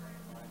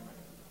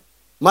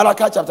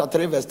 Malachi chapter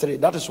 3 verse 3.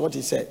 That is what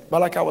he said.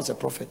 Malachi was a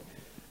prophet.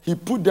 He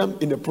put them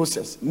in a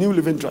process. New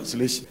Living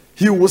Translation.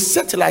 He will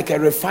sit like a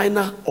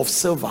refiner of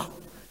silver,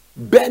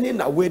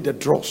 burning away the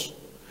dross.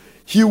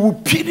 He will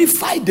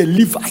purify the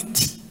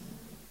Levite,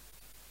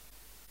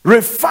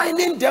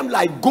 refining them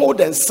like gold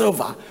and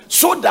silver,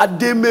 so that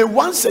they may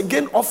once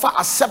again offer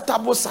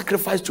acceptable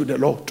sacrifice to the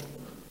Lord.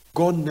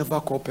 God never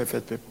called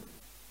perfect people.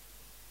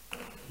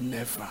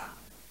 Never.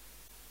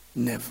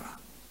 Never.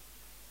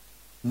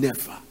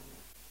 Never.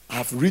 I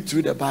have read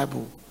through the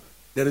Bible.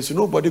 There is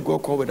nobody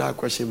God called without a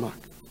question mark.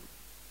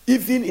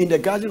 Even in the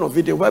Garden of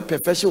Eden, where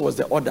perfection was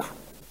the order,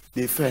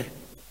 they fell.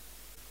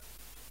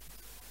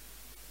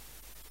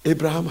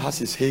 Abraham has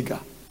his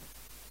Hagar.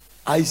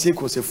 Isaac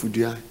was a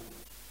Fudian.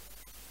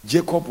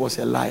 Jacob was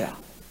a liar.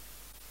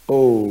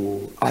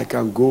 Oh, I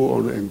can go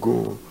on and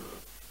go.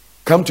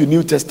 Come to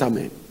New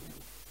Testament.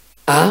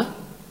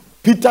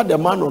 Peter, the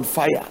man on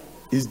fire,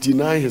 is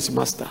denying his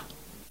master.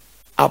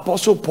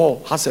 Apostle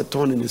Paul has a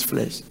thorn in his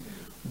flesh.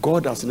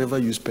 God has never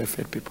used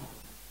perfect people.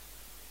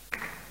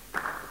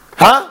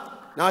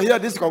 Now hear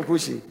this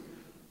conclusion.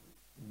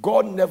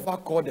 God never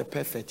called the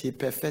perfect. He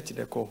perfected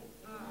the call.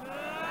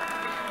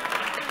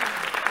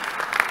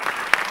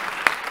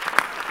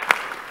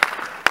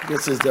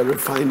 This is the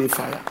refining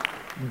fire.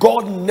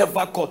 God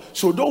never called.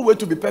 So don't wait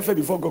to be perfect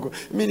before God.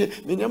 Because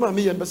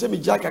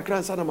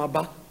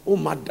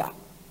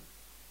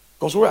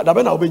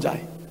when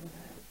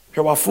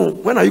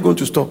are you going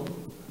to stop?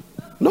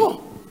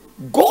 No.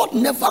 God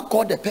never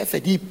called the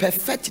perfect. He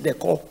perfected the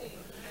call.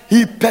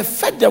 He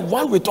perfected the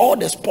one with all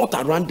the spot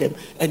around them,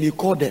 and he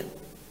called them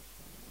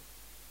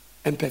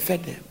and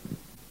perfect them.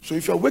 So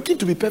if you're working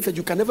to be perfect,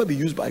 you can never be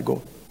used by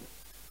God.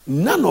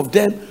 None of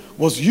them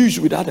was used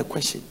without a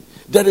question.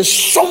 There is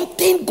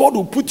something God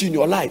will put in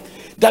your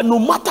life that no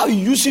matter how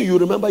you use it, you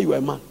remember you are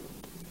a man.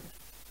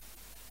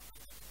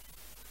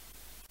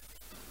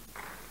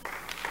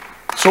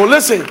 So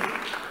listen,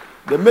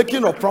 the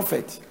making of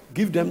prophet,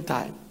 give them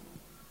time.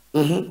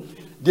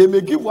 They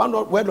may give one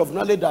word of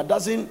knowledge that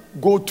doesn't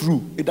go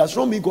through. It does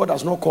not mean God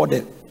has not called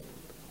them.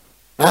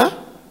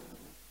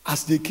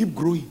 As they keep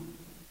growing,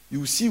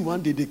 you see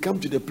one day they come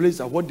to the place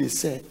that what they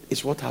said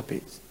is what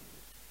happens.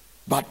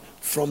 But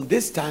from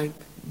this time,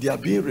 they are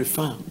being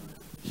refined.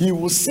 He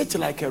will sit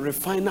like a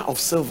refiner of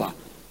silver.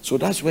 So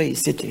that's where he's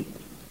sitting.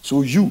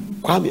 So you,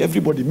 Kwame,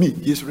 everybody, me,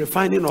 he's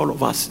refining all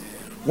of us.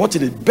 What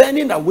is it?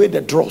 Burning away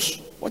the dross.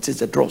 What is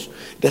the dross?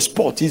 The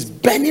spot. He's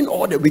burning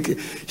all the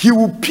wicked. He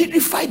will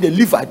purify the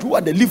Levite. Who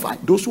are the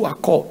Levite? Those who are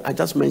called. I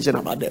just mentioned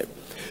about them.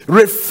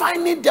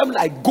 Refining them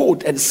like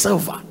gold and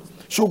silver.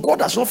 So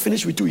God has not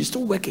finished with you. He's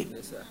still working.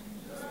 Yes,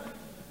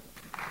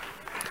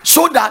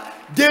 so that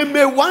they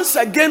may once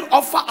again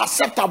offer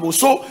acceptable.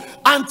 So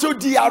until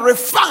they are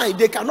refined,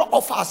 they cannot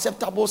offer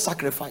acceptable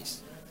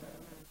sacrifice.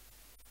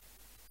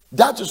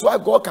 That is why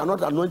God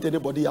cannot anoint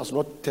anybody he has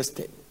not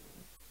tested.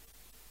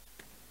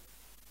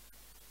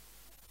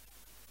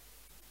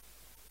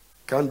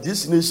 Can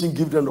this nation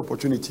give them the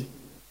opportunity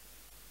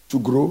to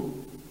grow?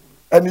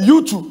 And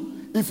you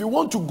too, if you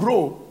want to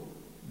grow,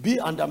 be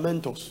under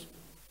mentors.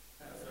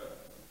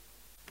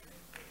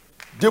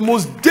 The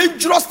most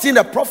dangerous thing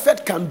a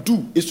prophet can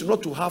do is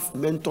not to have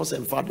mentors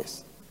and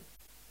fathers.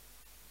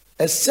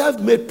 A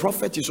self-made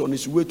prophet is on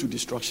his way to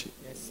destruction.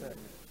 Yes, sir.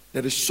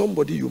 There is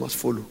somebody you must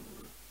follow.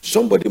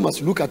 Somebody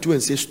must look at you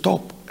and say,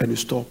 stop, and you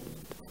stop.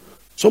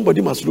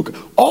 Somebody must look.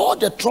 All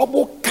the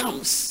trouble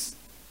comes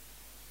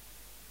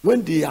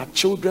when they are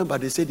children,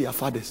 but they say they are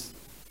fathers.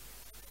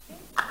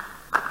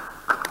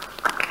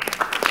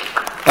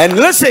 And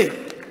listen,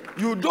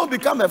 you don't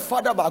become a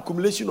father by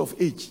accumulation of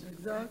age.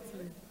 Exactly.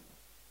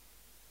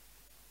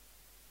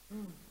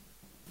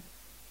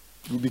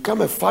 You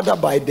become a father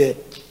by the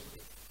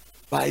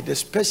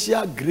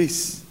special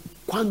grace,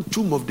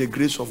 quantum of the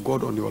grace of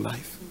God on your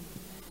life,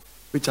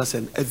 which has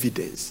an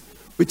evidence,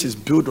 which is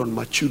built on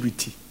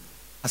maturity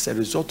as a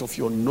result of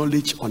your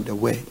knowledge on the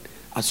word,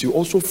 as you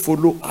also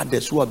follow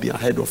others who have been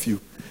ahead of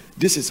you.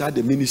 This is how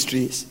the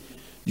ministry is.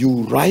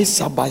 You rise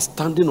up by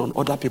standing on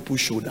other people's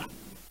shoulder.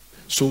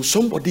 So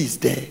somebody is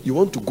there, you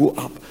want to go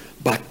up,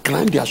 but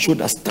climb their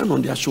shoulder, stand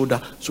on their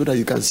shoulder so that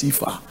you can see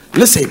far.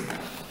 Listen.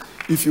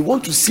 If you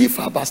want to see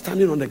far by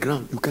standing on the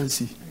ground, you can't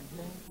see.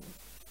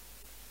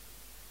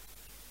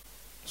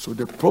 So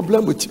the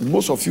problem with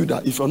most of you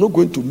that if you're not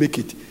going to make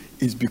it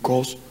is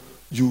because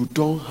you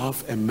don't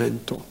have a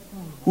mentor.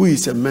 Who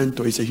is a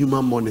mentor? Is a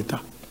human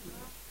monitor.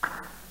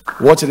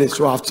 Watch it.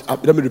 So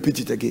let me repeat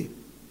it again.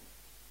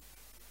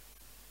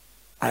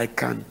 I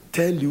can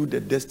tell you the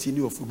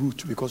destiny of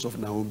Ruth because of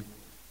Naomi.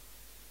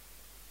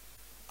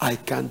 I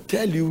can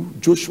tell you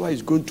Joshua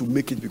is going to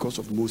make it because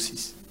of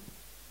Moses.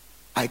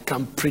 I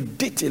can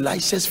predict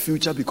Elisha's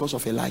future because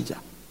of Elijah.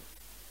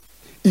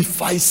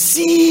 If I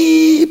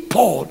see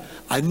Paul,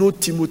 I know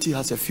Timothy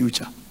has a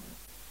future.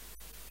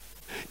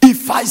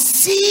 If I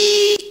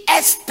see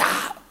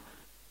Esther,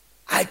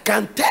 I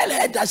can tell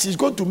her that she's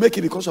going to make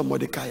it because of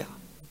Mordecai.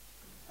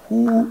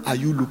 Who are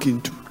you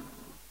looking to?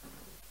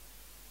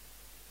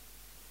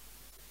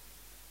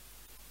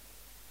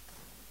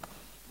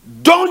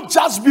 Don't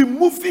just be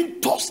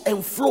moving toss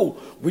and flow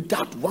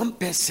without one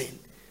person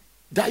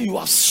that you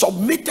are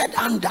submitted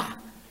under,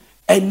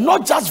 and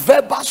not just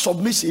verbal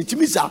submission. It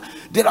means that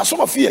there are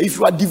some of you, if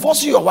you are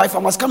divorcing your wife, I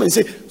must come and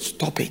say,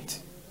 stop it.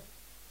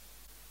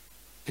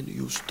 And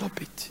you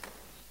stop it.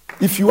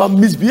 If you are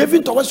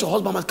misbehaving towards your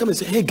husband, I must come and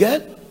say, hey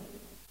girl,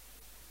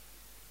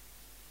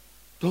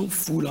 don't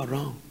fool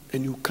around,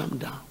 and you calm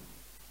down.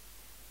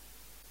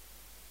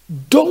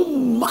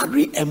 Don't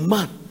marry a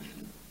man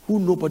who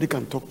nobody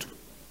can talk to.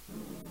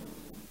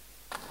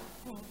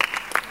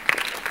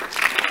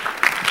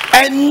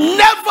 And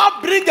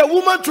never bring a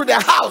woman to the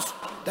house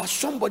that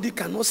somebody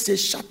cannot say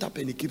shut up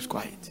and he keeps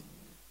quiet.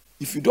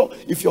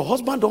 If your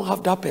husband don't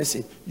have that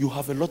person, you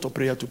have a lot of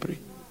prayer to pray.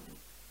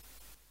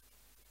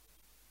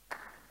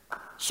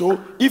 So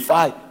if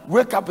I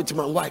wake up with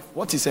my wife,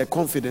 what is her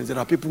confidence? There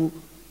are people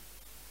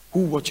who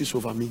watches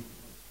over me.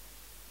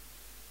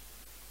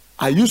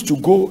 I used to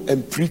go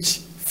and preach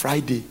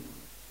Friday.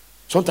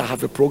 Sometimes I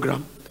have a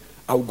program.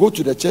 I will go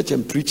to the church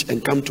and preach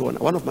and come to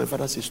one of my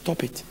fathers says,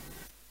 stop it.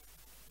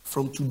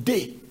 From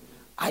today,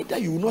 either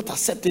you will not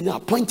accept any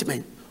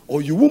appointment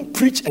or you won't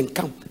preach and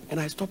come.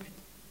 And I stop it.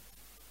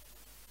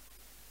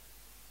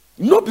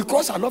 Not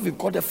because I love him,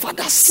 because the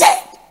father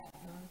said.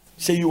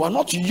 Say you are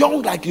not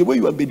young like the way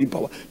you are made in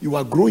power. You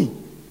are growing.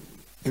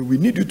 And we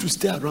need you to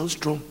stay around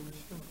strong.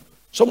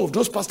 Some of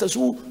those pastors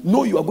who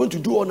know you are going to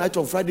do all night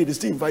on Friday, they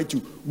still invite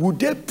you. Would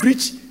they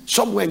preach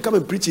somewhere and come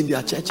and preach in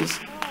their churches?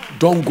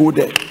 Don't go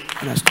there.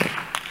 Understand?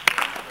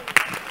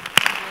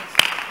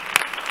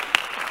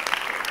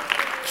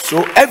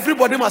 So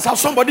everybody must have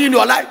somebody in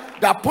your life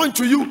that point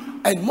to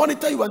you and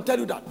monitor you and tell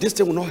you that this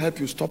thing will not help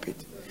you. Stop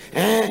it.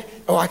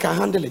 Oh, I can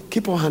handle it.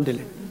 Keep on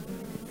handling.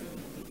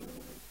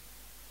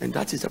 And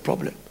that is the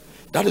problem.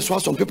 That is why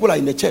some people are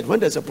in the church.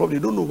 When there's a problem,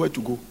 they don't know where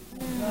to go.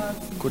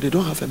 Because they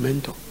don't have a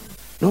mentor.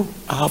 No,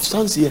 I have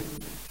sons here.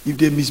 If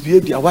they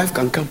misbehave, their wife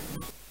can come.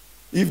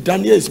 If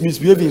Daniel is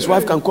misbehaving, his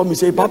wife can come and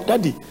say, "But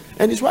Daddy."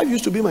 And his wife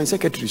used to be my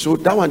secretary. So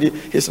that one,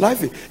 his life,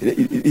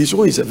 his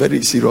own is a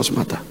very serious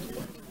matter.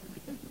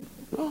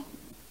 No.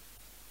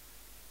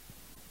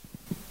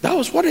 That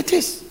was what it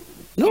is.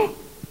 No.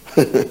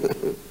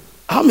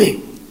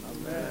 Amen.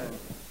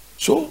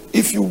 So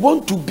if you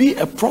want to be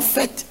a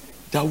prophet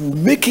that will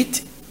make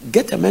it,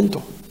 get a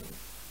mentor.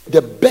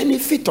 The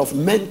benefit of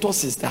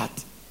mentors is that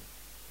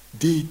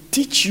they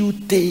teach you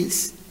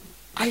things.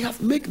 I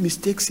have made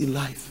mistakes in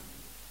life.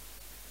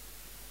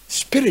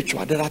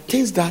 Spiritual, there are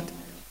things that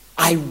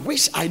I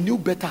wish I knew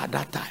better at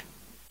that time.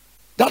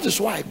 That is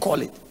why I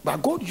call it.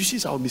 But God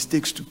uses our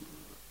mistakes too.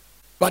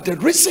 But the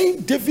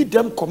reason David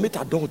them commit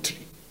adultery,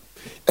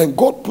 and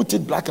God put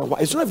it black and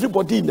white. It's not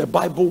everybody in the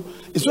Bible.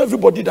 It's not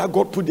everybody that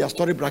God put their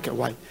story black and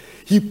white.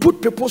 He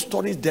put people's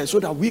stories there so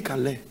that we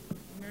can learn.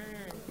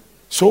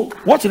 So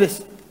watch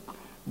this.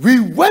 We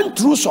went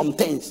through some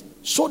things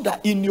so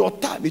that in your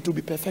time it will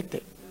be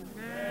perfected.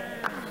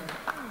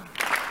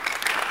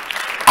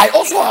 I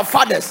also have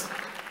fathers.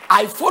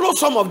 I follow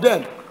some of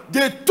them.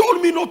 They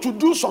told me not to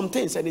do some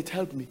things and it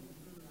helped me.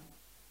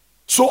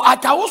 So I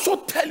can also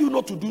tell you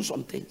not to do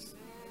some things.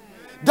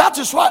 That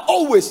is why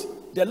always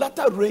the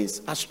latter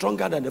rains are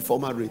stronger than the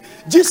former rain.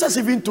 Jesus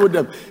even told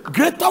them,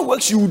 greater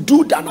works you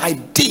do than I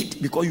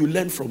did because you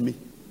learned from me.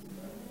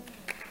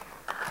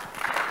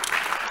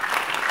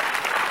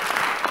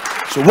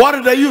 So what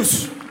is the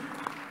use?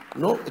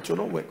 No, it will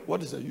not work.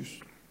 What is the use?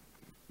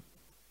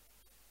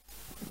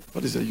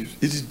 What is the use?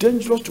 It is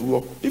dangerous to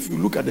work. If you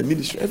look at the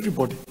ministry,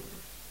 everybody.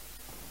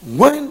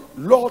 When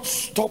Lord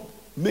stopped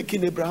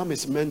making Abraham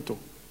his mentor,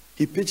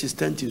 he pitched his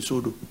tent in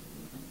Sodom.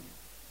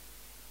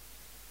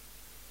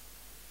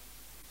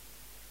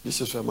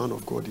 This is a man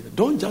of God here.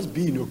 Don't just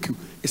be in your queue.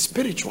 It's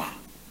spiritual.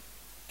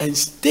 And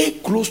stay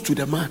close to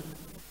the man.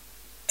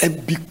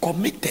 And be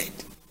committed.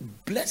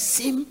 Bless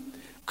him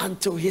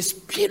until his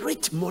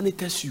spirit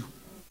monitors you.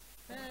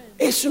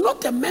 It's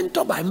not a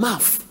mentor by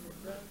mouth.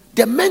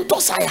 The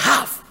mentors I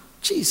have,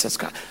 Jesus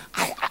Christ,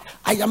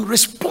 I am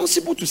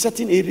responsible to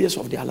certain areas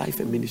of their life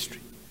and ministry.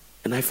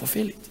 And I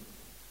fulfill it.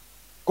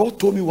 God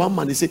told me one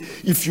man, he said,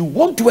 if you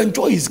want to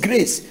enjoy his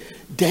grace,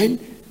 then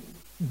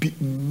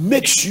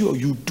make sure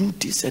you do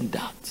this and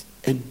that.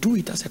 And do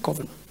it as a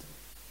covenant.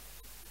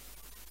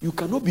 You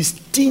cannot be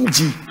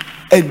stingy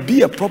and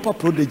be a proper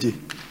prodigy.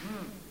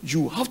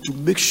 You have to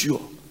make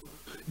sure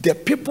the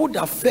people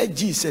that fed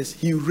Jesus,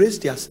 he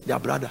raised their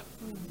brother.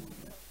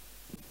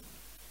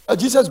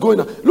 Jesus going,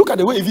 look at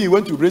the way he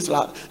went to raise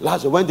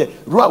Lazarus. When they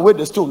roll away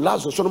the stone,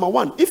 Lazarus. So number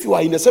one, if you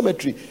are in a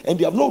cemetery and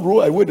they have not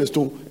rolled away the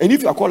stone, and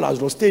if you are called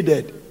Lazarus, stay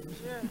dead.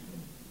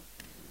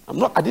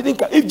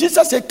 If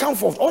Jesus said come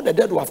forth, all the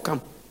dead will have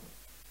come.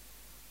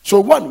 So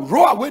one,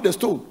 roll away the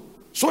stone.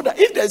 So that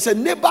if there's a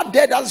neighbor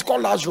there that's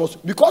called Lazarus,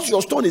 because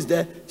your stone is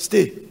there,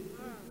 stay.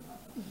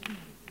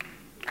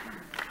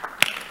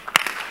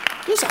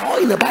 These are all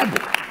in the Bible.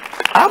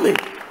 Amen.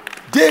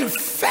 They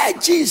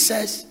fed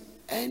Jesus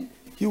and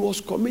he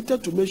was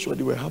committed to make sure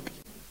they were happy.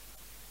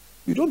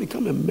 You don't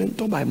become a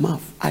mentor by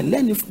mouth. I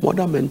learned it from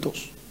other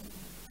mentors.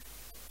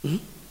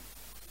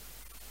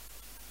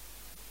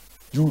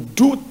 You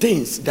do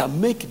things that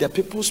make the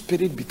people's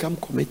spirit become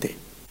committed.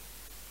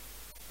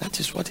 That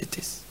is what it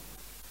is.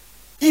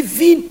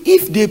 Even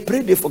if they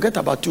pray, they forget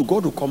about you,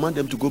 God will command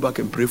them to go back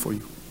and pray for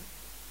you.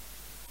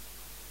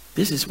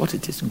 This is what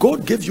it is.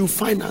 God gave you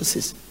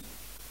finances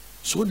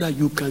so that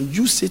you can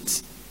use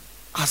it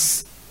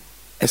as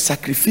a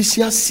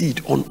sacrificial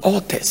seed on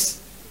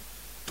altars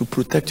to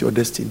protect your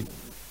destiny.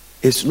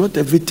 It's not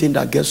everything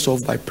that gets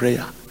solved by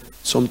prayer.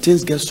 Some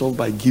things get solved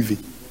by giving.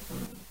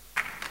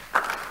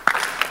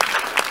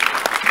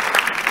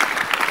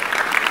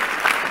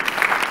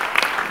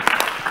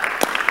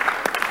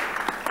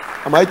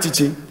 Am I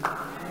teaching?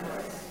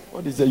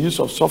 What is the use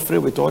of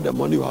suffering with all the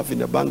money you have in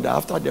the bank that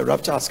after the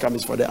rapture has come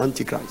is for the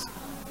Antichrist?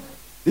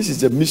 This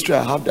is the mystery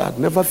I have that I'd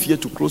never fear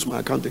to close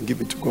my account and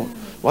give it to God.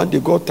 One day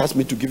God asked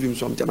me to give him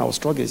something. I was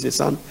struggling. He said,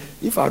 son,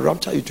 if I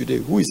rapture you today,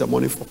 who is the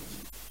money for?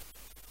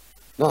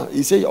 Now,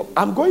 he said,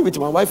 I'm going with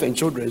my wife and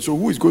children, so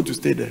who is going to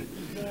stay there?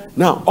 Yeah.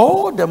 Now,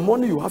 all the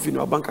money you have in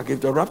your bank account, if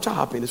the rapture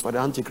happens, is for the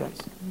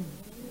Antichrist.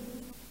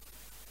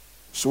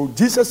 So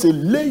Jesus said,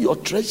 lay your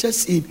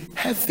treasures in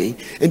heaven.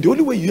 And the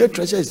only way you get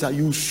treasure is that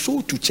you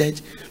sow to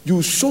church,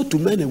 you sow to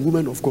men and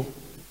women of God.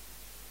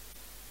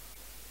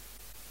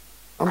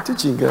 I'm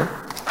teaching,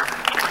 yeah?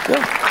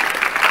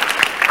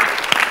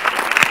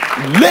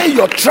 Lay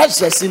your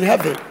treasures in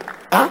heaven.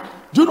 Huh?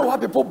 Do you know why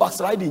people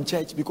backslide in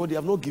church? Because they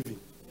have not given.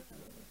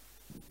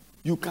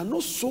 You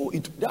cannot sow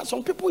it. There are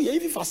some people here,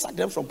 even if I sack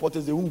them from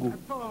porters, they won't go.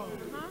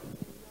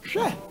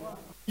 Sure.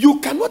 You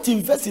cannot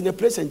invest in a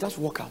place and just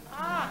walk out.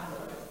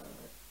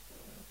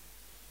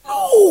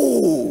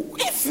 No.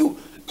 If you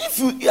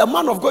a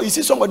man of God, you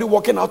see somebody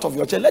walking out of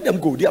your church, let them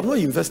go. They have not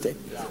invested.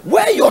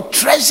 Where your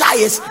treasure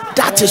is,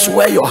 that is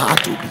where your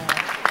heart will be.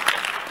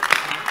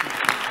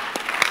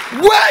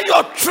 Where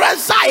your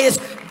treasure is,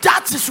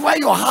 that is where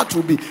your heart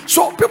will be.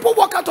 So people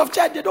walk out of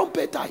church, they don't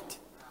pay tithe.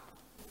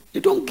 They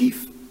don't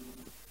give.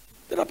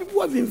 There are people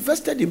who have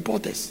invested in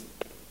porters.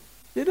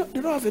 They don't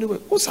have anywhere.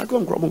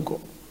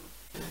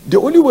 The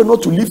only way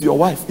not to leave your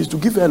wife is to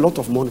give her a lot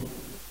of money.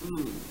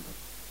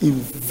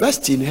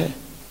 Invest in her.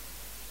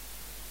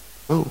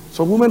 Oh,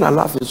 some women are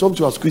laughing, some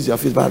to squeeze their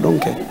face, but I don't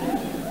care.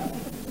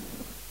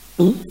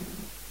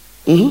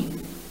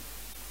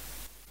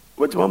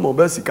 Which one more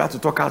best to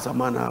talk as a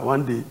man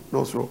one day?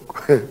 No, so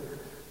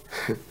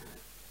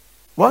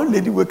one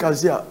lady wake up and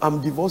say,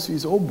 I'm divorced. He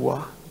said, oh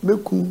boy,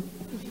 meku.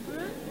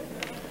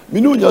 Me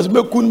know just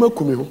meku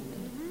me.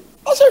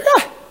 I said,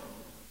 yeah,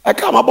 I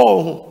come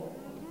about.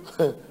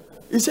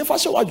 He said,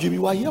 "Fashion, what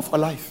you are here for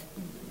life."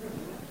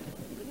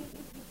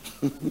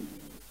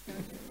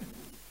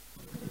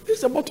 This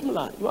is the bottom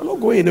line. You are not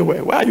going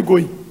anywhere. Where are you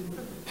going?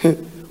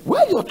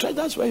 Where your treasure,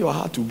 that's where your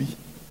heart will be.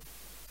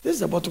 This is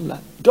the bottom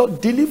line.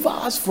 God deliver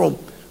us from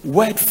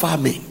word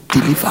farming.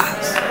 Deliver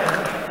us.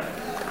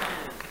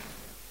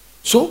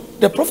 So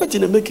the prophet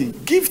in the making,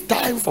 give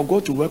time for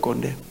God to work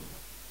on them.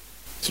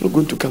 It's not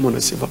going to come on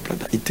a silver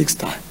platter. It takes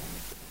time.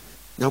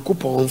 Now,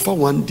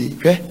 one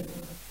day,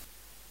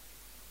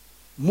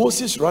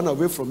 Moses ran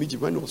away from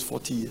Egypt when he was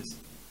 40 years.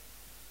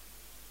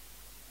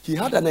 He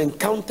had an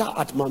encounter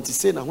at Mount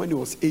Sinai when he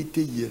was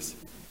 80 years.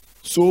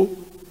 So,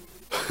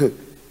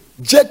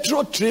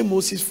 Jethro trained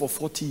Moses for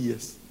 40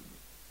 years.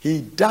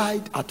 He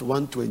died at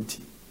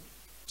 120.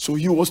 So,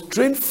 he was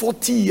trained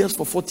 40 years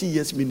for 40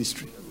 years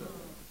ministry.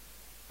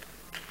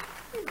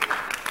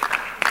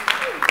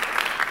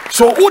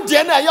 So,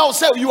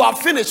 you are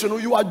finished,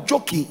 you are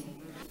joking.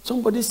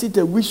 Somebody sit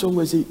and wish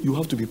somewhere and say, you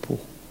have to be poor.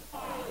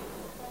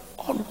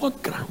 On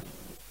what ground?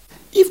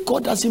 If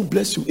God doesn't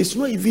bless you, it's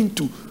not even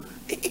to,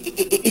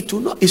 it will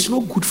not, it's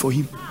not good for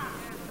him.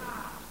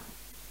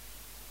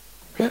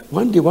 Yeah?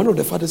 One day, one of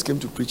the fathers came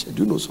to preach.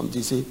 Do you know something?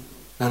 He said,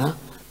 Nana,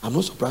 I'm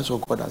not surprised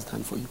what God has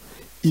done for you.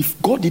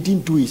 If God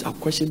didn't do it, I'll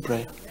question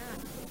prayer.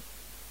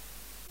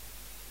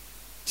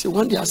 See,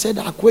 one day I said,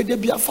 I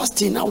be a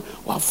fasting now.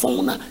 What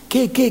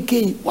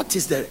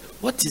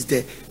is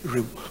the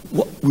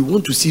what we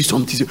want to see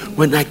something.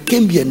 When I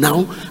came here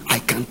now, I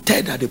can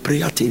tell that the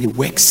prayer thing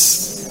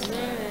works.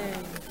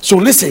 So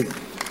listen,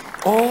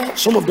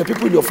 some of the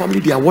people in your family,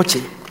 they are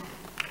watching.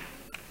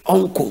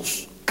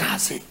 Uncles,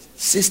 cousins,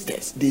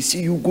 sisters, they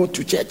see you go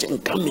to church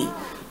and come in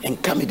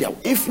there.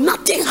 If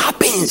nothing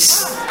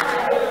happens,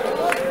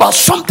 but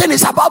something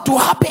is about to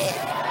happen,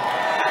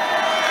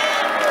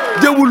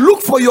 they will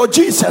look for your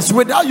Jesus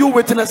without you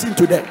witnessing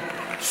to them.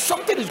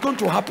 Something is going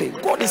to happen.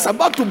 God is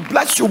about to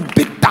bless you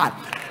big time.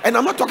 And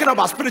I'm not talking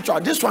about spiritual.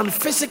 This one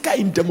physical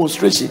in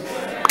demonstration.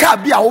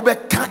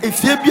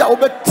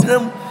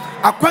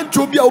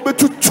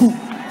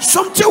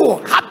 Something will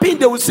happen.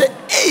 They will say,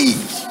 hey.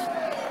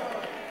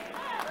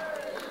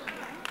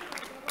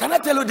 Can I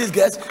tell you this,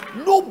 guys?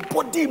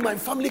 Nobody in my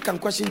family can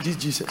question this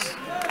Jesus.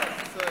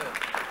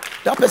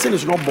 That person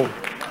is not born.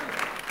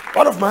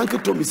 One of my uncle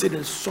told me, said,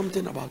 there's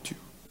something about you.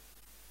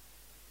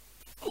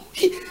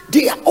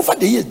 They are, over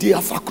the years, they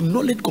have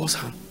acknowledged God's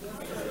hand.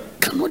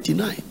 Cannot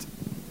deny it.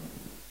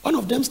 One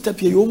of them stepped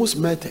here, you almost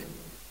met her.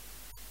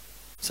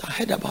 So I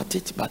heard about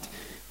it, but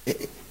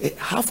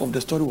half of the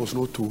story was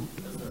not told.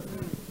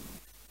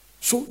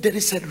 So there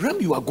is a realm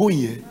you are going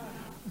here.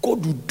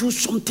 God will do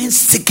something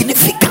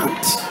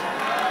significant.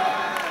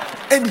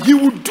 And he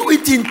will do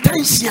it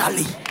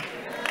intentionally.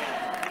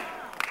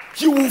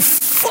 He will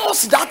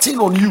force that thing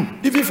on you,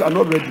 even if you are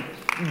not ready.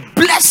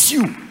 Bless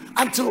you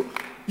until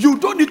you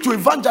don't need to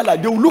evangelize.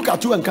 They will look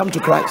at you and come to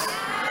Christ.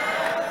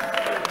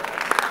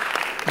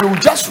 They will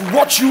just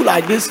watch you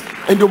like this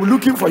and they will be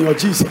looking for your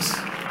Jesus.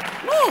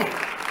 No.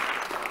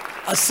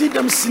 I see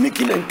them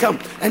sneaking and come.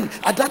 And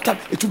at that time,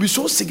 it will be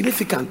so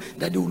significant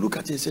that they will look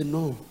at you and say,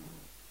 no.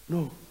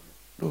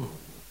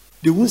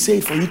 They won't say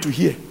it for you to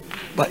hear.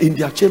 But in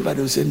their chamber,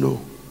 they will say,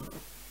 no.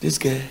 This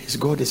guy, his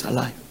God is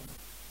alive.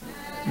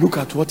 Look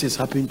at what is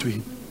happening to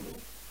him.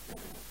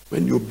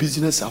 When your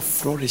business are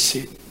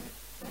flourishing,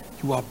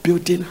 you are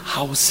building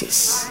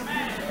houses.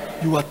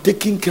 You are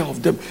taking care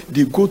of them.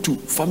 They go to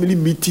family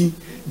meeting.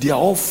 They are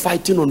all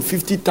fighting on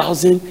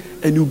 50,000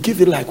 and you give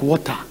it like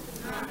water.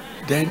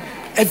 Then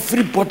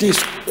everybody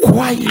is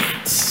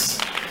quiet.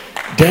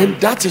 Then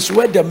that is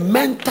where the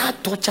mental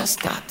torture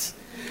starts.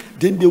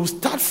 Then they will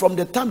start from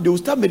the time, they will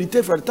start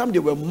meditating from the time they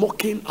were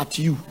mocking at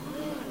you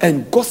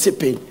and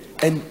gossiping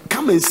and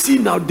come and see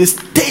now the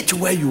stage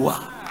where you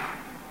are.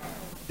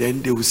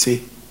 Then they will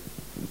say,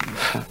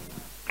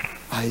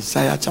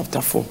 Isaiah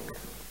chapter 4.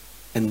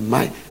 And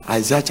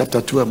Isaiah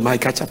chapter 2 and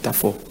Micah chapter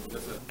 4.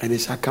 And it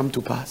shall come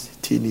to pass,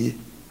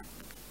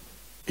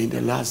 in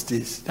the last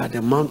days, that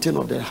the mountain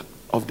of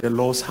the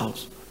Lord's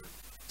house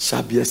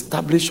shall be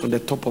established on the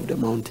top of the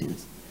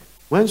mountains.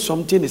 When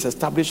something is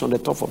established on the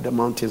top of the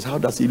mountains, how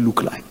does it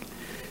look like?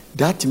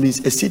 That means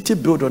a city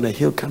built on a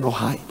hill cannot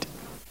hide.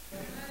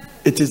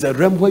 It is a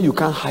realm where you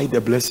can't hide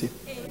the blessing.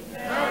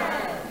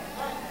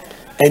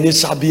 And it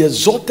shall be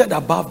exalted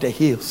above the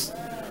hills.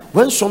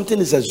 When something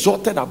is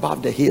exalted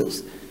above the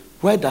hills,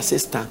 where does it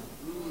stand?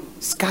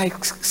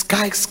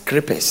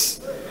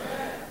 Skyscrapers.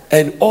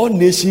 And all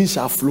nations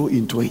shall flow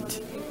into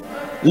it.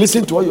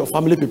 Listen to what your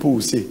family people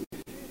will say.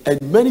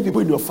 And many people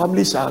in your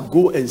family shall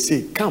go and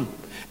say, come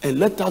and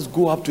let us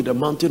go up to the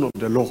mountain of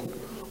the Lord,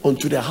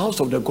 unto the house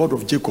of the God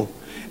of Jacob,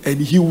 and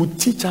he will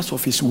teach us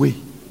of his way,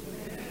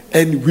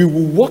 and we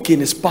will walk in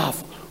his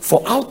path.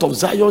 For out of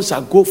Zion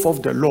shall go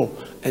forth the law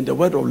and the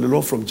word of the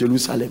Lord from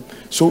Jerusalem.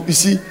 So you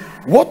see,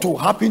 what will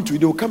happen to you?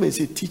 They will come and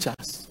say, teach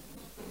us.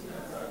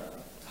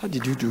 How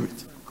did you do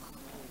it?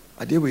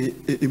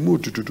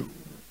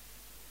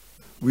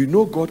 We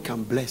know God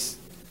can bless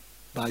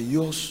by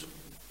yours.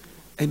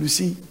 And you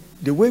see,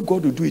 the way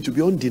God will do it will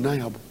be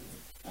undeniable.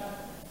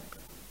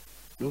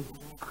 No.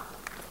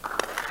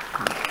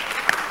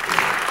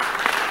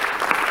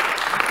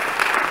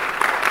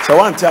 So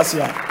one tells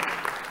you,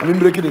 I'm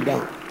breaking it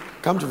down.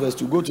 Come to verse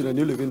 2. Go to the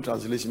New Living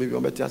Translation. Maybe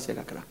I'm better.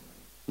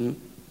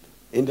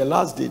 In the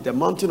last day, the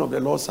mountain of the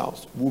Lord's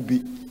house will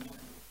be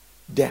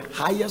the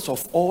highest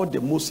of all the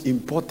most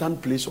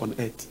important place on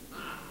earth.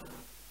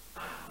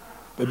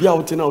 Maybe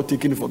I'll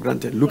take it for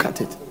granted. Look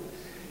at it.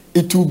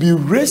 It will be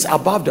raised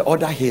above the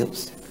other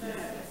hills,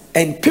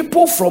 and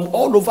people from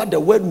all over the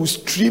world will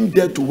stream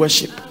there to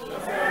worship.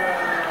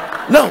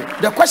 Now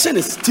the question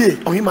is still,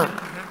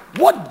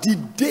 what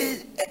did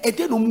they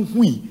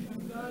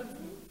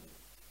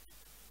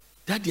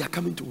that they are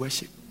coming to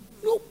worship?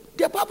 No,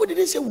 the Bible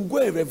didn't say we'll go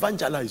and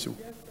evangelize you.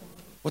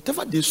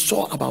 Whatever they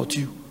saw about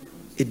you,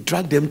 it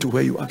dragged them to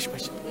where you actually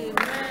worship.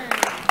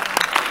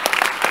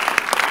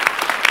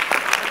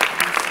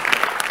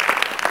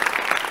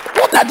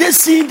 What are they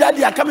seeing that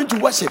they are coming to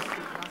worship?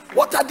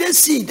 What are they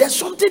seeing? There's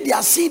something they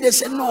are seeing. They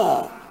say,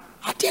 no.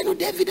 At the end of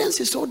the evidence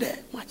is all there.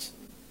 Much.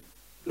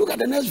 Look at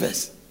the next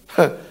verse.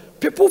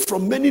 People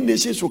from many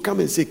nations will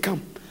come and say,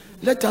 come,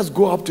 let us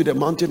go up to the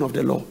mountain of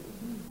the Lord.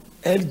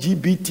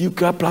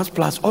 LGBTQ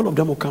plus, all of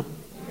them will come.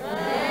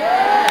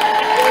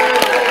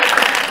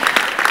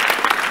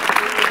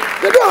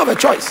 They don't have a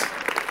choice.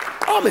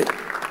 Amen.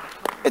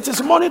 It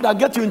is money that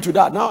gets you into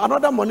that. Now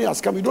another money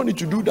has come. You don't need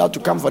to do that to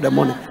come for the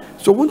money.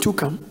 So won't you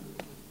come?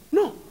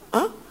 No.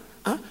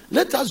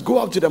 Let us go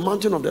up to the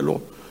mountain of the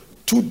Lord,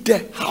 to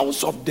the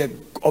house of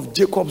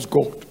Jacob's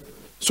God.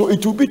 So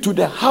it will be to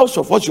the house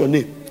of, what's your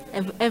name?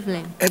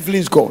 Evelyn.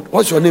 Evelyn's God.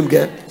 What's your name,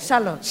 girl?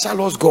 Charlotte.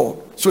 Charlotte's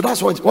God. So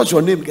that's what's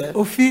your name,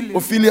 girl? Ophelia.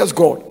 Ophelia's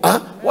God.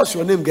 What's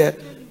your name, girl?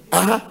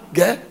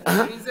 Girl.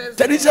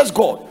 Teresa's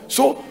God.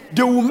 So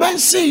they will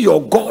mention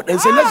your God and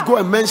say, let's go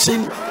and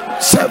mention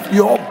serve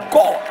your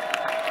God.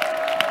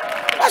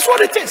 That's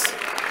what it is.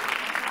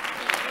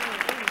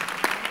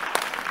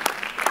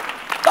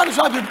 That is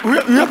why you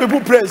hear people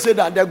pray and say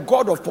that the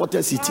God of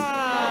Porter City.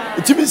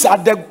 It means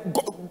that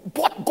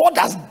God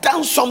has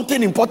done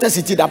something in Porter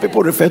City that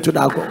people refer to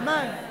that God.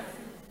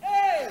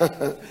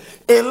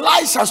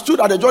 Elisha stood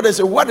at the Jordan and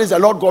said, what is the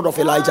Lord God of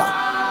Elijah?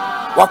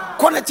 What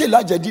connected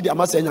Elijah did the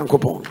Master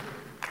Yankopon?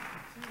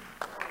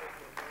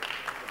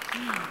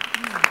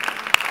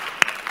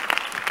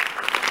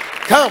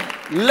 Come,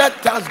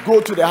 let us go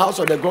to the house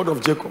of the God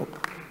of Jacob.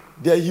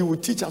 There he will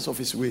teach us of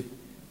his way,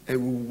 and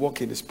we will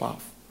walk in his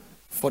path.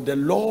 For the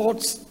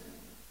Lord's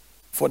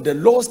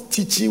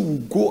teaching will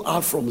go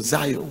out from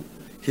Zion.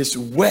 His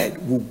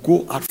word will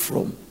go out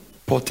from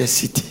Porter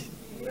City.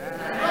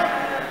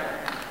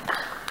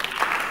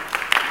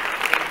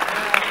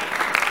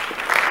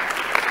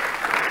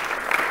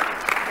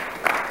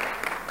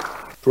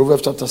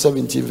 Proverbs chapter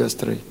 17 verse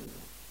 3.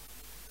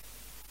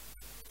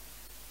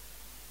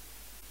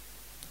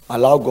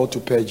 Allow God to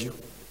purge you.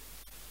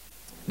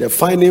 The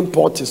finding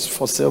pot is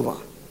for silver,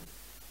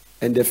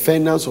 and the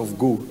furnace of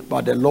gold,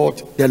 but the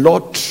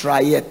Lord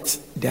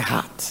trieth the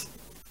heart.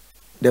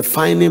 The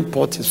finding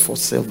pot is for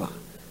silver,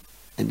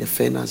 and the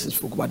furnace is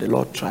for gold, but the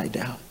Lord tried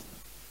the heart.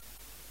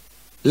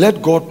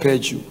 Let God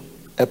purge you.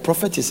 A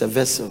prophet is a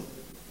vessel.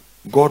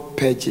 God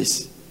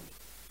purges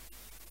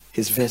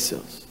his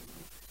vessels.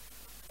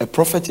 A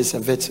prophet is a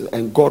vessel,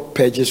 and God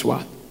purges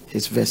what?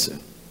 His vessel.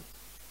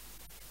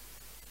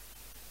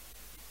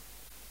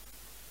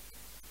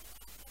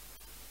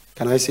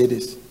 Can I say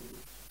this?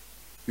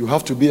 You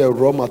have to be a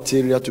raw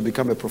material to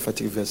become a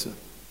prophetic vessel.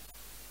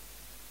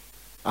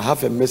 I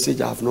have a message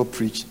I have not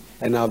preached,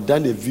 and I have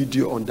done a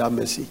video on that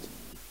message.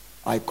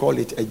 I call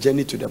it A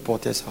Journey to the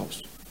Potter's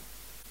House.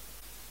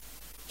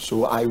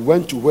 So I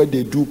went to where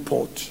they do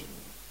pot,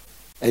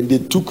 and they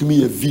took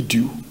me a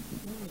video,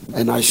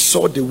 and I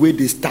saw the way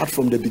they start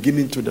from the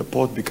beginning to the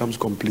pot becomes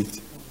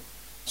complete.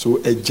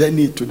 So A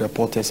Journey to the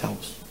Potter's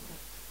House.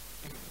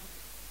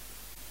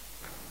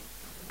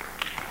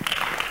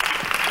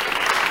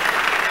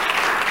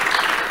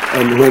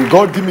 And when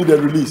God give me the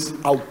release,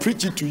 I'll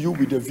preach it to you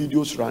with the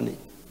videos running.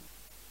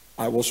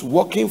 I was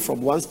walking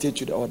from one stage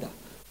to the other,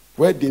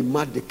 where they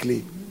mat the clay,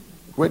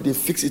 where they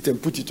fix it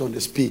and put it on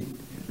the spin,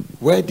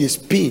 where they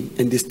spin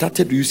and they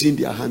started using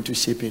their hand to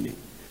shape in it.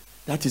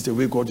 That is the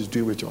way God is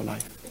doing with your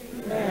life.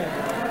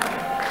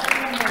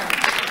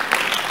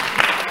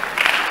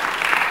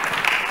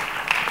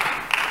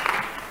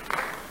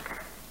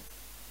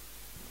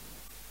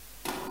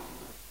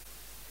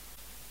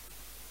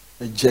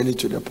 A journey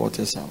to the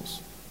potter's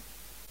house.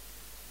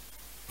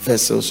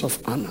 Vessels of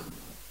honor.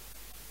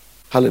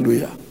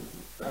 Hallelujah.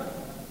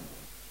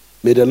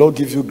 May the Lord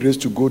give you grace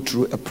to go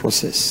through a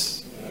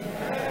process.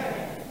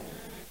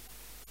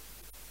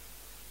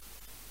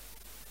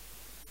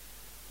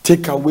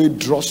 Take away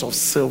dross of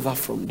silver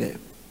from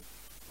them.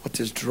 What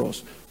is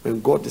dross?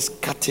 When God is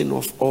cutting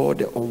off all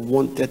the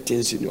unwanted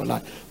things in your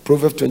life.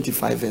 Proverbs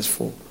 25 verse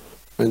 4.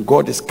 When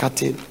God is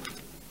cutting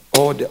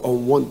all the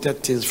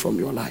unwanted things from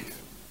your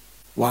life.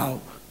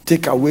 Wow.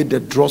 Take away the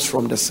dross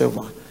from the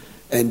silver,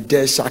 and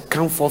there shall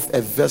come forth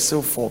a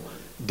vessel for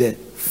the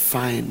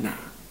finer.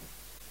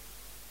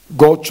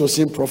 God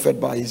chosen prophet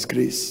by his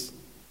grace.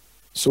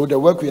 So the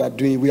work we are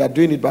doing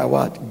it by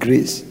what?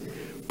 Grace.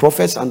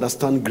 Prophets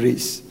understand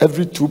grace.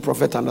 Every true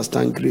prophet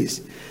understands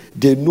grace.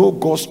 They know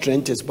God's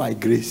strength is by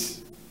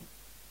grace.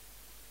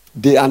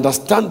 They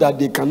understand that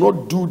they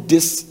cannot do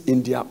this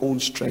in their own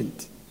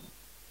strength.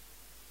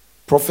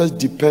 Prophets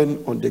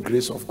depend on the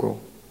grace of God.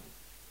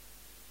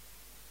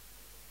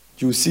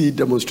 You see it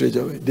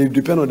demonstrated. They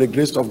depend on the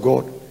grace of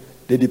God.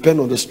 They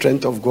depend on the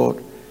strength of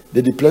God.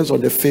 They depend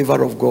on the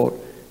favor of God.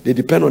 They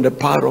depend on the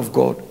power of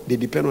God. They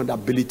depend on the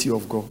ability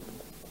of God.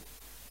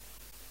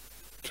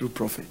 True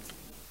prophet.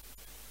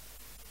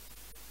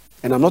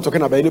 And I'm not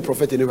talking about any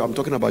prophet anyway. I'm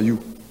talking about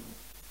you.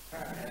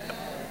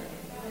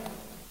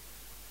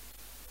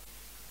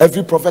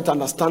 Every prophet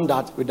understands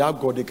that without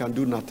God they can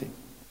do nothing.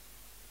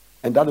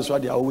 And that is why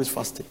they are always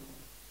fasting.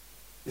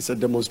 It's a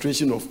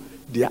demonstration of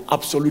their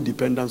absolute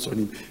dependence on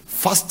him.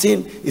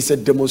 Fasting is a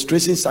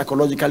demonstration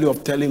psychologically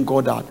of telling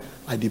God that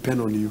I depend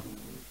on you.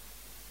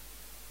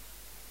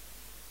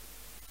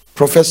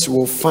 Prophets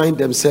will find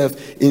themselves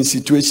in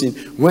situations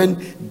when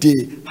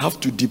they have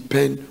to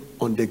depend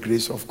on the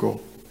grace of God.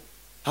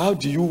 How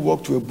do you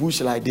walk to a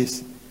bush like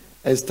this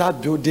and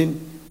start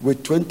building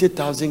with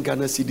 20,000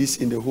 Ghana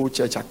cedis in the whole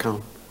church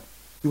account?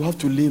 You have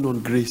to lean on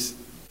grace.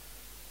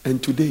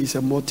 And today is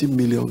a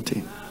multi-million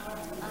thing.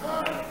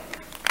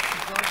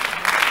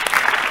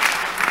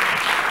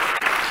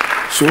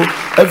 So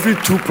every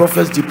true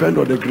prophet depend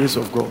on the grace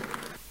of God.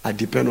 I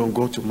depend on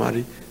God to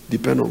marry,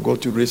 depend on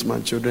God to raise my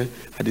children,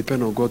 I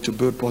depend on God to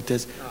build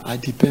potters, I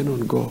depend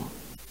on God.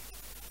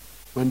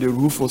 When the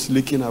roof was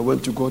leaking, I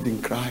went to God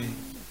and cried,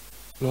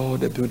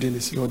 Lord, the building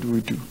is, Lord, will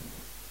do.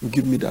 You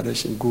give me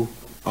direction, go.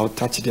 I'll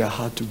touch their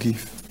heart to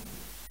give.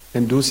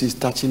 And those he's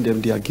touching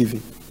them, they are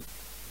giving.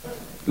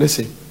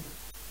 Listen.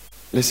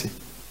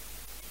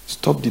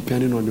 Stop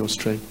depending on your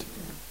strength.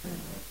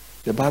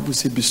 The Bible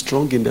says be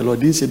strong in the Lord.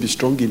 It didn't say be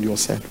strong in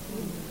yourself.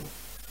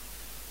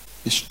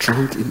 Be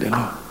strong in the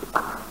Lord.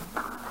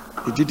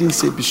 It didn't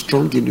say be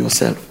strong in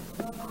yourself.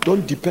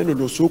 Don't depend on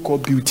your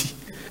so-called beauty.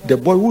 The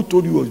boy who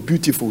told you was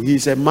beautiful, he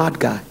is a mad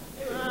guy.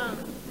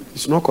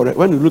 It's not correct.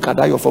 When you look at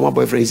that, your former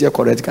boyfriend, he's a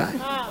correct guy.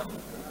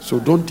 So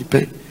don't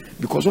depend.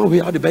 Because when we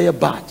have the very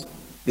bad,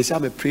 they say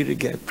I'm a pretty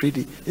girl.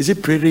 Pretty. Is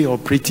it pretty or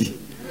pretty?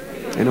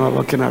 You know, I'm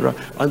walking around.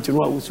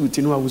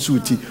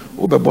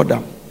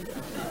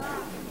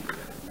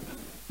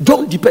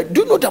 Don't depend.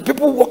 Do you know that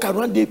people walk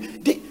around,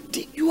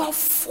 you are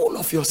full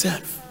of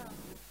yourself.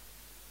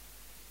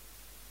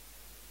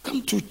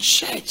 Come to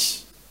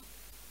church.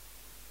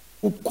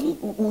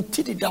 Depend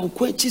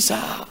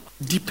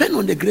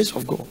on the grace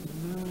of God.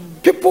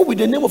 People with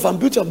the name of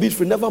Beauty and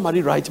Beautiful never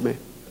marry right men.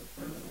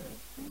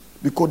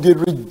 Because they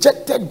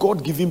rejected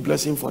God-given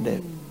blessing for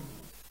them.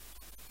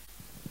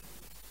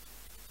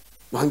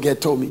 One girl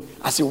told me,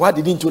 I said, why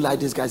didn't you like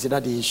this guy? I said,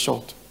 that he is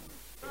short.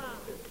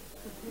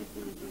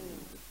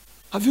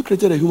 Have you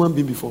created a human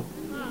being before?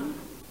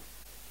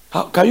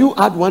 How, can you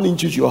add 1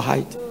 inch to your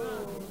height?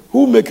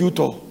 Who make you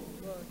tall?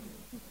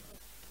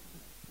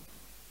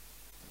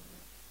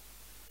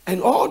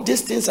 And all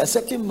these things are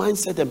certain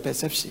mindset and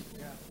perception.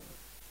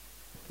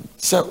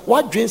 So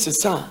what drains the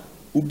sun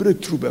will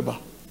break through, Beba.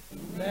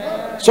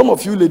 Some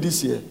of you ladies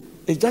here,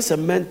 it's just a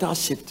mental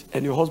shift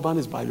and your husband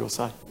is by your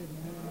side.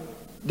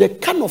 The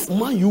kind of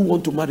man you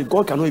want to marry,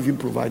 God cannot even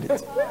provide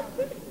it.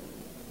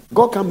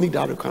 God can't make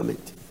that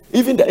requirement.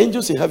 Even the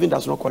angels in heaven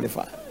does not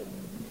qualify.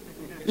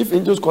 If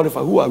angels qualify,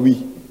 who are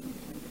we?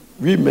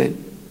 We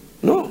men.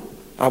 No.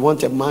 I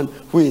want a man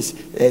who is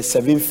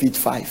 7 feet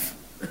 5.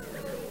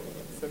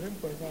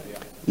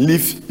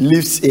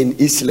 Lives in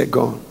East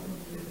Legon.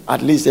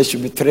 At least there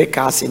should be 3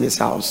 cars in his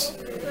house.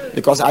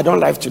 Because I don't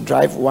like to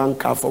drive 1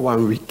 car for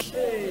 1 week.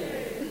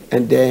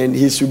 And then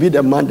he should be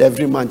the man that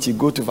every month he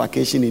go to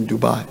vacation in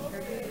Dubai.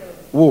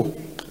 Whoa.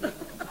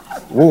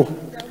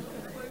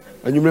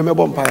 And you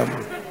remember Empire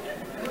Man?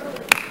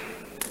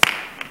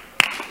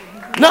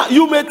 Now,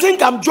 you may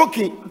think I'm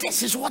joking.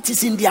 This is what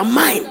is in their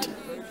mind.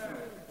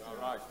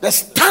 The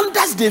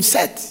standards they've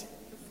set.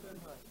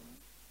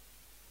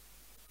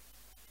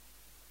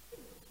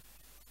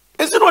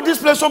 Is it not this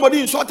place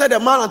somebody insulted a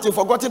man until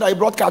forgotten that he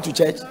brought car to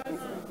church?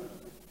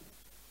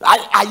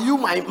 Are you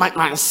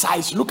my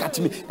size? Look at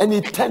me. And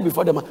he turned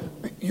before the man.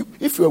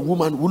 If you're a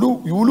woman,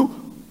 will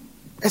you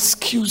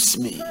excuse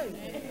me?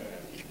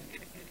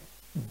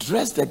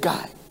 Dress the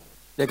guy.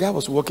 The guy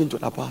was walking to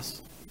La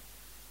Paz.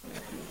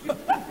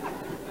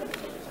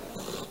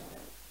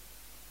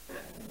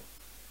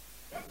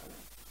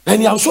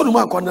 And I'm sure the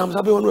man can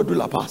do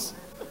La Paz.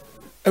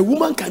 A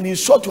woman can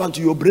insult you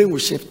until your brain will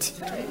shift.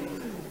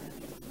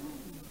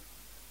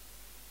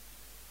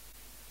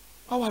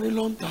 How a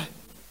long time.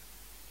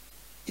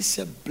 It's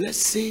a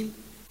blessing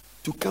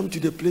to come to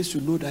the place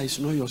you know that it's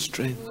not your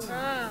strength.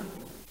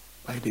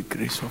 By the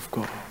grace of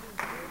God.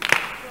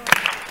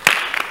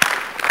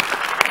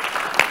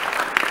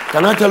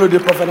 Can I tell you the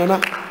prophet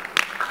Nana?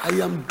 I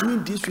am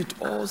doing this with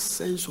all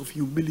sense of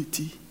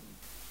humility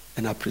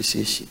and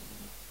appreciation.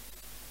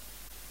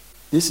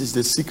 This is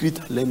the secret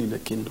I learned in the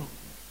kingdom.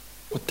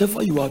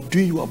 Whatever you are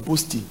doing, you are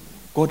boasting.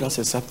 God has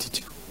a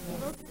substitute.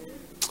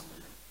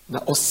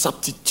 Now, a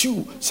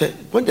substitute, say,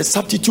 when the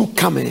substitute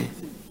comes,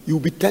 you'll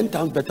be 10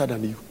 times better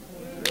than you.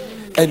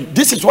 And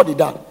this is what he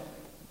does.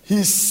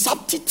 He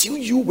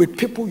substitutes you with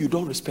people you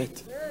don't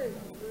respect.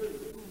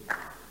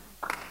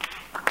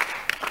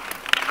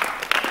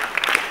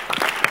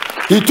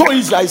 He told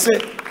Israel, I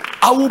said,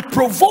 I will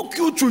provoke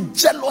you to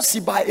jealousy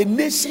by a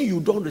nation you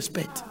don't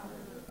respect.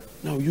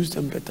 Now use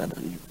them better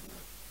than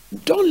you.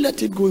 Don't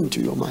let it go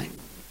into your mind.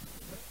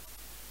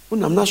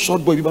 When I'm not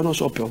short boy, you are not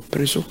short boy.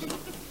 Preso.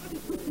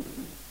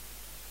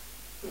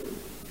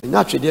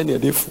 Naturally,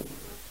 then you're full.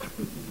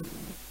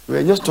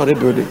 We're just story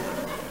building.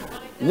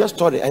 Just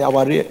story. I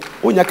worry.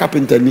 When you're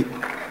carpenter, you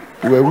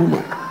are a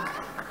woman.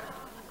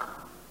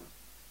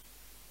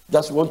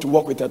 Just want to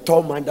work with a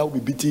tall man that will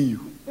be beating you.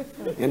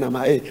 And I'm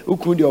like, who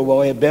could you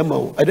over a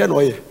bemo? I don't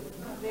know you.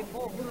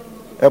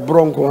 A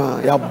bronco,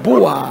 a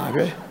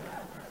boa.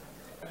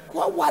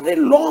 What a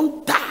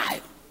long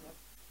time.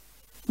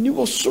 You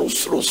were slow.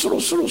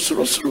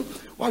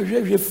 Why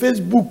you have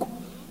Facebook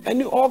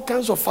and all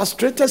kinds of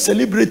frustrated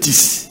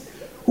celebrities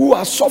who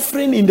are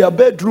suffering in their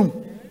bedroom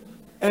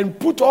and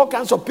put all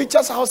kinds of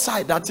pictures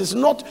outside. That is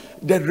not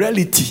the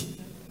reality.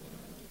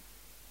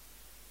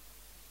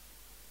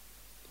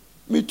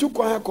 Me too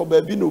kwa ko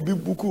baby no bi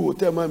buku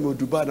hotel man me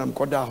Dubai na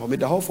mkoda ho me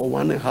da ho for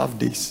 1.5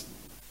 days.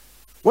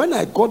 When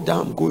I got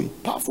down, I'm going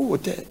powerful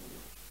hotel.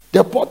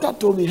 The porter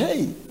told me,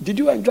 "Hey, did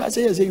you enjoy?" I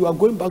said, "Yes." You are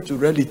going back to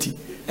reality.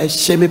 And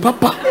shame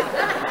papa.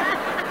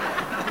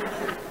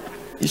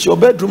 Is your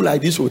bedroom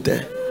like this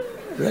hotel?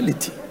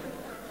 Reality.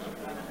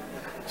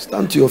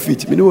 Stand to your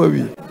feet. Me know where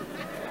we.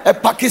 A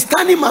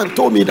Pakistani man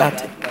told me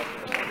that.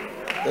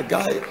 The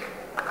guy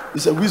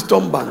is a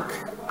Wisdom Bank.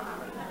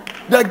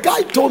 The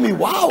guy told me,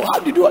 "Wow, how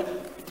did you?"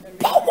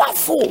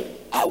 Powerful.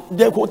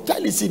 The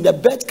hotel is in the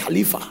Burj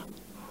Khalifa.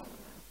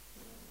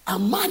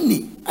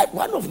 Amani.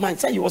 One of mine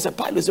said he was a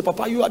pilot. He said,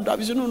 "Papa, you are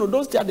driving." He said, No,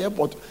 don't stay at the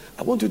airport.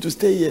 I want you to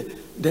stay here.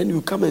 Then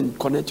you come and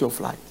connect your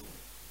flight.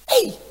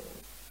 Hey,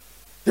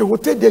 the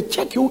hotel, they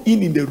check you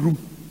in the room.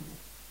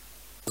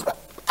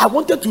 I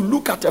wanted to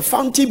look at a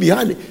fountain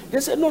behind it.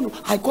 They said, No.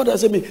 I called and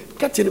said,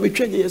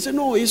 He said,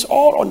 "No, it's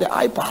all on the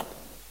iPad.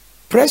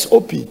 Press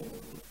open.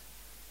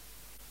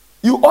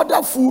 You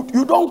order food,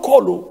 you don't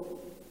call.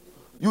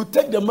 You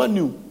take the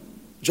menu,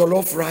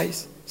 jollof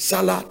rice,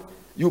 salad,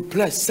 you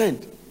press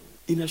send.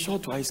 In a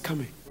short while, it's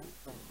coming.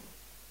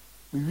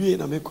 We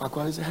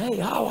say, "Hey,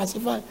 how was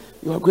it fine?"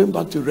 You are going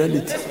back to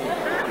reality.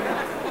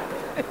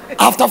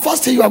 After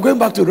fasting, you are going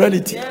back to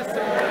reality. You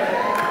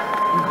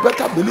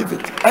better believe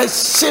it. I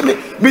say me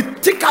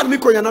think at me.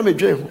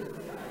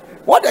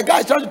 What the guy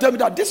is trying to tell me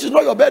that this is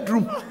not your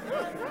bedroom.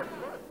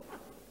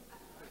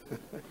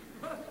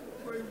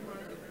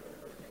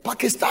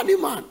 Pakistani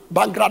man,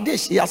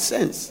 Bangladesh, he has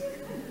sense.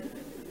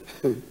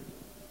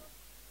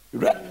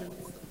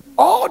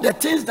 All the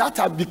things that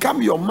have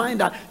become your mind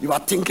that you are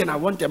thinking, I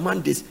want a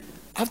man this.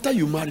 After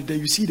you marry, then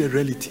you see the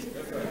reality.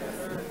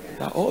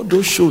 That all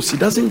those shows, it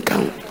doesn't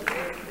count.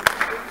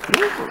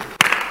 No.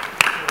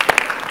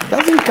 It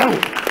doesn't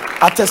count.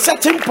 At a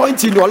certain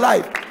point in your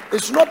life,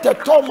 it's not a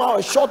tall man or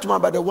a short man,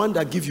 but the one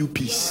that gives you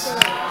peace.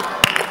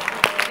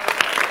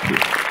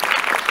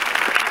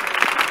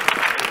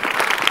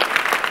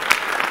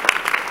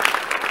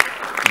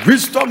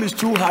 Wisdom is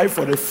too high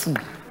for a fool.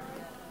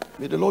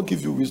 May the Lord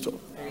give you wisdom.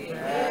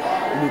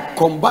 When you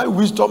combine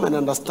wisdom and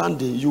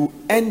understanding, you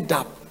end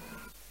up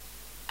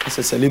as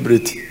a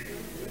celebrity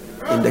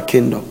in the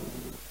kingdom.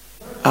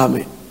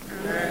 Amen.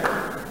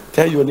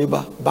 Tell your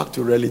neighbor, back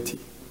to reality.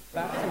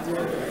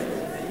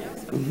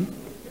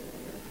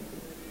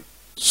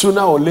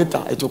 Sooner or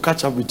later, it will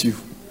catch up with you.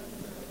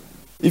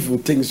 If you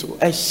think so.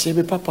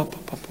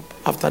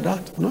 After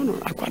that, no,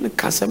 I can't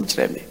cancel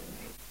me.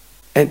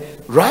 And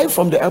right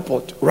from the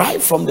airport,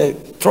 right from the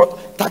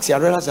taxi, I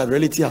realized that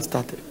reality has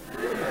started.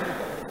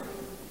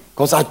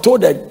 Because I told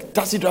the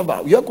taxi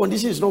driver, your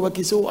condition is not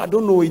working. So I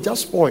don't know, it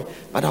just spoiled,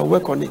 but I'll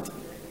work on it.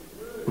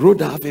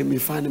 Road having me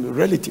find me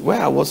reality.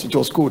 Where I was, it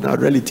was cold, now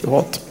reality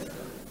hot.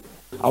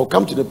 I'll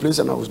come to the place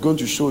and I was going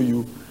to show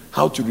you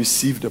how to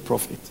receive the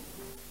prophet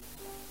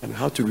and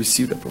how to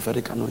receive the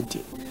prophetic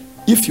anointing.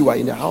 If you are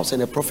in the house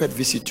and a prophet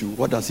visits you,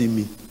 what does it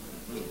mean?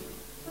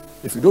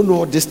 If you don't know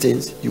all these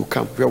things, you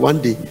come. Where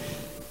one day,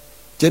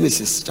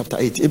 Genesis chapter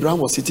 8, Abraham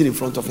was sitting in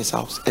front of his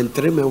house and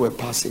 3 men were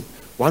passing.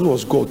 One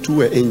was God, 2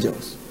 were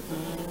angels.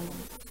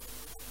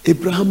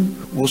 Abraham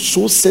was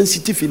so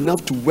sensitive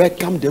enough to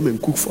welcome them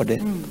and cook for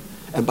them.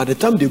 And by the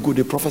time they go,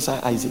 they prophesy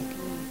Isaac.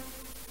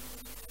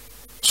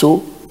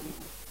 So,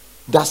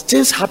 does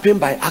things happen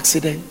by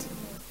accident?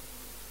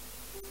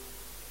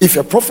 If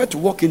a prophet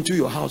walk into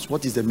your house,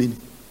 what is the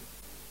meaning?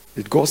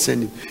 Did God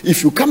send him?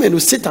 If you come and you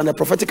sit under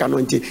prophetic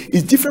anointing,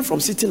 it's different from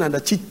sitting under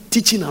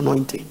teaching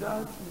anointing.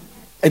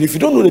 And if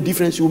you don't know the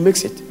difference, you will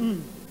mix it.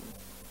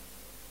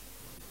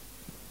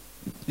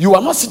 You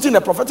are not sitting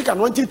a prophetic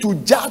anointing to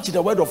judge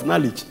the word of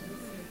knowledge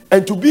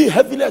and to be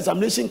heavily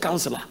examination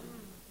counselor.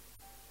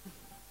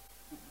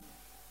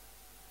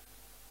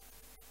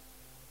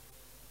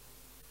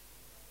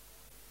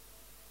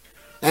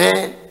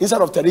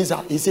 Instead of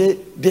Teresa, he said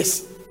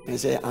this. And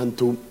say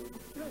Antom.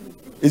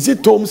 Is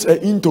it Toms or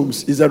in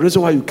Toms? Is the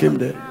reason why you came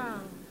there?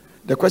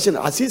 The question,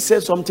 has he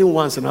said something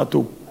once in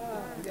Atom?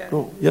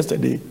 No,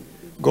 yesterday,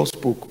 God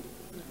spoke.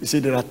 He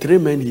said there are 3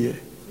 men here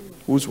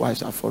whose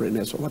wives are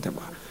foreigners or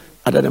whatever.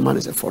 Other man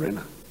is a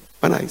foreigner.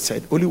 And I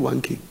said, only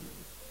one king.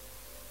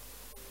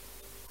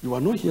 You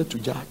are not here to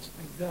judge.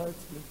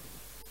 Exactly.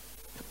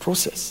 The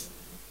process.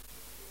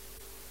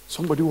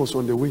 Somebody was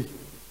on the way.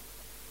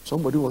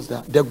 Somebody was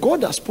there. The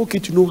God that spoke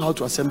it, you know how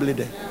to assemble it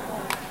there.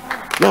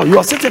 Now you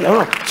are sitting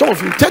around. Some of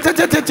you,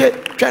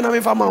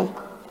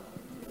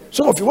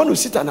 some of you want to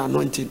sit an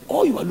anointing.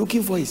 All you are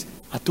looking for is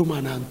atom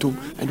and antom,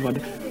 and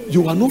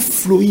you are not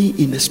flowing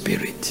in the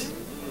spirit.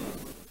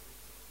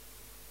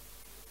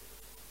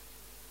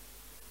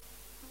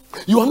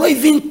 You are not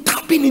even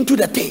tapping into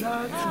the thing,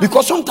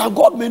 because sometimes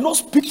God may not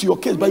speak to your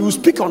case, but you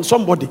speak on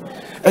somebody,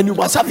 and you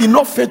must have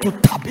enough faith to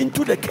tap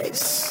into the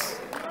case.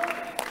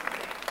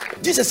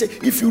 Jesus said,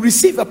 if you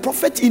receive a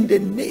prophet in the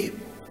name,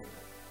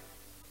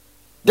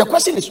 the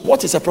question is,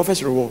 what is a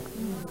prophet's reward?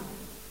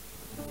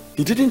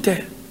 He didn't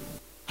tell.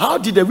 How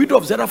did the widow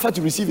of Zarephath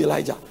receive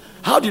Elijah?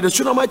 How did the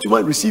Shunammite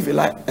woman receive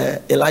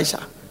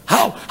Elisha?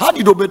 How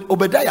did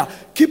Obadiah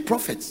keep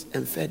prophets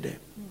and fed them?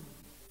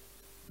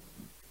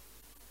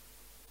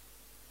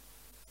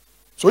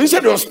 So instead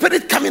of your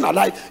spirit coming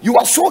alive, you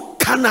are so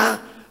carnal,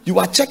 you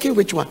are checking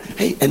which one.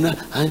 Hey,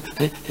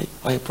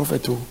 I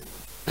prophet too.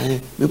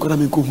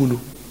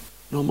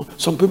 No,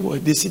 some people,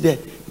 they see that,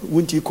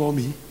 won't you call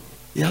me?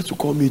 He has to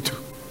call me too.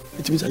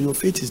 It means that your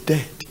faith is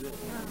dead,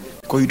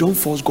 because you don't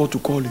force God to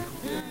call you.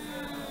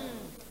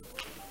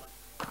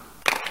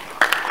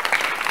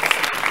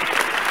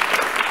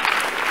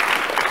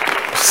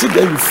 See,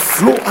 then you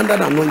flow under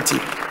the anointing.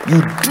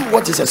 You do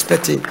what is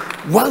expected.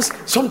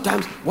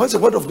 Sometimes a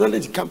word of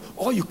knowledge comes,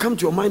 all you come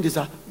to your mind is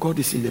that God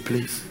is in the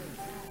place.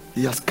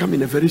 He has come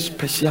in a very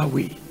special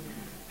way,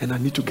 and I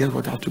need to get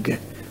what I have to get.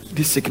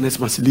 This sickness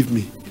must leave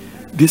me.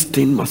 This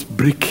thing must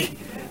break,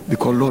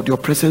 because Lord, your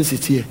presence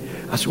is here.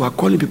 As you are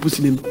calling people's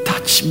name,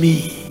 touch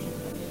me.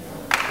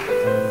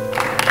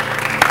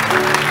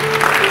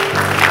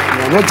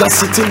 You are not just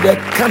sitting there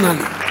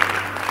carnally.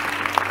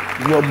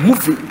 You are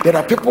moving. There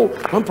are people,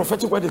 when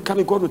prophetic word is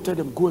coming, God will tell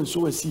them, go and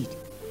sow a seed.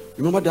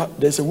 Remember that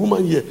there's a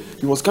woman here.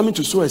 He was coming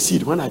to sow a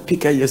seed when I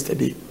picked her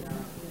yesterday.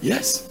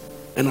 Yes.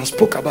 And I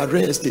spoke about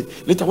real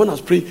estate. Later when I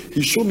was praying,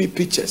 he showed me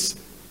pictures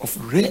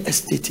of real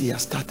estate he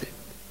has started.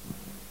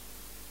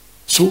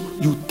 So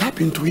you tap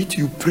into it,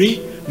 you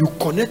pray, you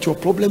connect your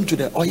problem to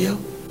the oil,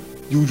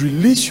 you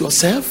release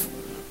yourself,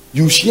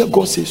 you hear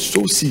God say,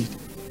 sow seed.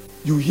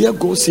 You hear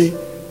God say,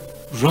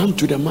 run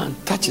to the man,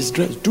 touch his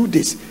dress, do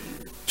this.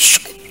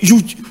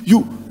 You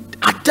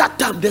at that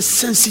time, the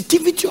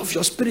sensitivity of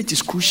your spirit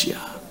is crucial.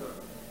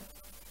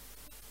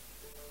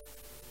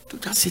 To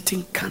just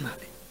sitting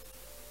carnally.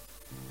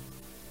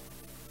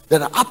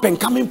 There are up and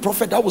coming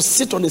prophets that will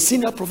sit on a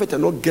senior prophet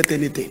and not get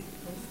anything,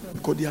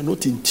 because they are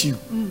not in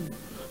tune.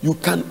 You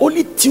can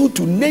only tune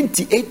to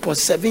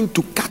 98.7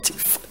 to catch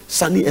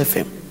Sunny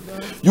FM.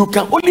 You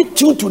can only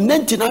tune to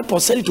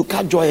 99% to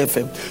catch Joy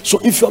FM. So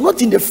if you are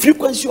not in the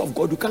frequency of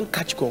God, you can't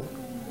catch God.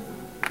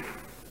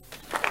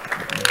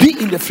 Be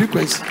in the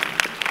frequency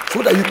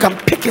so that you can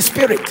pick his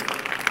spirit.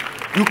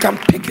 You can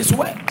pick his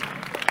word.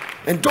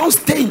 And don't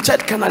stay in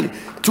church carnally.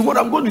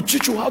 Tomorrow I'm going to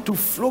teach you how to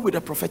flow with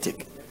the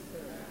prophetic.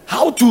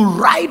 How to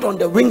ride on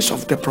the wings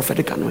of the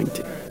prophetic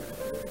anointing.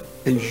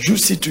 And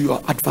use it to your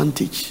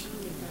advantage.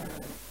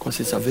 Because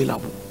it's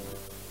available.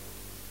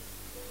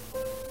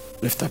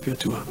 Lift up your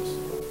 2 hands.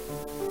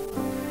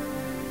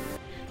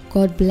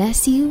 God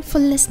bless you for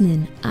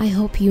listening. I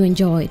hope you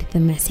enjoyed the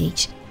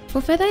message. For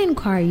further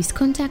inquiries,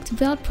 contact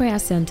Veld Prayer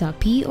Center,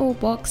 P.O.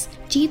 Box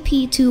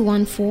GP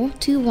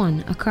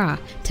 21421, Accra.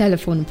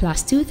 Telephone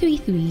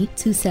 +233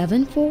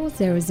 274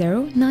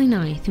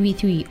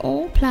 009933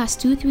 or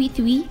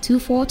 +233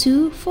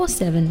 242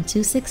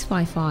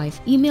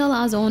 472655. Email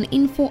us on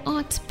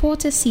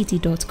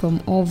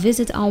info@portercity.com or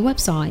visit our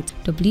website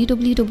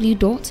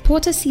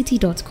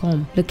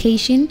www.portercity.com.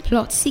 Location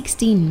Plot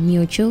 16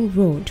 Miocho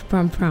Road,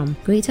 Pram Pram,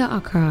 Greater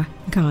Accra,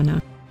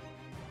 Ghana.